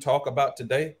rap that we talk about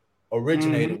today,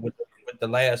 originated with the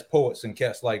last poets and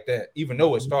cats like that. Even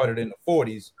though it started in the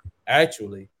 40s,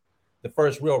 actually, the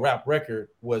first real rap record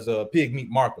was Pig Meat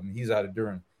Markham. He's out of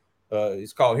Durham.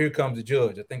 It's called Here Comes the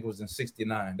Judge. I think it was in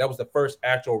 69. That was the first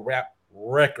actual rap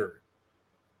record.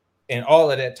 And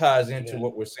all of that ties into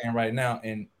what we're saying right now.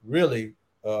 And really,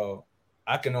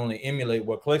 I can only emulate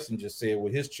what Clexton just said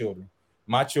with his children.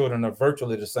 My children are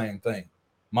virtually the same thing.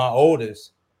 My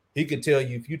oldest, he could tell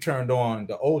you, if you turned on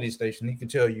the oldie station, he could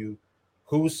tell you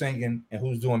who's singing and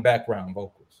who's doing background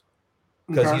vocals,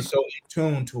 because he's so in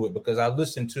tune to it, because I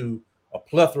listen to a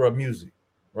plethora of music,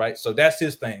 right? So that's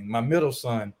his thing. My middle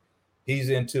son, he's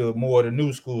into more of the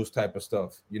new schools type of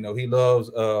stuff. You know, he loves,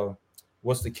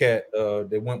 what's the cat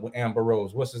that went with Amber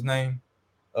Rose? What's his name?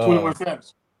 21 Savage.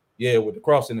 Yeah, with the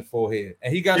cross in his forehead.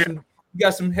 And he got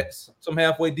some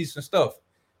halfway decent stuff.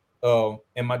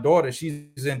 And my daughter, she's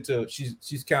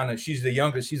the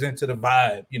youngest, she's into the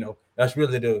vibe, you know. That's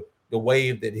really the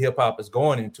wave that hip hop is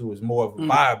going into, is more of a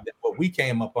vibe than what we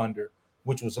came up under,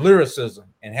 which was lyricism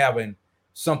and having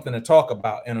something to talk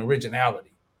about and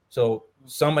originality. So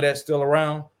some of that's still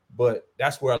around, but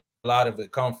that's where a lot of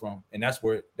it come from, and that's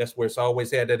where it's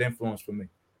always had that influence for me.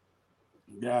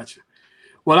 Gotcha.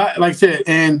 Well, like I said,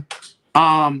 and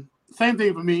same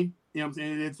thing for me. You know what I'm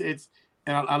saying? It's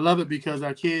and I love it because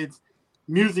our kids,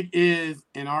 music is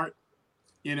an art,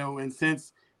 you know, and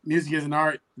since music is an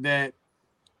art that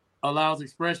allows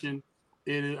expression,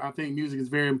 I think music is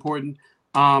very important.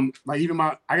 Like even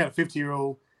I got a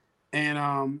 15-year-old,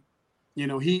 and you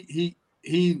know, he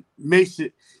makes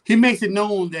it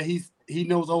known that he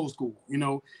knows old school. You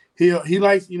know, he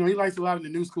likes a lot of the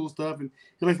new school stuff, and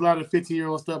he likes a lot of the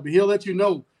 15-year-old stuff, but he'll let you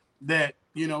know that,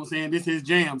 you know what I'm saying, this is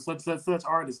jam, such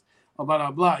artist,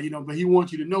 blah blah, you know, but he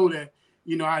wants you to know that,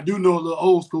 you know, I do know a little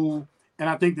old school, and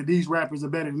I think that these rappers are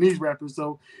better than these rappers.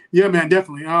 So yeah, man,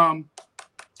 definitely.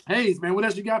 Hayes, man, what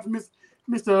else you got for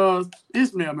Mr.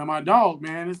 Ishmael, man, my dog,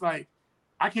 man? It's like,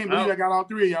 I can't believe I got all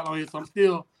three of y'all on here, so I'm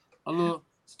still a little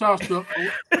starstruck.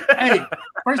 Hey,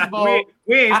 first of all,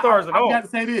 we ain't stars at all. I got to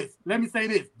say this. Let me say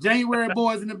this. January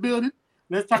Boys in the building.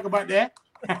 Let's talk about that.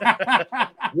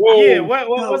 Whoa. Yeah,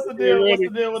 what's the deal? What's the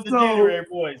deal with the January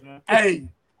Boys, man? Hey,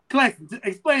 Clexton,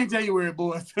 explain January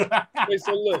Boys. Hey,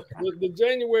 so look, the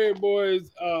January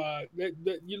Boys,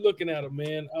 you're looking at them,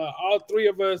 man. All three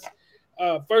of us,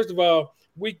 first of all,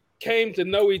 we came to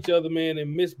know each other, man,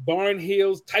 in Miss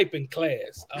Barnhill's typing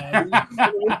class. Man,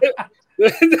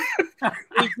 listen,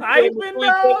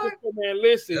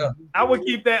 I would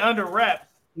keep that under wraps.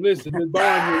 Listen, Miss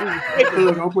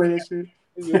Barnhill, don't play that shit.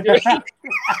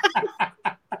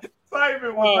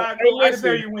 Typing was not cool. I can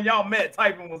tell you, when y'all met,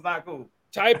 typing was not cool.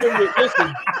 Typing has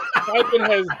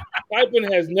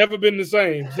never been the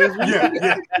same.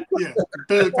 Yeah.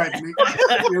 Third typing.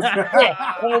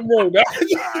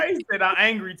 I said I'm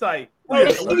angry type.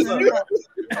 I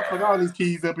put all these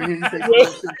keys up in here.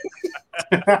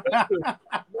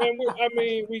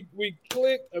 We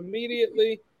clicked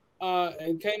immediately,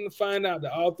 and came to find out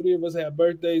that all three of us had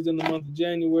birthdays in the month of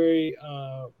January.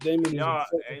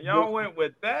 Y'all went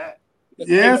with that?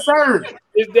 Yes, sir.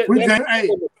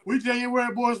 We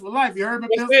January Boys for life. You heard me,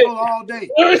 Pensacola all day.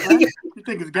 You think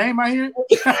it's a game out here?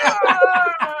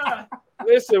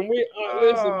 Listen, we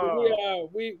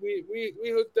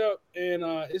hooked up, and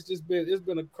it's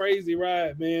been a crazy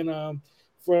ride, man.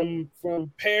 From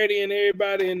parodying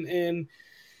everybody and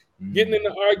getting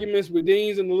into arguments with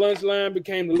Deans and the Lunch Line,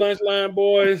 became the Lunch Line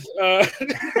Boys. Man,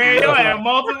 y'all have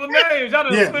multiple names. Y'all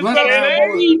done switched up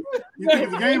names. You think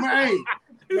it's a game of A?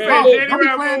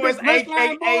 January Boys,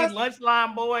 aka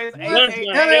Lunchline Boys,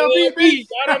 LLBB.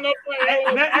 I don't know.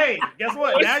 Hey, guess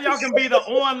what? Now y'all can be the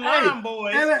online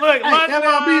boys. Look,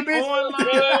 Lunchline,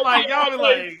 online. Like y'all be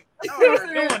like, y'all are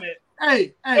doing it.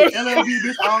 Hey, LLB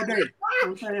this all day. You know what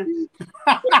I'm saying?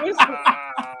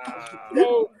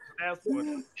 That's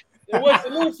funny. And what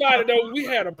solidified it though, we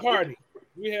had a party.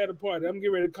 I'm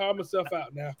getting ready to call myself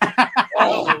out now.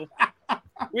 Oh,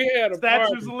 we had a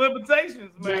Statutes party. of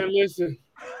limitations, man. Listen,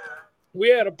 we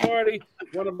had a party.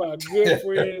 One of our good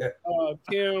friends,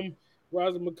 Kim,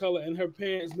 Rosa McCullough, and her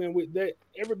parents, man,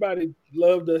 everybody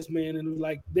loved us, man, and it was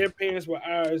like their parents were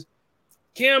ours.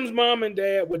 Kim's mom and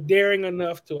dad were daring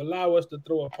enough to allow us to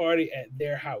throw a party at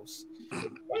their house for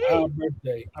our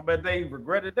birthday. I bet they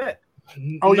regretted that.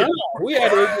 Oh yeah,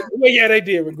 they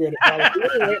did regret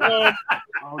it.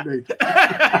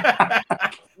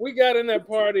 We got in that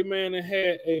party, man, and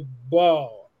had a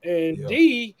ball. And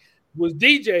D was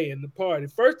DJing the party.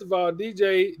 First of all, D,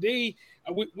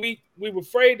 we were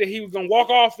afraid that he was gonna walk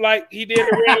off like he did in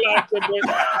real life.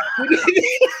 He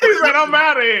said, "I'm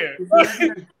out of here."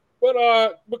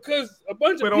 But because a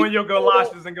bunch put of on your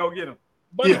galoshes and go get him.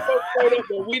 Bunch of folks showed up,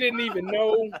 but we didn't even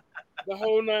know the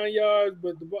whole 9 yards.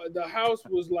 But the house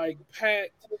was like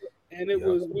packed, and it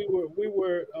was we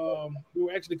were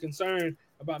actually concerned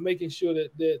about making sure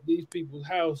that these people's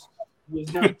house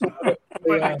was not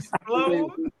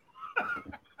explode.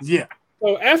 Yeah.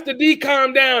 So after D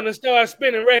calmed down and started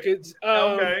spinning records,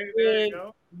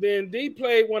 then D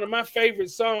played one of my favorite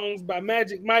songs by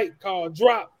Magic Mike called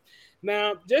 "Drop."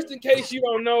 Now, just in case you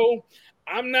don't know,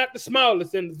 I'm not the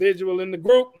smallest individual in the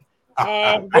group.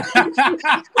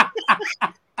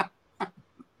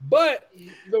 But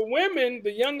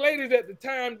the young ladies at the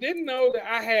time didn't know that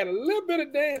I had a little bit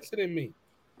of dancing in me.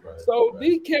 So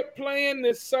D kept playing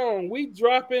this song. We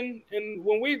dropping, and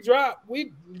when we drop,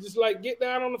 we just like get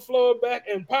down on the floor back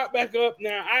and pop back up.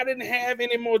 Now, I didn't have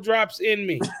any more drops in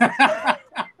me.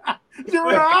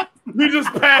 We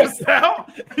just passed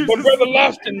out. But Brother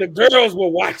Lofton, the girls were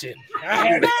watching.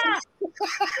 He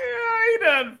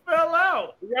done fell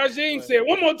out. Rajim said,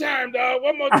 "One more time, dog.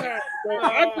 One more time." So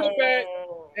I go back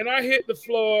and I hit the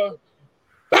floor.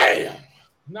 Bam!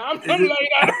 Now I'm laid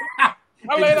out.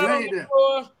 I laid out on the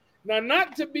floor. Now,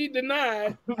 not to be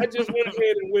denied, I just went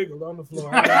ahead and wiggled on the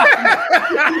floor.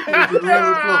 I just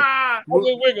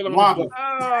wiggled on the floor.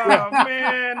 Oh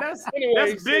man, that's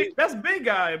big. That's big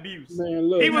guy abuse. Man,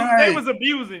 look, they was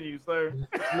abusing you, sir.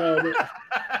 No,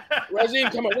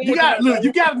 Rajim, come on. You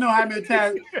gotta know how many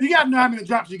times. You gotta know how many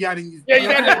drops you got in you. Yeah, you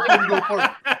gotta go first.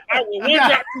 I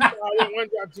went one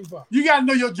drop too far. You gotta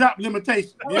know your drop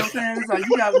limitation. You know what I'm saying? It's like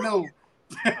you gotta know.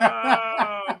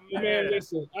 Man,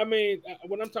 listen. I mean,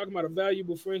 when I'm talking about a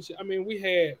valuable friendship, I mean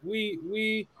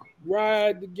we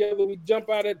ride together, we jump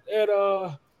out at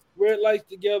red lights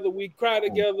together, we cry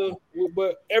together.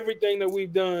 But everything that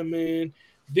we've done, man,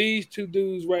 these two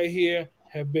dudes right here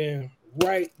have been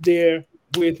right there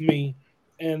with me,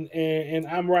 and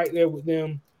I'm right there with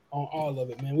them on all of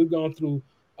it, man. We've gone through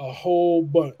a whole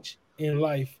bunch in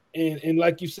life, and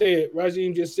like you said,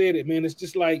 Rajim just said it, man. It's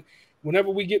just like,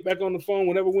 whenever we get back on the phone,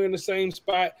 whenever we're in the same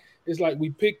spot, it's like we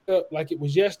picked up like it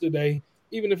was yesterday,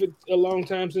 even if it's a long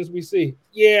time since we see.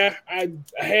 Yeah, I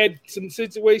had some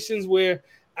situations where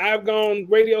I've gone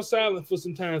radio silent for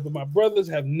some time, but my brothers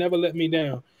have never let me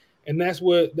down. And that's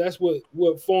what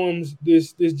forms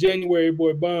this January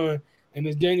boy bond, and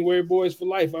this January boys for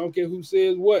life. I don't care who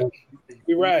says what.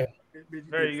 We ride.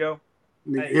 There you go.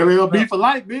 Hey, LLB for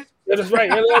life, bitch. Yeah, that's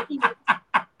right. LLB.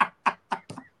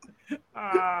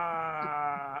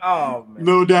 Oh man.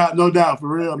 No doubt, for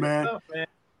real, man.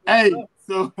 Hey,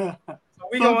 so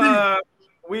we gonna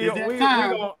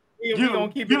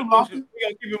keep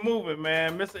it moving,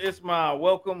 man. Mr. Ishmael,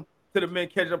 welcome to the Men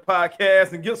Ketchup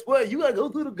podcast. And guess what? You gotta go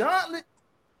through the gauntlet.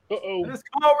 It's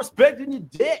called respecting your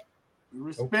debt.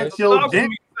 Respect your debt.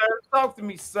 Talk to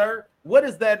me, sir. What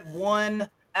is that one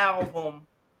album?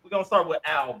 We're gonna start with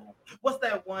album. What's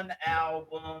that one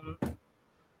album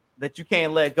that you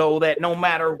can't let go, that no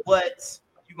matter what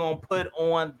you're going to put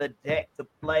on the deck to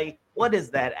play? What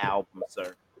is that album,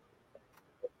 sir?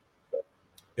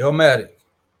 Illmatic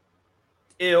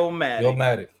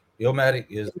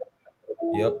is,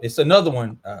 it's another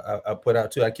one I put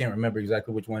out too. I can't remember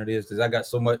exactly which one it is because I got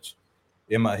so much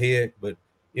in my head, but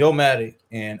Illmatic,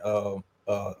 and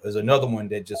there's another one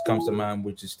that just comes to mind,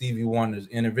 which is Stevie Wonder's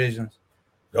Inner Visions.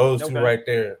 Those two right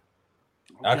there.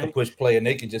 Okay. I can push play and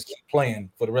they can just keep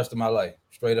playing for the rest of my life,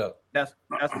 straight up. That's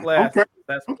classic. Okay.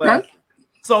 That's classic. Okay.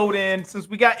 So then, since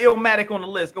we got Illmatic on the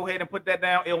list, go ahead and put that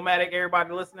down. Illmatic,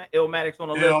 everybody listening, Illmatic's on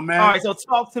the list. All right, so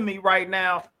talk to me right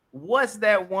now. What's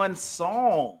that one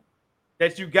song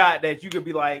that you got that you could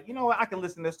be like, you know what, I can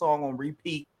listen to this song on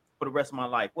repeat for the rest of my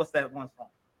life? What's that one song?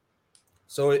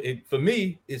 So for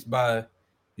me, it's by,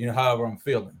 however I'm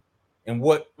feeling and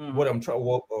what I'm trying,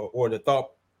 or the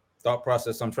thought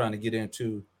process I'm trying to get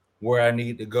into, where I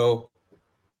need to go.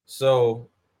 So,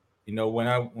 You know, when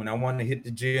I want to hit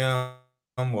the gym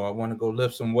or I want to go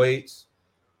lift some weights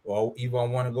or even I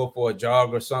want to go for a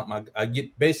jog or something, I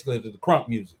get basically to the crunk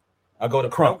music. I go to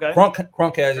crunk. Okay.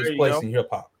 Crunk has its place go. in hip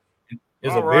hop.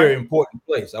 It's All a very right. important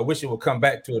place. I wish it would come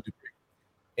back to a degree.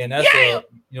 And that's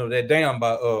that damn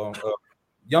by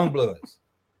Young Bloods.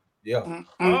 Yeah.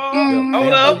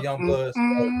 Hold up. Young Bloods.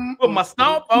 Put my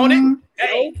stomp on it.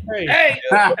 Hey.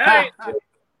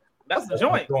 That's the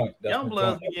joint. Young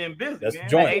Bloods be getting busy. That's man. the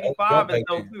joint. The 85 is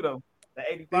dope too, though. The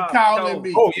 85. They calling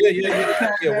me. Oh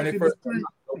yeah. When they first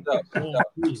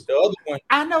the other one.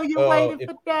 I know you waiting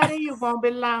for daddy. You won't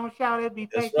be long. Shout it be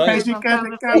patient. Right.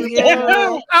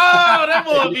 Oh, that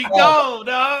boy be gold,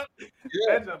 dog.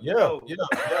 Yeah.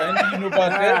 And you knew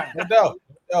about that? No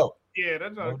doubt. Yeah,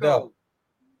 that's no doubt.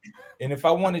 And if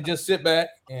I want to just sit back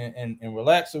and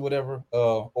relax or whatever,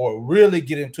 or really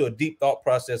get into a deep thought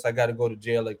process, I got to go to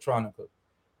J Electronica.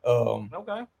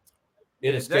 Okay.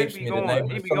 It escapes me the name of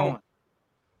the song. Going.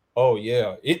 Oh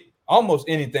yeah, it almost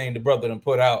anything the brother done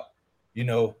put out,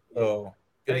 it'll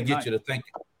get you to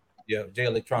thinking. Yeah, J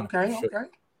Electronica. Okay.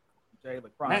 J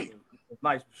Electronica is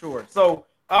nice for sure. So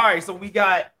all right, so we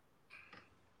got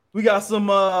some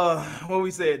what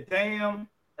we said. Damn,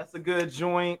 that's a good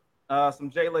joint. Some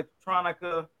J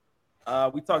Electronica.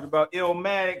 We talked about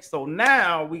Illmatic. So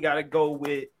now we got to go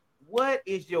with what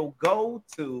is your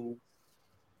go-to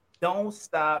don't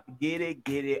stop, get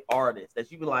it artist that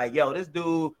you be like, yo, this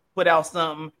dude put out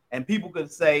something and people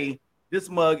could say this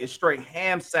mug is straight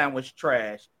ham sandwich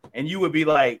trash. And you would be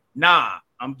like, nah,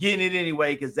 I'm getting it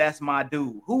anyway because that's my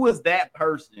dude. Who is that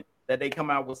person that they come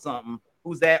out with something?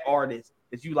 Who's that artist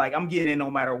that you like, I'm getting it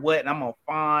no matter what, and I'm going to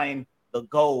find the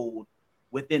gold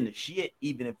within the shit,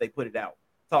 even if they put it out?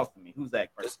 Talk to me. Who's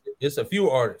that person? It's a few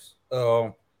artists.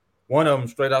 One of them,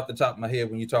 straight off the top of my head,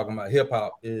 when you're talking about hip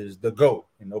hop, is the GOAT.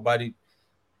 And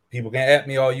people can at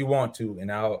me all you want to,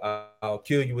 and I'll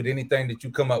kill you with anything that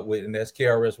you come up with, and that's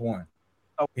KRS-One.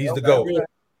 He's the GOAT.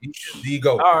 He's the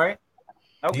GOAT. All right.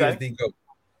 Okay. He is the GOAT.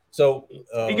 So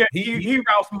he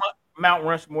routes Mount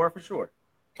Rushmore for sure.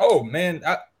 Oh man,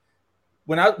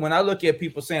 when I look at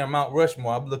people saying Mount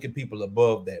Rushmore, I look at people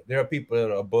above that. There are people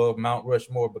that are above Mount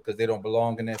Rushmore because they don't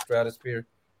belong in that stratosphere.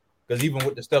 Because even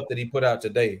with the stuff that he put out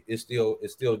today, it's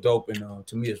still dope, and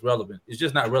to me, it's relevant. It's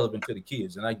just not relevant to the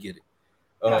kids, and I get it.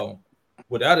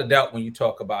 Without a doubt, when you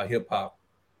talk about hip hop,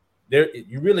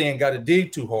 you really ain't got to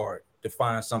dig too hard to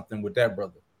find something with that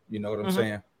brother. You know what I'm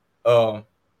saying?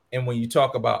 And when you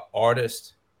talk about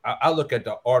artists, I look at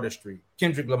the artistry.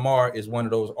 Kendrick Lamar is one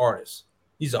of those artists.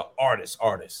 He's an artist.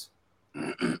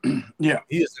 Yeah,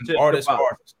 he is an artist.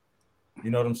 You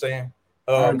know what I'm saying?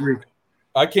 I agree.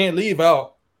 I can't leave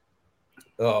out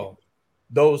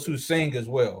those who sing as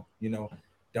well.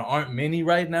 There aren't many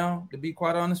right now, to be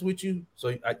quite honest with you. So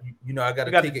I got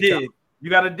to take it. You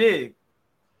got to dig.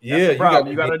 Yeah, you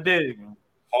got to dig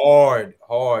hard.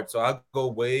 So I go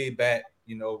way back.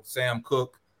 Sam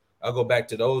Cooke. I go back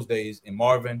to those days, and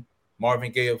Marvin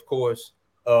Gaye, of course.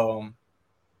 Even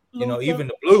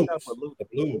the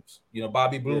blues.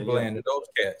 Bobby Blue Bland and those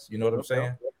cats. You know what I'm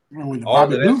saying? All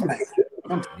Bobby Blue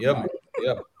Bland. Yeah, man.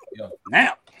 Yeah.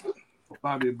 Now,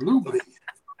 Bobby Blue Bland.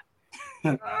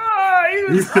 You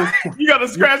got to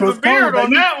scratch the beard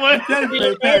on that one.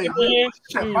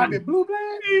 Bobby Blue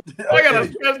Bland. I got to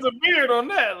scratch the beard on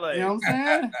that. Like, you know what I'm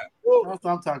saying? That's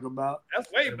what I'm talking about.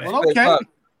 That's way back. Well,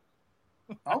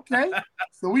 okay.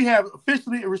 So we have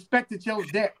officially respected your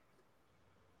deck.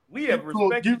 We have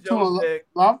respected your deck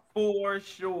for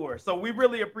sure. So we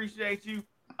really appreciate you.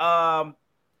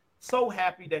 So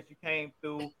happy that you came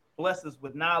through. Bless us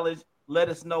with knowledge. Let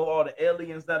us know all the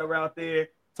aliens that are out there.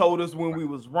 Told us when we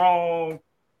was wrong.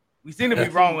 We seem to be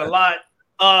wrong a lot.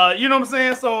 You know what I'm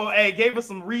saying? So, hey, gave us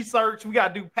some research. We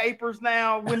got to do papers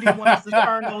now. Wendy wants us to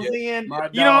turn those in. You know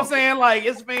what I'm saying? Like,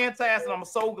 it's fantastic. I'm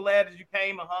so glad that you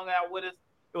came and hung out with us.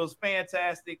 It was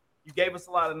fantastic. You gave us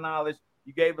a lot of knowledge.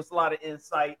 You gave us a lot of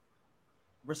insight.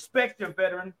 Respect your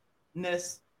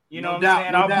veteranness. You know what I'm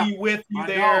saying? I'll be with you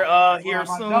there here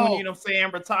soon. You know what I'm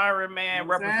saying? Retiring, man,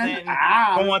 representing,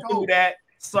 going through that,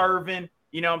 serving.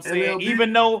 You know what I'm saying?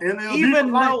 Even though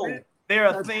there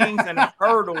are things and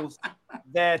hurdles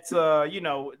that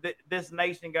this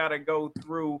nation got to go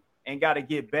through and got to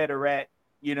get better at.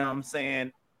 You know what I'm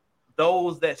saying?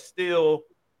 Those that still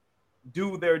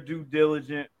do their due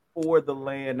diligence for the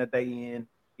land that they in.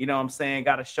 You know what I'm saying?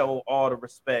 Got to show all the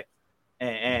respect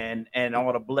and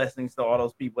all the blessings to all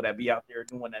those people that be out there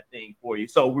doing that thing for you.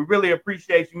 So we really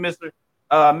appreciate you, Mr.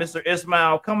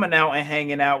 Ishmael, coming out and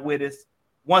hanging out with us.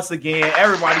 Once again,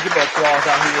 everybody give an applause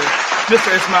out here.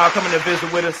 Mr. Ishmael coming to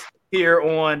visit with us. here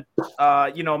on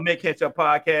Make Ketchup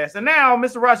Podcast. And now,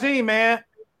 Mr. Rajim, man,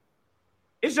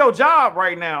 it's your job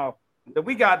right now that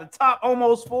we got the top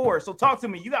almost 4. So talk to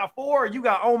me. You got 4 or you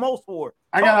got almost 4?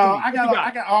 I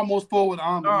got almost 4 with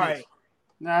All right.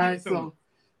 All right. So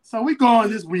we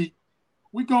going this week.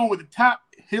 We going with the top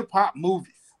hip hop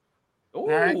movies. Ooh,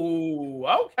 right?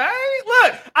 Okay.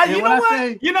 Look,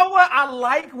 you know what? I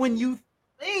like when you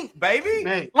think, baby.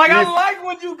 Hey, I like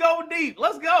when you go deep.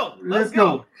 Let's go. Let's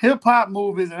go. Hip hop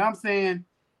movies, and I'm saying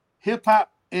hip hop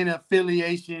in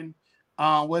affiliation,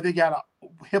 where they got a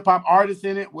hip hop artist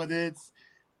in it, whether it's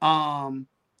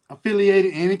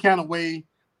affiliated in any kind of way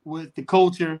with the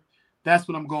culture. That's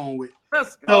what I'm going with.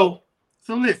 Let's go.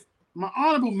 So listen,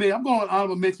 I'm going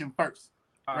honorable mention first.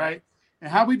 All right. And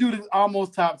how we do this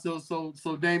almost top, so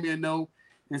Damian know,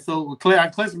 and so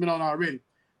Clexton been on already.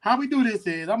 How we do this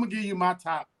is I'm gonna give you my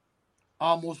top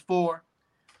almost 4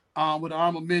 with an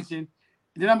honorable mention,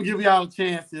 and then I'm gonna give y'all a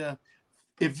chance to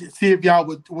see if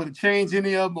y'all would change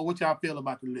any of them or what y'all feel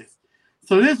about the list.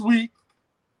 So this week,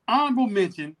 honorable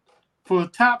mention for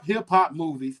top hip hop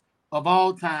movies of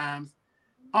all times.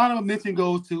 Honorable mention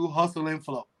goes to Hustle and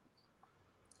Flow.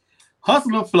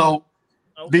 Hustle and Flow,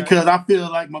 because I feel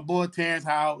like my boy Terrence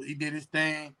Howard, he did his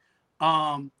thing,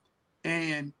 and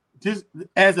just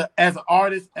as an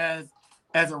artist, as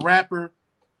a rapper,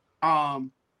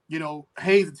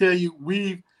 Hayes to tell you,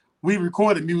 we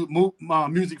recorded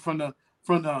music from the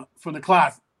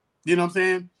closet. You know what I'm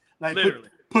saying? Like literally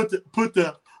put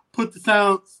the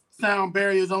sound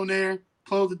barriers on there,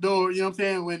 close the door. You know what I'm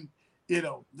saying? When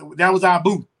that was our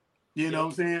booth. You know what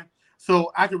I'm saying?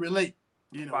 So I can relate.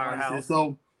 Firehouse.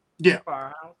 So yeah,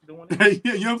 Firehouse doing it.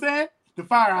 You know what I'm saying? The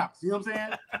Firehouse. You know what I'm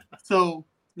saying? So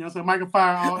so Michael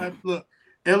Fire all that. Look,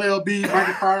 LLB,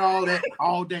 Michael Fire all that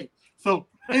all day. So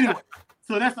anyway,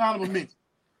 so that's the honorable mention.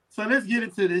 So let's get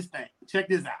into this thing. Check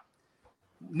this out.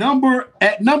 Number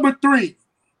 3,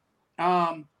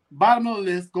 bottom of the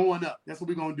list going up. That's what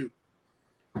we're gonna do.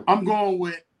 I'm going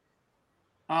with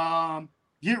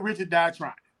Get Rich or Die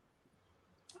Trying.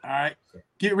 All right,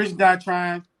 Get Rich or Die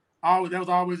Trying. That was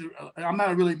always. I'm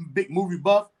not a really big movie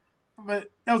buff,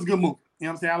 but that was a good movie. You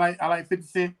know what I'm saying? I like 50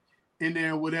 Cent in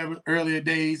there, whatever, earlier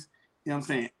days. You know what I'm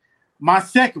saying? My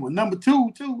second one, number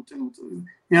 2. You know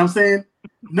what I'm saying?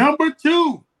 Number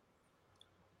 2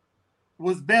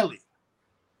 was Belly.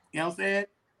 You know what I'm saying?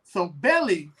 So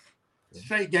Belly,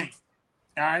 straight gangster.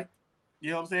 All right?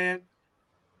 You know what I'm saying?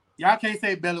 Y'all can't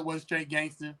say Belly was straight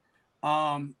gangster.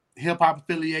 Hip-hop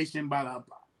affiliation, blah, blah,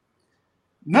 blah.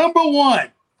 Number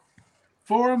 1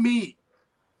 for me,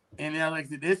 and like I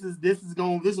said, this is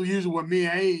usually where me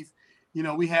and Hayes,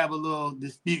 we have a little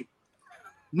dispute.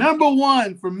 Number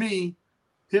 1 for me,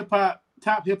 top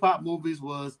hip hop movies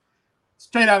was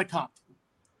Straight Outta Compton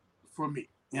for me.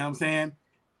 You know what I'm saying?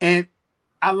 And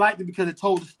I liked it because it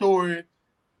told the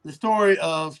story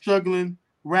of struggling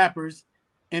rappers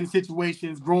in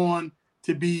situations growing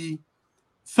to be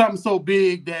something so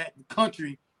big that the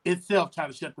country itself tried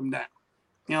to shut them down.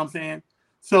 You know what I'm saying?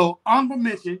 So honorable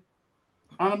mention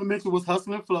was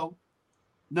Hustle and Flow.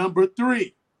 Number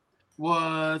 3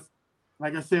 was,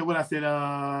 like I said,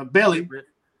 Belly.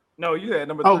 No, you had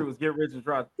number 3 was Get Rich or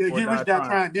Die. Get Rich or Die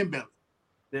Trying, then Belly.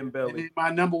 And then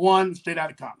my number 1, Straight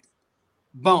Outta Compton.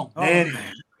 Boom. All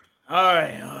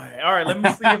right. Let me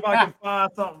see if I can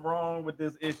find something wrong with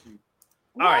this issue.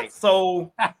 All right,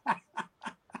 so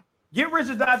Get Rich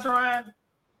or Die Trying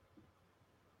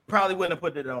probably wouldn't have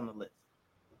put it on the list.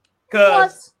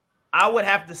 Because I would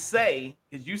have to say,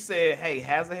 because you said, hey,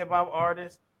 has a hip-hop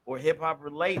artist or hip-hop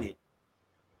related,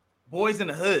 Boys in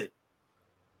the Hood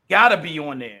gotta be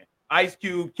on there. Ice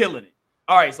Cube killing it.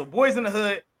 All right, so Boys in the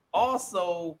Hood.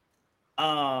 Also,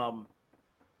 man,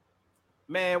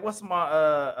 what's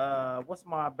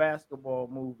my basketball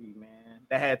movie, man,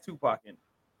 that had Tupac in it?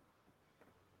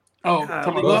 Oh,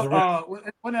 Above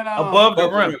the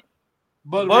Rim.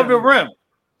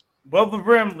 Above the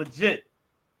Rim, legit.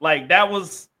 Like, that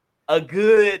was a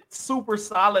good, super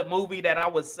solid movie that I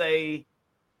would say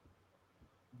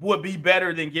would be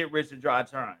better than Get Rich or Die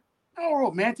Trying. Oh,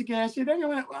 romantic ass shit. I'm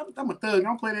a thug. I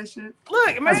don't play that shit.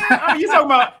 Look, man, you talking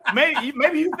about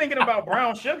maybe you thinking about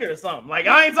Brown Sugar or something. Like,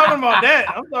 I ain't talking about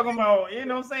that. I'm talking about, you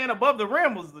know what I'm saying? Above the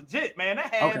Rim was legit, man.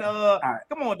 That had right.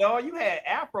 Come on, dog. You had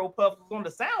Afro Puffs on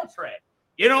the soundtrack.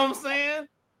 You know what I'm saying?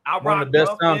 I rock the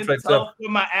best soundtracks tough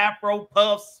with my Afro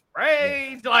Puffs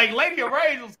Rage. Like, Lady of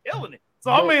Rage was killing it.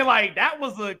 So I mean, like, that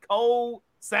was a cold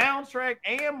soundtrack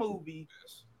and movie.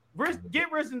 Get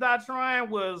Rich and Die Trying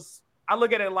was, I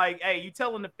look at it like, hey, you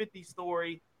telling the 50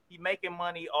 story, he making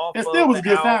money off. It still was a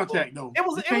good album. soundtrack though. It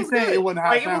was good. It wasn't a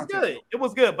high soundtrack. It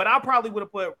was good. But I probably would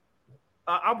have put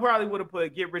I probably would have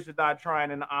put Get Rich or Die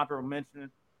Trying in the honorable mention.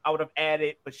 I would have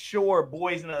added, for sure,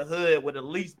 Boys in the Hood would at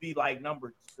least be like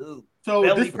number 2. So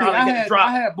Belly this thing,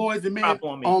 I had Boys and Men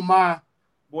on my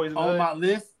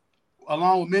list,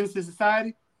 along with Menace to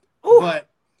Society. Ooh. But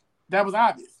that was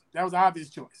obvious. That was an obvious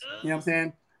choice. You know what I'm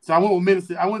saying? So I went with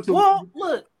Menace. I went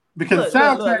to because the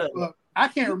soundtrack. I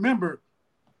can't remember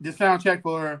the soundtrack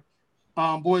for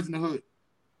Boys in the Hood.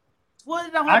 Well,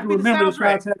 I can remember the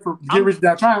soundtrack for Get Rich or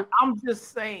Die Trying. I'm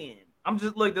just saying.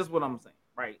 Look, this is what I'm saying,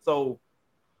 right? So,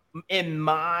 in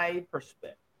my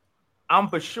perspective, I'm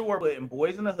for sure putting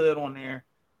Boys in the Hood on there.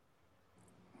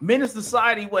 Menace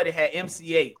Society, it had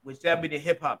MC8, which that'd be the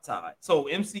hip hop tie. So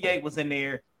MC8 was in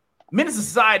there. Menace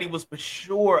Society was for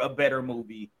sure a better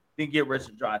movie than Get Rich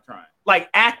or Die Trying. Like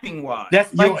acting wise,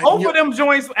 both of them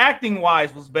joints acting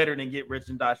wise was better than Get Rich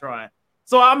and Die Trying.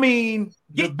 So I mean,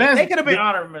 they could have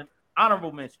been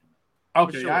honorable mention.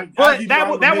 Okay, sure. But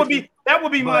that would be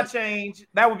my change.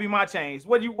 That would be my change.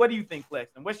 What do you think,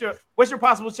 Clexton? What's your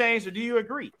possible change, or do you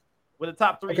agree with the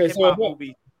top 3 hip hop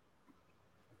movies?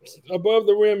 Above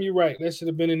the Rim, you're right. That should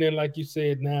have been in there, like you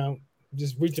said. Now,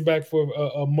 just reaching back for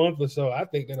a month or so, I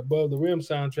think that Above the Rim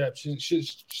soundtrack should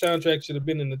have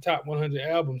been in the top 100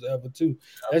 albums ever too.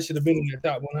 That should have been in the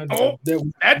top 100. Oh,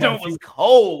 that joint was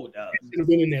cold. Should have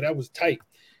been in there. That was tight.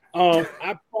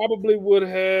 I probably would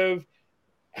have.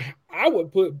 I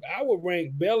would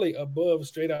rank Belly above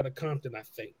Straight Outta Compton. I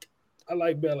think I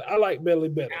like Belly. I like Belly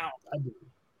better. I do.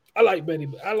 I like Belly.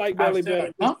 I like Belly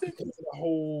better. The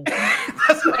whole.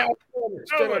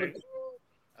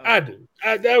 I do.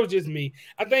 That was just me.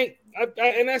 I think,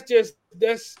 and that's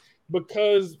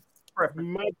because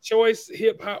my choice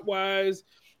hip hop wise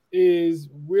is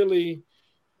really,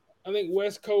 I think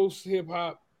West Coast hip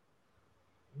hop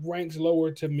ranks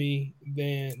lower to me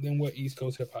than what East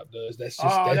Coast hip hop does. That's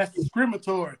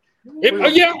discriminatory.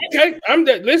 Yeah, okay.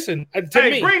 Listen.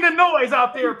 Bring the noise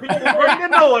out there, people. Bring the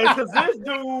noise, because this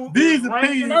dude. These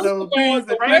opinions, though,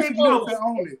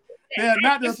 only. They're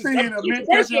not the opinion of Mint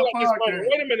Ketchup podcast.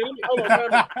 Wait a minute. Hold on.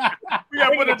 We got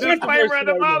to put a disclaimer at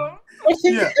the bottom.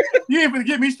 Yeah, you ain't gonna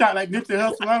get me shot like Nipsey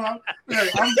Hussle. I'm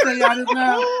telling y'all this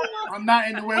now. I'm not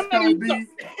in the West Coast beat.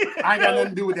 I ain't got nothing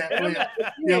to do with that player.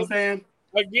 You know what I'm saying?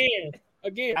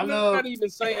 Again. I'm not even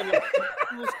saying that.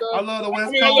 I love the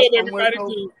West Coast. I love everybody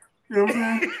too. You know what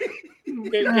I'm saying?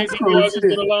 Get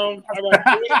along.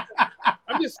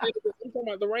 I'm just saying. I'm talking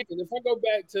about the rankings. If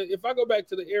I go back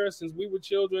to the era since we were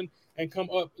children and come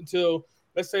up until,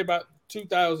 let's say, about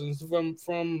 2000s,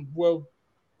 from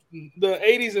the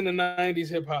 80s and the 90s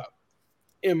hip hop,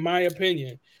 in my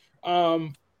opinion,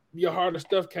 your harder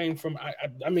stuff came from.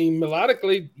 I mean,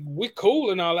 melodically, we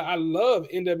cool and all that. I love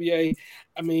NWA.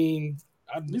 I mean,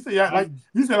 you said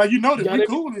you know this. We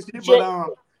cool and shit, but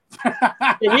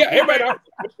everybody.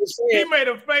 He made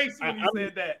a face when he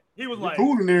said that. He was like,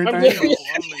 cool and everything.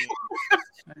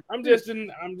 Did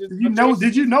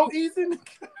you know Ethan?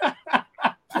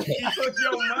 He took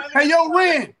your money. Hey, yo,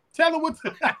 Ren, tell him what.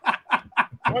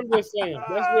 I'm just saying.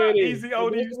 That's where it is. Easy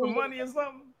owed you some money or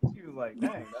something. He was like,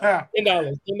 dang. $10.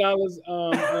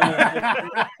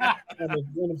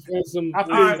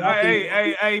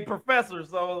 Hey, professor.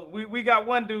 So we got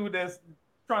one dude that's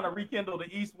trying to rekindle the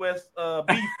East-West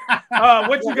beef.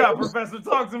 What you got, Professor?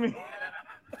 Talk to me.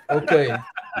 Okay.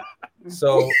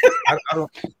 So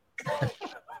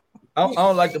I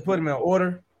don't like to put them in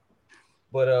order,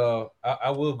 but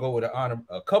I will go with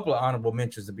a couple of honorable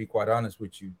mentions, to be quite honest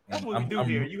with you. That's what we do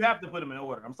here. You have to put them in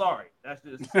order. I'm sorry. That's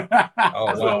just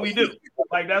what we do.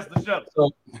 Like, that's the show. So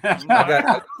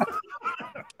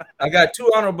I got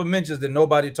 2 honorable mentions that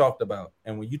nobody talked about.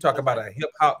 And when you talk about a hip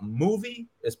hop movie,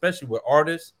 especially with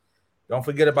artists, don't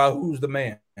forget about Who's the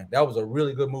Man. That was a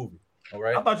really good movie. All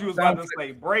right. I thought you was about to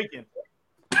say Breaking.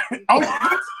 Hold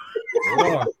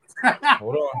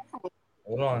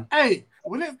on. Hey,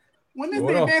 when this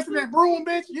nigga dancing that broom,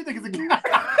 bitch, you think it's a guy?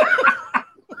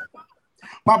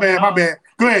 My bad.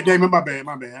 Go ahead, Damon. My bad.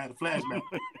 I had a flashback.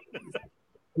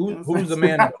 Who's the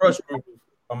Man in Crush Groove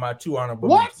are my 2 honorable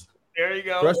mentions. There you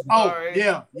go.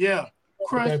 Yeah.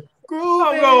 Crush Groove.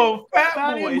 I'm going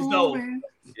Fat Boys, though.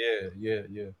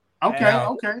 Yeah.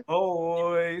 Okay.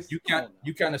 Boys. You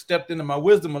kind of stepped into my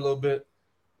wisdom a little bit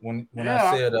when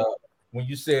I said when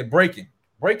you said Breaking.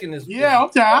 Breaking is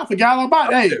I forgot all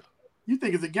about it. Hey, you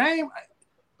think it's a game?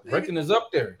 Breaking is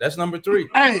up there. That's number 3.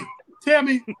 Hey, tell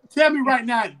me right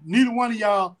now, neither one of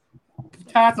y'all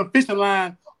tied some fishing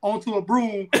line onto a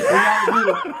broom.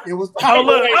 It was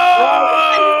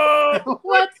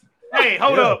what? Hey,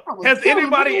 hold up. Has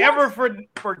anybody ever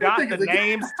forgot the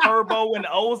names Turbo and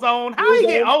Ozone? How you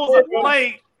get Ozone?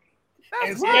 Like,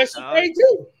 And Special K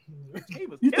too. He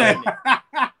was You killing think? it.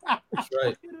 That's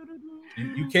right.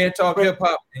 You can't talk hip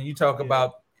hop and you talk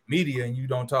about media and you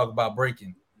don't talk about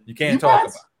breaking. You can't talk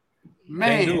about it.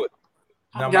 Man, Can't do it.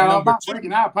 I Now, forgot my all number about 2.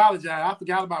 breaking. I apologize. I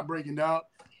forgot about breaking, dog.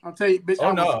 I'll tell you, bitch. Oh,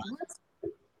 I was,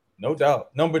 no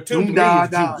doubt. Number 2 doom to me da is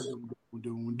da, Juice.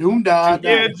 doom da da.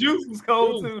 Yeah, Juice was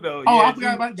cold too, though. Oh, Yeah, I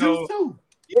forgot about Juice too.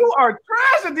 You are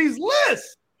trash at these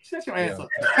lists. Shut your ass up.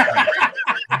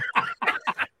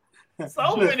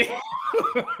 So many.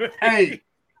 Hey,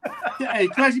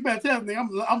 Clutch, you better tell me. I'm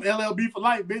LLB for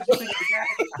life, bitch.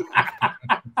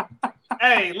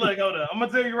 Hey, look, hold on. I'm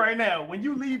gonna tell you right now. When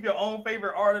you leave your own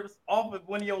favorite artist off of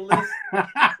one of your lists,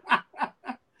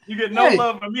 you get no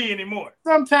love from me anymore.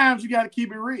 Sometimes you got to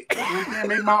keep it real. You know what I'm saying?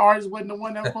 Maybe my artist wasn't the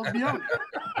one that was supposed to be on it.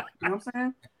 You know what I'm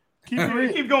saying? Keep it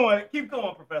real. Keep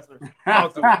going, Professor.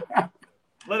 Talk to me.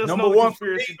 Let us Number know the 1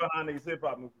 conspiracy behind these hip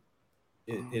hop movies.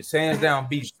 It's hands down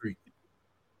Beat Street.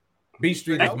 Beat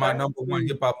Street is my number 1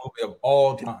 hip hop movie of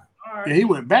all time. All right. Yeah, he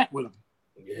went back with him.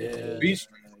 Yeah. Beat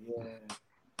Street.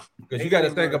 Because you got to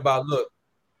think about, look,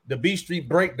 the Beat Street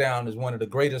Breakdown is one of the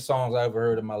greatest songs I ever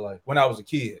heard in my life when I was a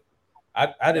kid.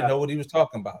 I didn't know what he was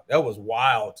talking about. That was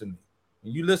wild to me.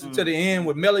 When you listen to the end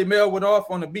with Melly Mel went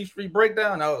off on the Beat Street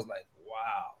Breakdown, I was like,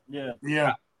 wow.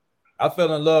 Yeah. I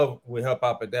fell in love with hip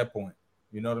hop at that point.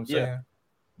 You know what I'm saying?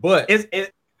 But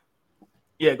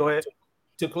yeah, go ahead.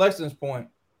 To Clexton's point,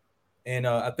 and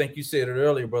I think you said it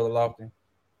earlier, Brother Lofton,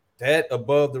 that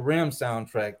Above the Rim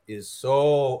soundtrack is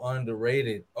so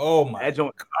underrated. Oh my that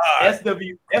joint. God.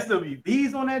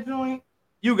 SWV's on that joint.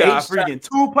 You got freaking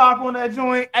Tupac on that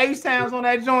joint. A-Sounds on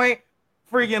that joint.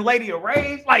 Freaking Lady of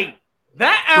Rage. Like,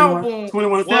 that album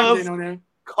 21 was on there.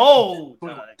 Cold.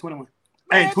 21.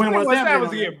 Man, Hey, 21 Savage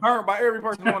was getting burnt by every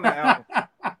person on that album.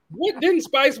 What didn't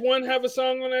Spice One have a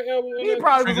song on that album? He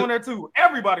probably was on there too.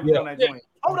 Everybody was on that joint.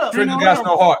 Hold up. Trigger got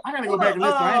no heart. I gotta go back and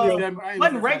listen.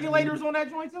 Wasn't Regulators on that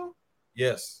joint too?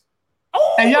 Yes.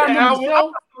 Oh, hey, y'all remember the show?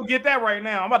 I'm gonna get that right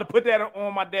now. I'm about to put that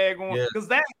on my daggone because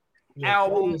that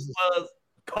album was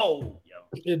cold,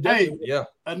 yo. Hey,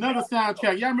 another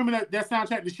soundtrack. Y'all remember that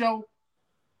soundtrack, The Show?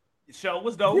 The Show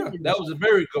was dope. Yeah, that was a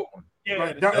very good one. Yeah,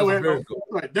 right, that was very good.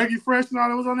 Like Dougie Fresh and all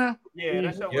that was on there. Yeah,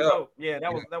 that show was dope. Yeah,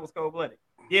 that was cold blooded.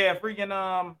 Yeah,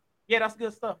 freaking that's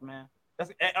good stuff, man.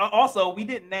 That's also we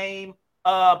didn't name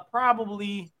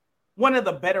probably one of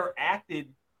the better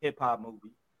acted hip hop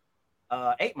movies.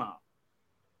 8 Mile.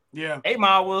 Yeah, 8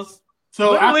 Mile was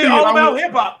so literally all about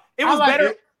hip hop. It was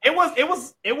better.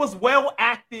 It was well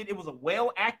acted. It was a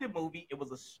well acted movie. It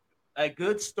was a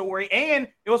good story, and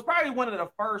it was probably one of the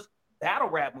first battle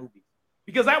rap movies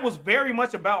because that was very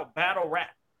much about battle rap.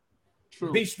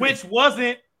 True. Which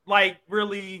wasn't like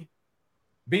really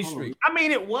B Street. I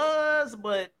mean, it was,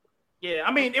 but yeah,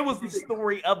 I mean, it was the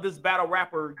story of this battle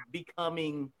rapper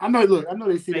becoming. I know. Look, I know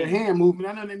they see their hand movement.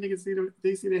 I know that niggas see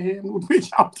their hand movement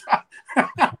all the time.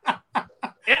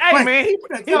 Hey man, he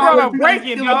brought up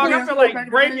breaking, dog. I feel like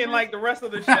breaking like the rest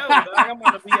of the show. Dog. I'm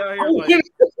gonna be out here like.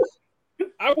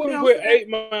 I wouldn't put 8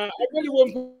 Mile. I really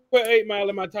wouldn't put 8 Mile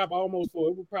in my top almost 4.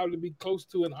 It would probably be close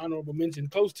to an honorable mention,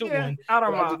 close to one.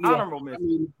 Honorable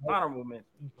mention. Honorable mention.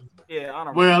 Yeah,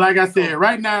 honorable. Well, like I said,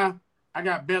 right now I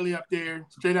got Belly up there,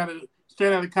 straight out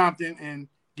of Compton, and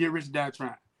Get Rich or Die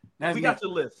Trying. We got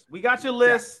your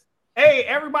list. Yeah. Hey,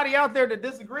 everybody out there that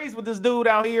disagrees with this dude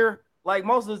out here, like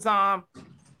most of the time,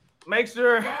 make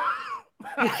sure.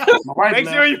 Make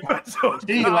sure you put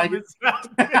your comments out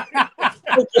there.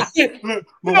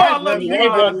 I love you,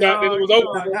 Roz. You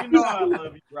know I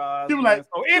love you, Roz. People like,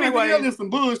 so anyway, there's some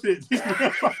bullshit.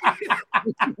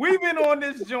 We've been on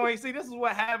this joint. See, this is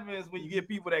what happens when you get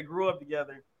people that grew up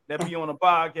together that be on a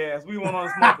podcast. We went on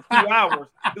this month for 2 hours.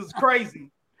 This is crazy.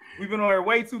 We've been on here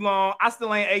way too long. I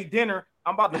still ain't ate dinner.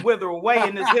 I'm about to wither away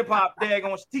in this hip hop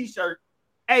daggone t-shirt.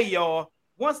 Hey, y'all.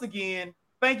 Once again,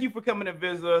 thank you for coming to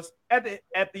visit us at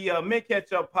the Mint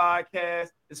Ketchup podcast.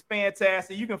 It's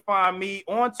fantastic. You can find me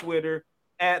on Twitter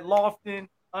at Lofton_Hayes,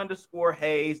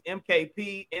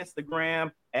 MKP,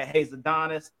 Instagram at Hayes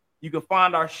Adonis. You can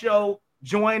find our show.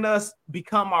 Join us.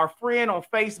 Become our friend on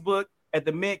Facebook at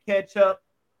the Mint Ketchup,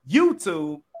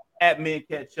 YouTube at Mint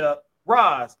Ketchup.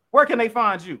 Roz, where can they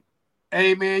find you?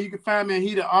 Hey, man, you can find me at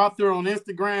He the Author on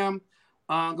Instagram.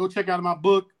 Go check out my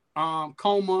book,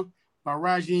 Coma, by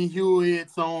Rajeen Hewitt.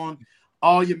 It's on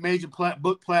all your major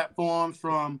book platforms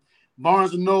from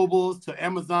Barnes & Nobles to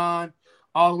Amazon,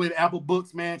 all the way to Apple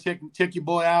Books, man. Check your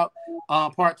boy out.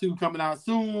 Part 2 coming out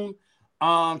soon.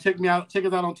 Check me out. Check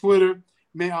us out on Twitter.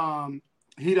 Man,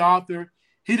 He the Author.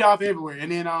 He the Author everywhere.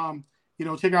 And then,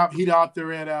 check out He the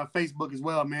Author at Facebook as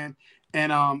well, man.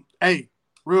 And, hey,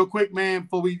 real quick, man,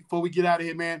 before we get out of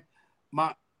here, man,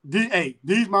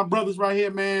 these my brothers right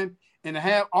here, man. And to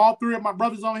have all three of my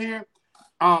brothers on here,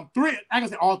 I can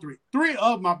say all three. Three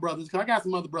of my brothers, because I got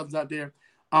some other brothers out there,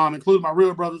 including my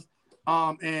real brothers,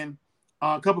 and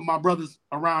a couple of my brothers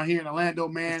around here in Orlando,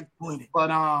 man. But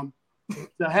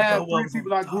to have three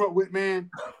people I grew up with, man,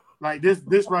 like this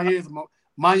right here is a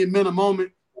monumental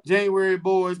moment. January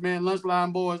boys, man,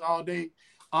 Lunchline boys all day.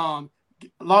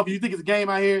 Love, you think it's a game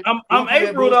out here? I'm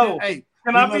April though. Hey,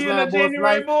 can I be in the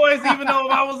January boys even though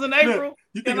if I was in April? Look,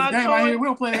 you think it's a game out here? We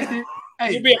don't play that shit.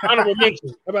 Hey, you be an honorable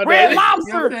mention. About Red that?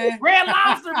 Lobster, You know Red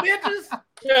Lobster, bitches.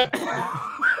 Yeah.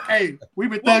 hey, we've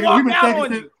been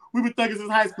thugging since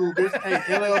high school, bitch. Hey,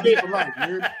 LLB for life,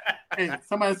 man. Hey,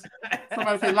 somebody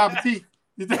say La Petite.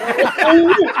 In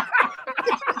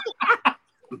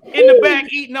the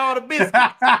back eating all the biscuits.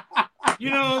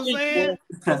 You know what I'm saying?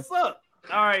 What's up?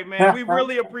 All right, man. We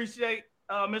really appreciate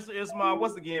Mr. Ishmael.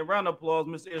 Once again, round of applause,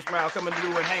 Mr. Ishmael, coming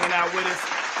through and hanging out with us.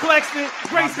 Clexton,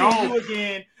 great seeing you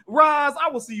again. Roz, I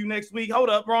will see you next week. Hold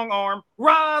up, wrong arm.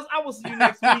 Roz, I will see you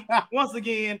next week. Once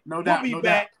again, we'll be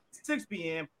back 6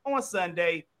 p.m. on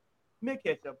Sunday.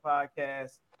 Ketchup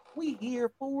Podcast. We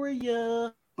here for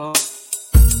you.